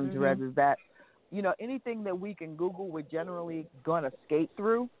with JaVonne Terez, is that, you know, anything that we can Google, we're generally going to skate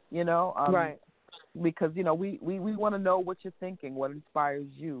through, you know. Right. Because, you know, we want to know what you're thinking, what inspires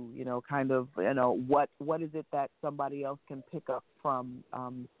you, you know, kind of, you know, what is it that somebody else can pick up from.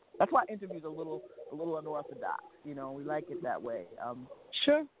 That's why interviews are a little unorthodox, you know. We like it that way.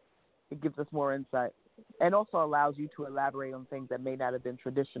 Sure. It gives us more insight, and also allows you to elaborate on things that may not have been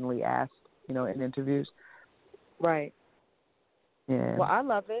traditionally asked, you know, in interviews. Right. Yeah. Well, I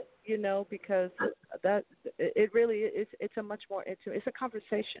love it, you know, because that it really is. It's a much more intimate. It's a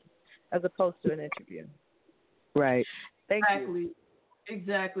conversation as opposed to an interview. Right. Thank you.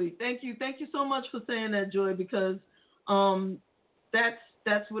 Exactly. Thank you. Thank you so much for saying that, Joy, because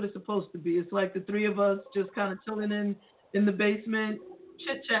that's what it's supposed to be. It's like the three of us just kind of chilling in the basement,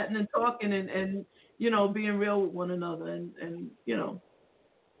 chit-chatting and talking and you know, being real with one another and you know,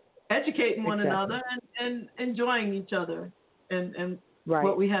 educating one another and enjoying each other and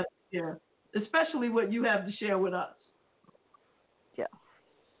what we have to share, especially what you have to share with us. Yeah.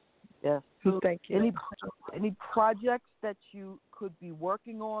 Yes. So, thank you. Any projects that you could be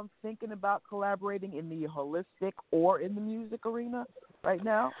working on, thinking about collaborating in the holistic or in the music arena right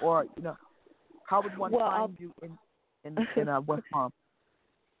now, or, you know, how would one find you in West Palm?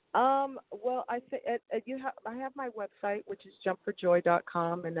 Well, I say I have my website, which is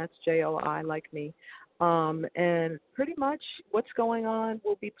jumpforjoy.com, and that's JOI like me. And pretty much what's going on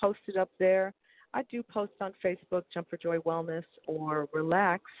will be posted up there. I do post on Facebook, Jump for Joy Wellness or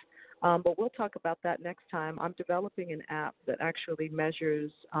Relax. But we'll talk about that next time. I'm developing an app that actually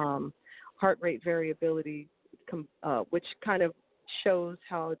measures heart rate variability, which kind of shows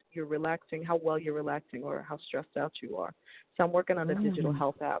how you're relaxing, how well you're relaxing, or how stressed out you are. So I'm working on a digital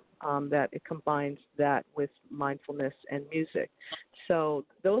health app that it combines that with mindfulness and music. So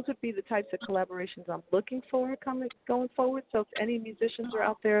those would be the types of collaborations I'm looking for going forward. So if any musicians are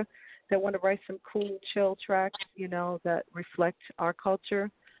out there that want to write some cool, chill tracks, you know, that reflect our culture,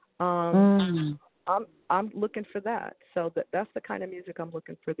 I'm looking for that. So that's the kind of music I'm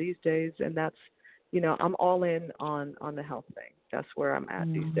looking for these days, and that's, you know, I'm all in on the health thing. That's where I'm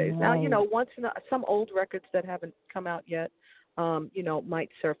at these days. Now, you know, some old records that haven't come out yet, you know, might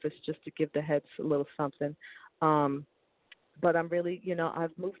surface just to give the heads a little something. But I'm really, you know,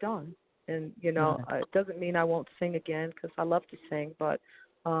 I've moved on, and you know, it doesn't mean I won't sing again because I love to sing, but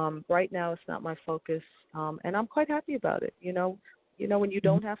right now it's not my focus, and I'm quite happy about it. You know, when you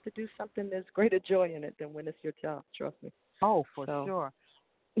don't have to do something, there's greater joy in it than when it's your job. Trust me. Oh, for sure.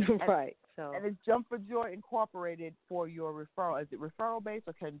 Right. So. And is Jump for Joy incorporated for your referral? Is it referral based,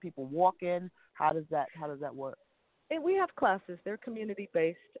 or can people walk in? How does that work? And we have classes. They're community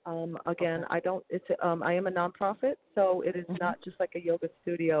based. Again, I am a nonprofit, so it is not just like a yoga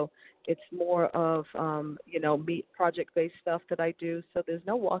studio. It's more of you know, project based stuff that I do. So there's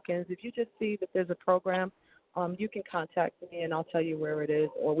no walk-ins. If you just see that there's a program, you can contact me and I'll tell you where it is,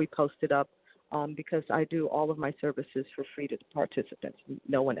 or we post it up. Because I do all of my services for free to the participants.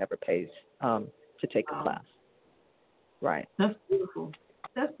 No one ever pays to take the class. Right. That's beautiful.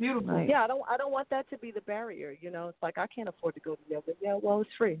 That's beautiful. Right. Yeah, I don't want that to be the barrier. You know, it's like I can't afford to go to yoga. Yeah, well, it's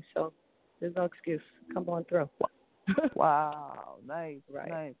free, so there's no excuse. Come on through. Wow, nice, right.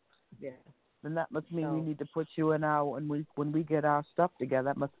 Nice. Yeah. then that must mean we need to put you in our when we get our stuff together.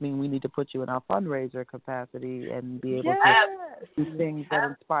 That must mean we need to put you in our fundraiser capacity and be able to do things that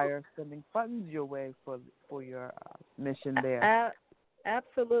inspire sending funds your way for your mission there.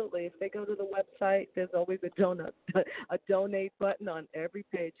 Absolutely. If they go to the website, there's always a donate button on every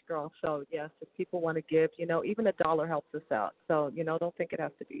page, girl. So yes, if people want to give, even $1 helps us out. So don't think it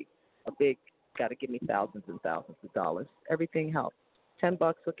has to be a big. Got to give me thousands and thousands of dollars. Everything helps. $10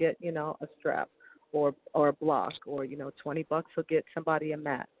 will get a strap or a block, or $20 will get somebody a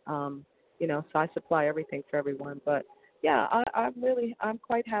mat. So I supply everything for everyone. But yeah, I'm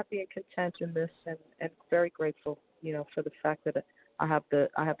quite happy and content in this, and very grateful for the fact that I have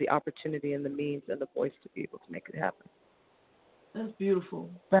the opportunity and the means and the voice to be able to make it happen. That's beautiful.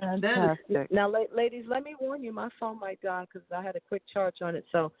 Fantastic. Now, ladies, let me warn you, my phone might die because I had a quick charge on it,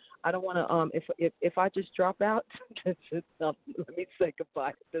 so I don't want to. If I just drop out, let me say goodbye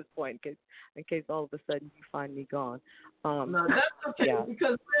at this point, in case all of a sudden you find me gone. No, that's okay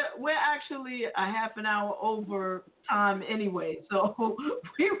because we're actually a half an hour over time anyway, so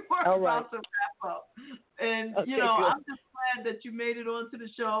we were about to wrap up. And good. I'm just glad that you made it onto the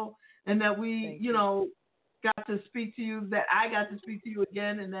show and that we, got to speak to you, that I got to speak to you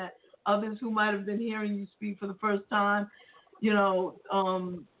again, and that others who might have been hearing you speak for the first time,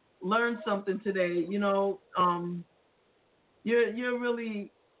 learned something today. You're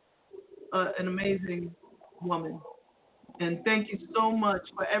really an amazing woman, and thank you so much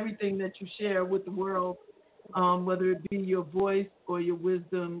for everything that you share with the world, whether it be your voice or your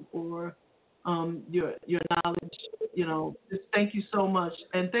wisdom or your knowledge. Just thank you so much,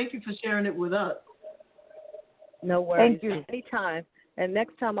 and thank you for sharing it with us. No worries. Thank you. Anytime. And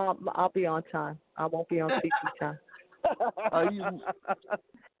next time I'll be on time. I won't be on CP time.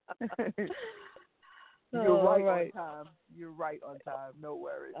 You're right on time. You're right on time. No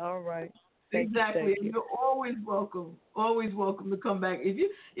worries. All right. Exactly. You're always welcome. Always welcome to come back. If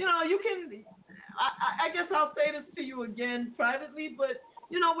you can. I guess I'll say this to you again privately, but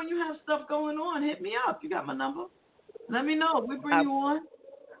when you have stuff going on, hit me up. You got my number. Let me know. We bring you on.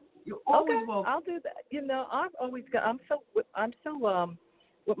 You're always welcome. I'll do that. I've always got. I'm so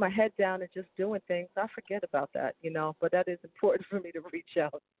with my head down and just doing things. I forget about that. But that is important for me to reach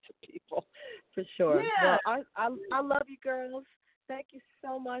out to people, for sure. Yeah. Well, I love you, girls. Thank you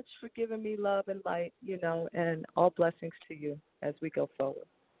so much for giving me love and light. And all blessings to you as we go forward.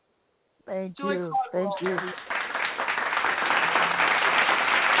 Thank Joi you. Cardwell. Thank you.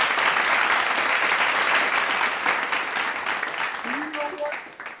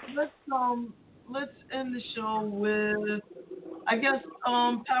 Let's end the show with, I guess,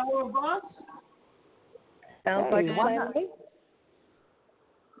 Power of Us. Sounds like a plan to me.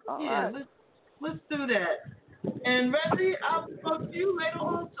 Yeah, let's do that. And Reggie, I'll talk to you later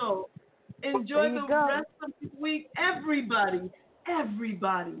also. Enjoy the rest of the week, everybody. Stand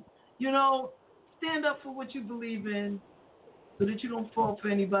up for what you believe in so that you don't fall for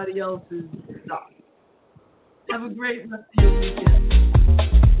anybody else's stuff. Have a great rest of your weekend.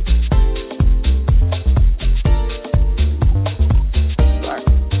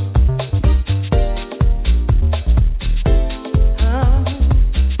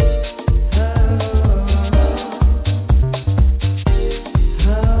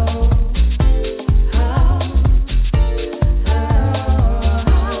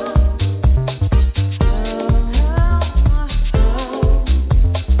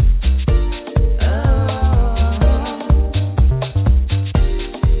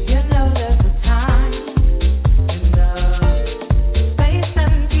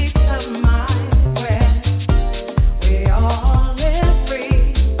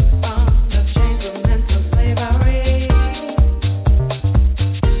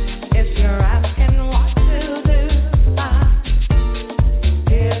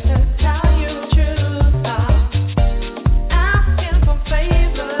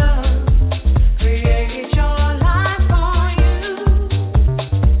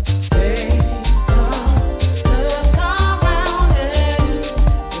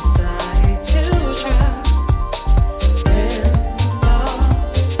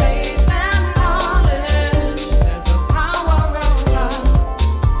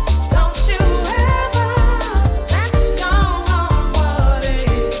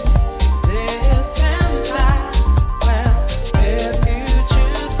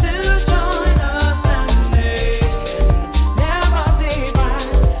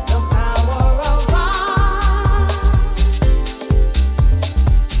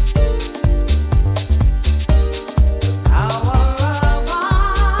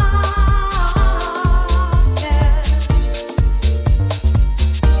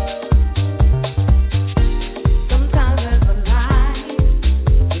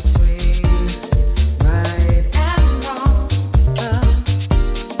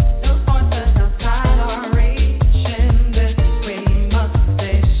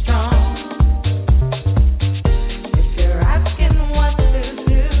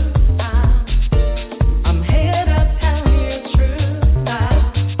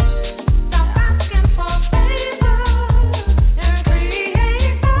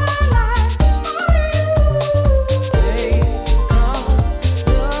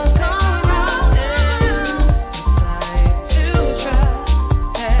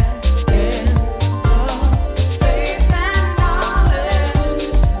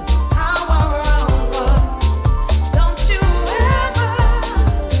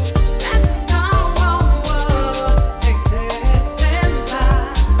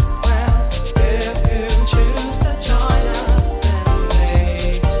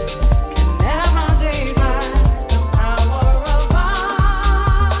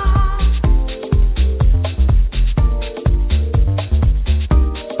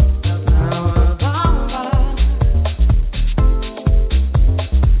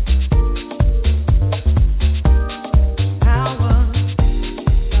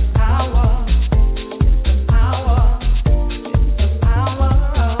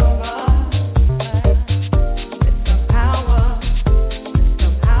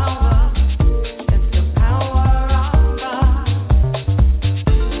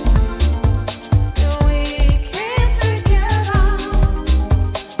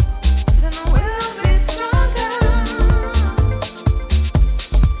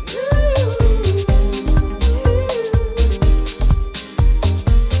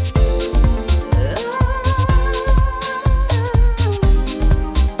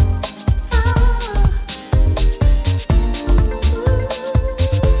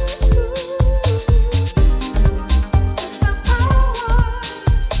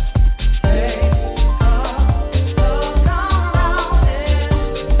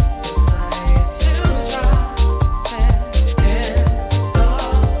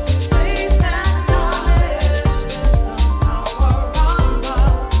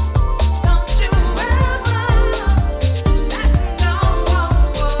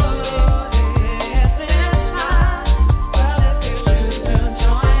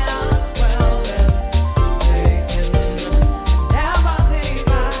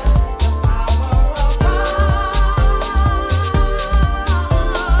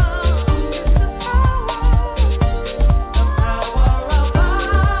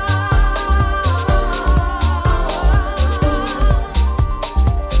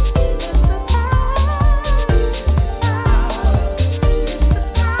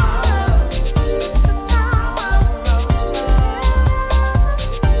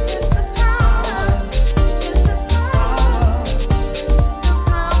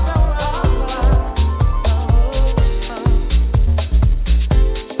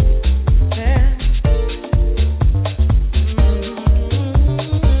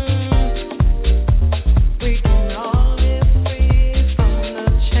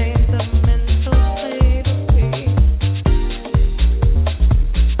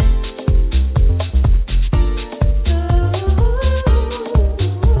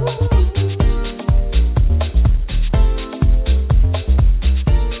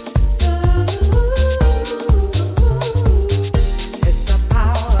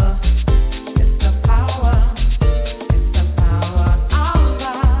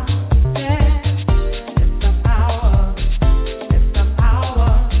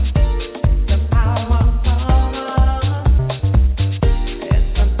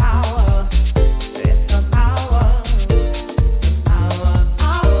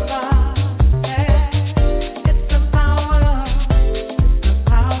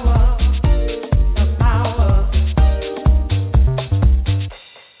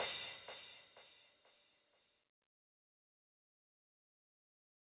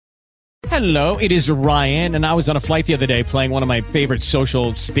 Hello, it is Ryan, and I was on a flight the other day playing one of my favorite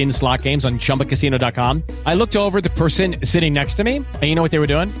social spin slot games on ChumbaCasino.com. I looked over at the person sitting next to me, and you know what they were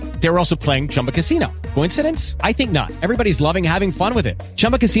doing? They were also playing Chumba Casino. Coincidence? I think not. Everybody's loving having fun with it.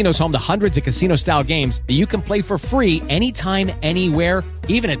 Chumba Casino is home to hundreds of casino-style games that you can play for free anytime, anywhere,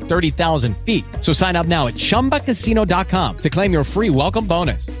 even at 30,000 feet. So sign up now at ChumbaCasino.com to claim your free welcome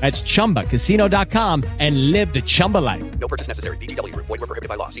bonus. That's ChumbaCasino.com and live the Chumba life. No purchase necessary. VGW. Void where prohibited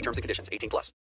by law. See terms and conditions. 18+.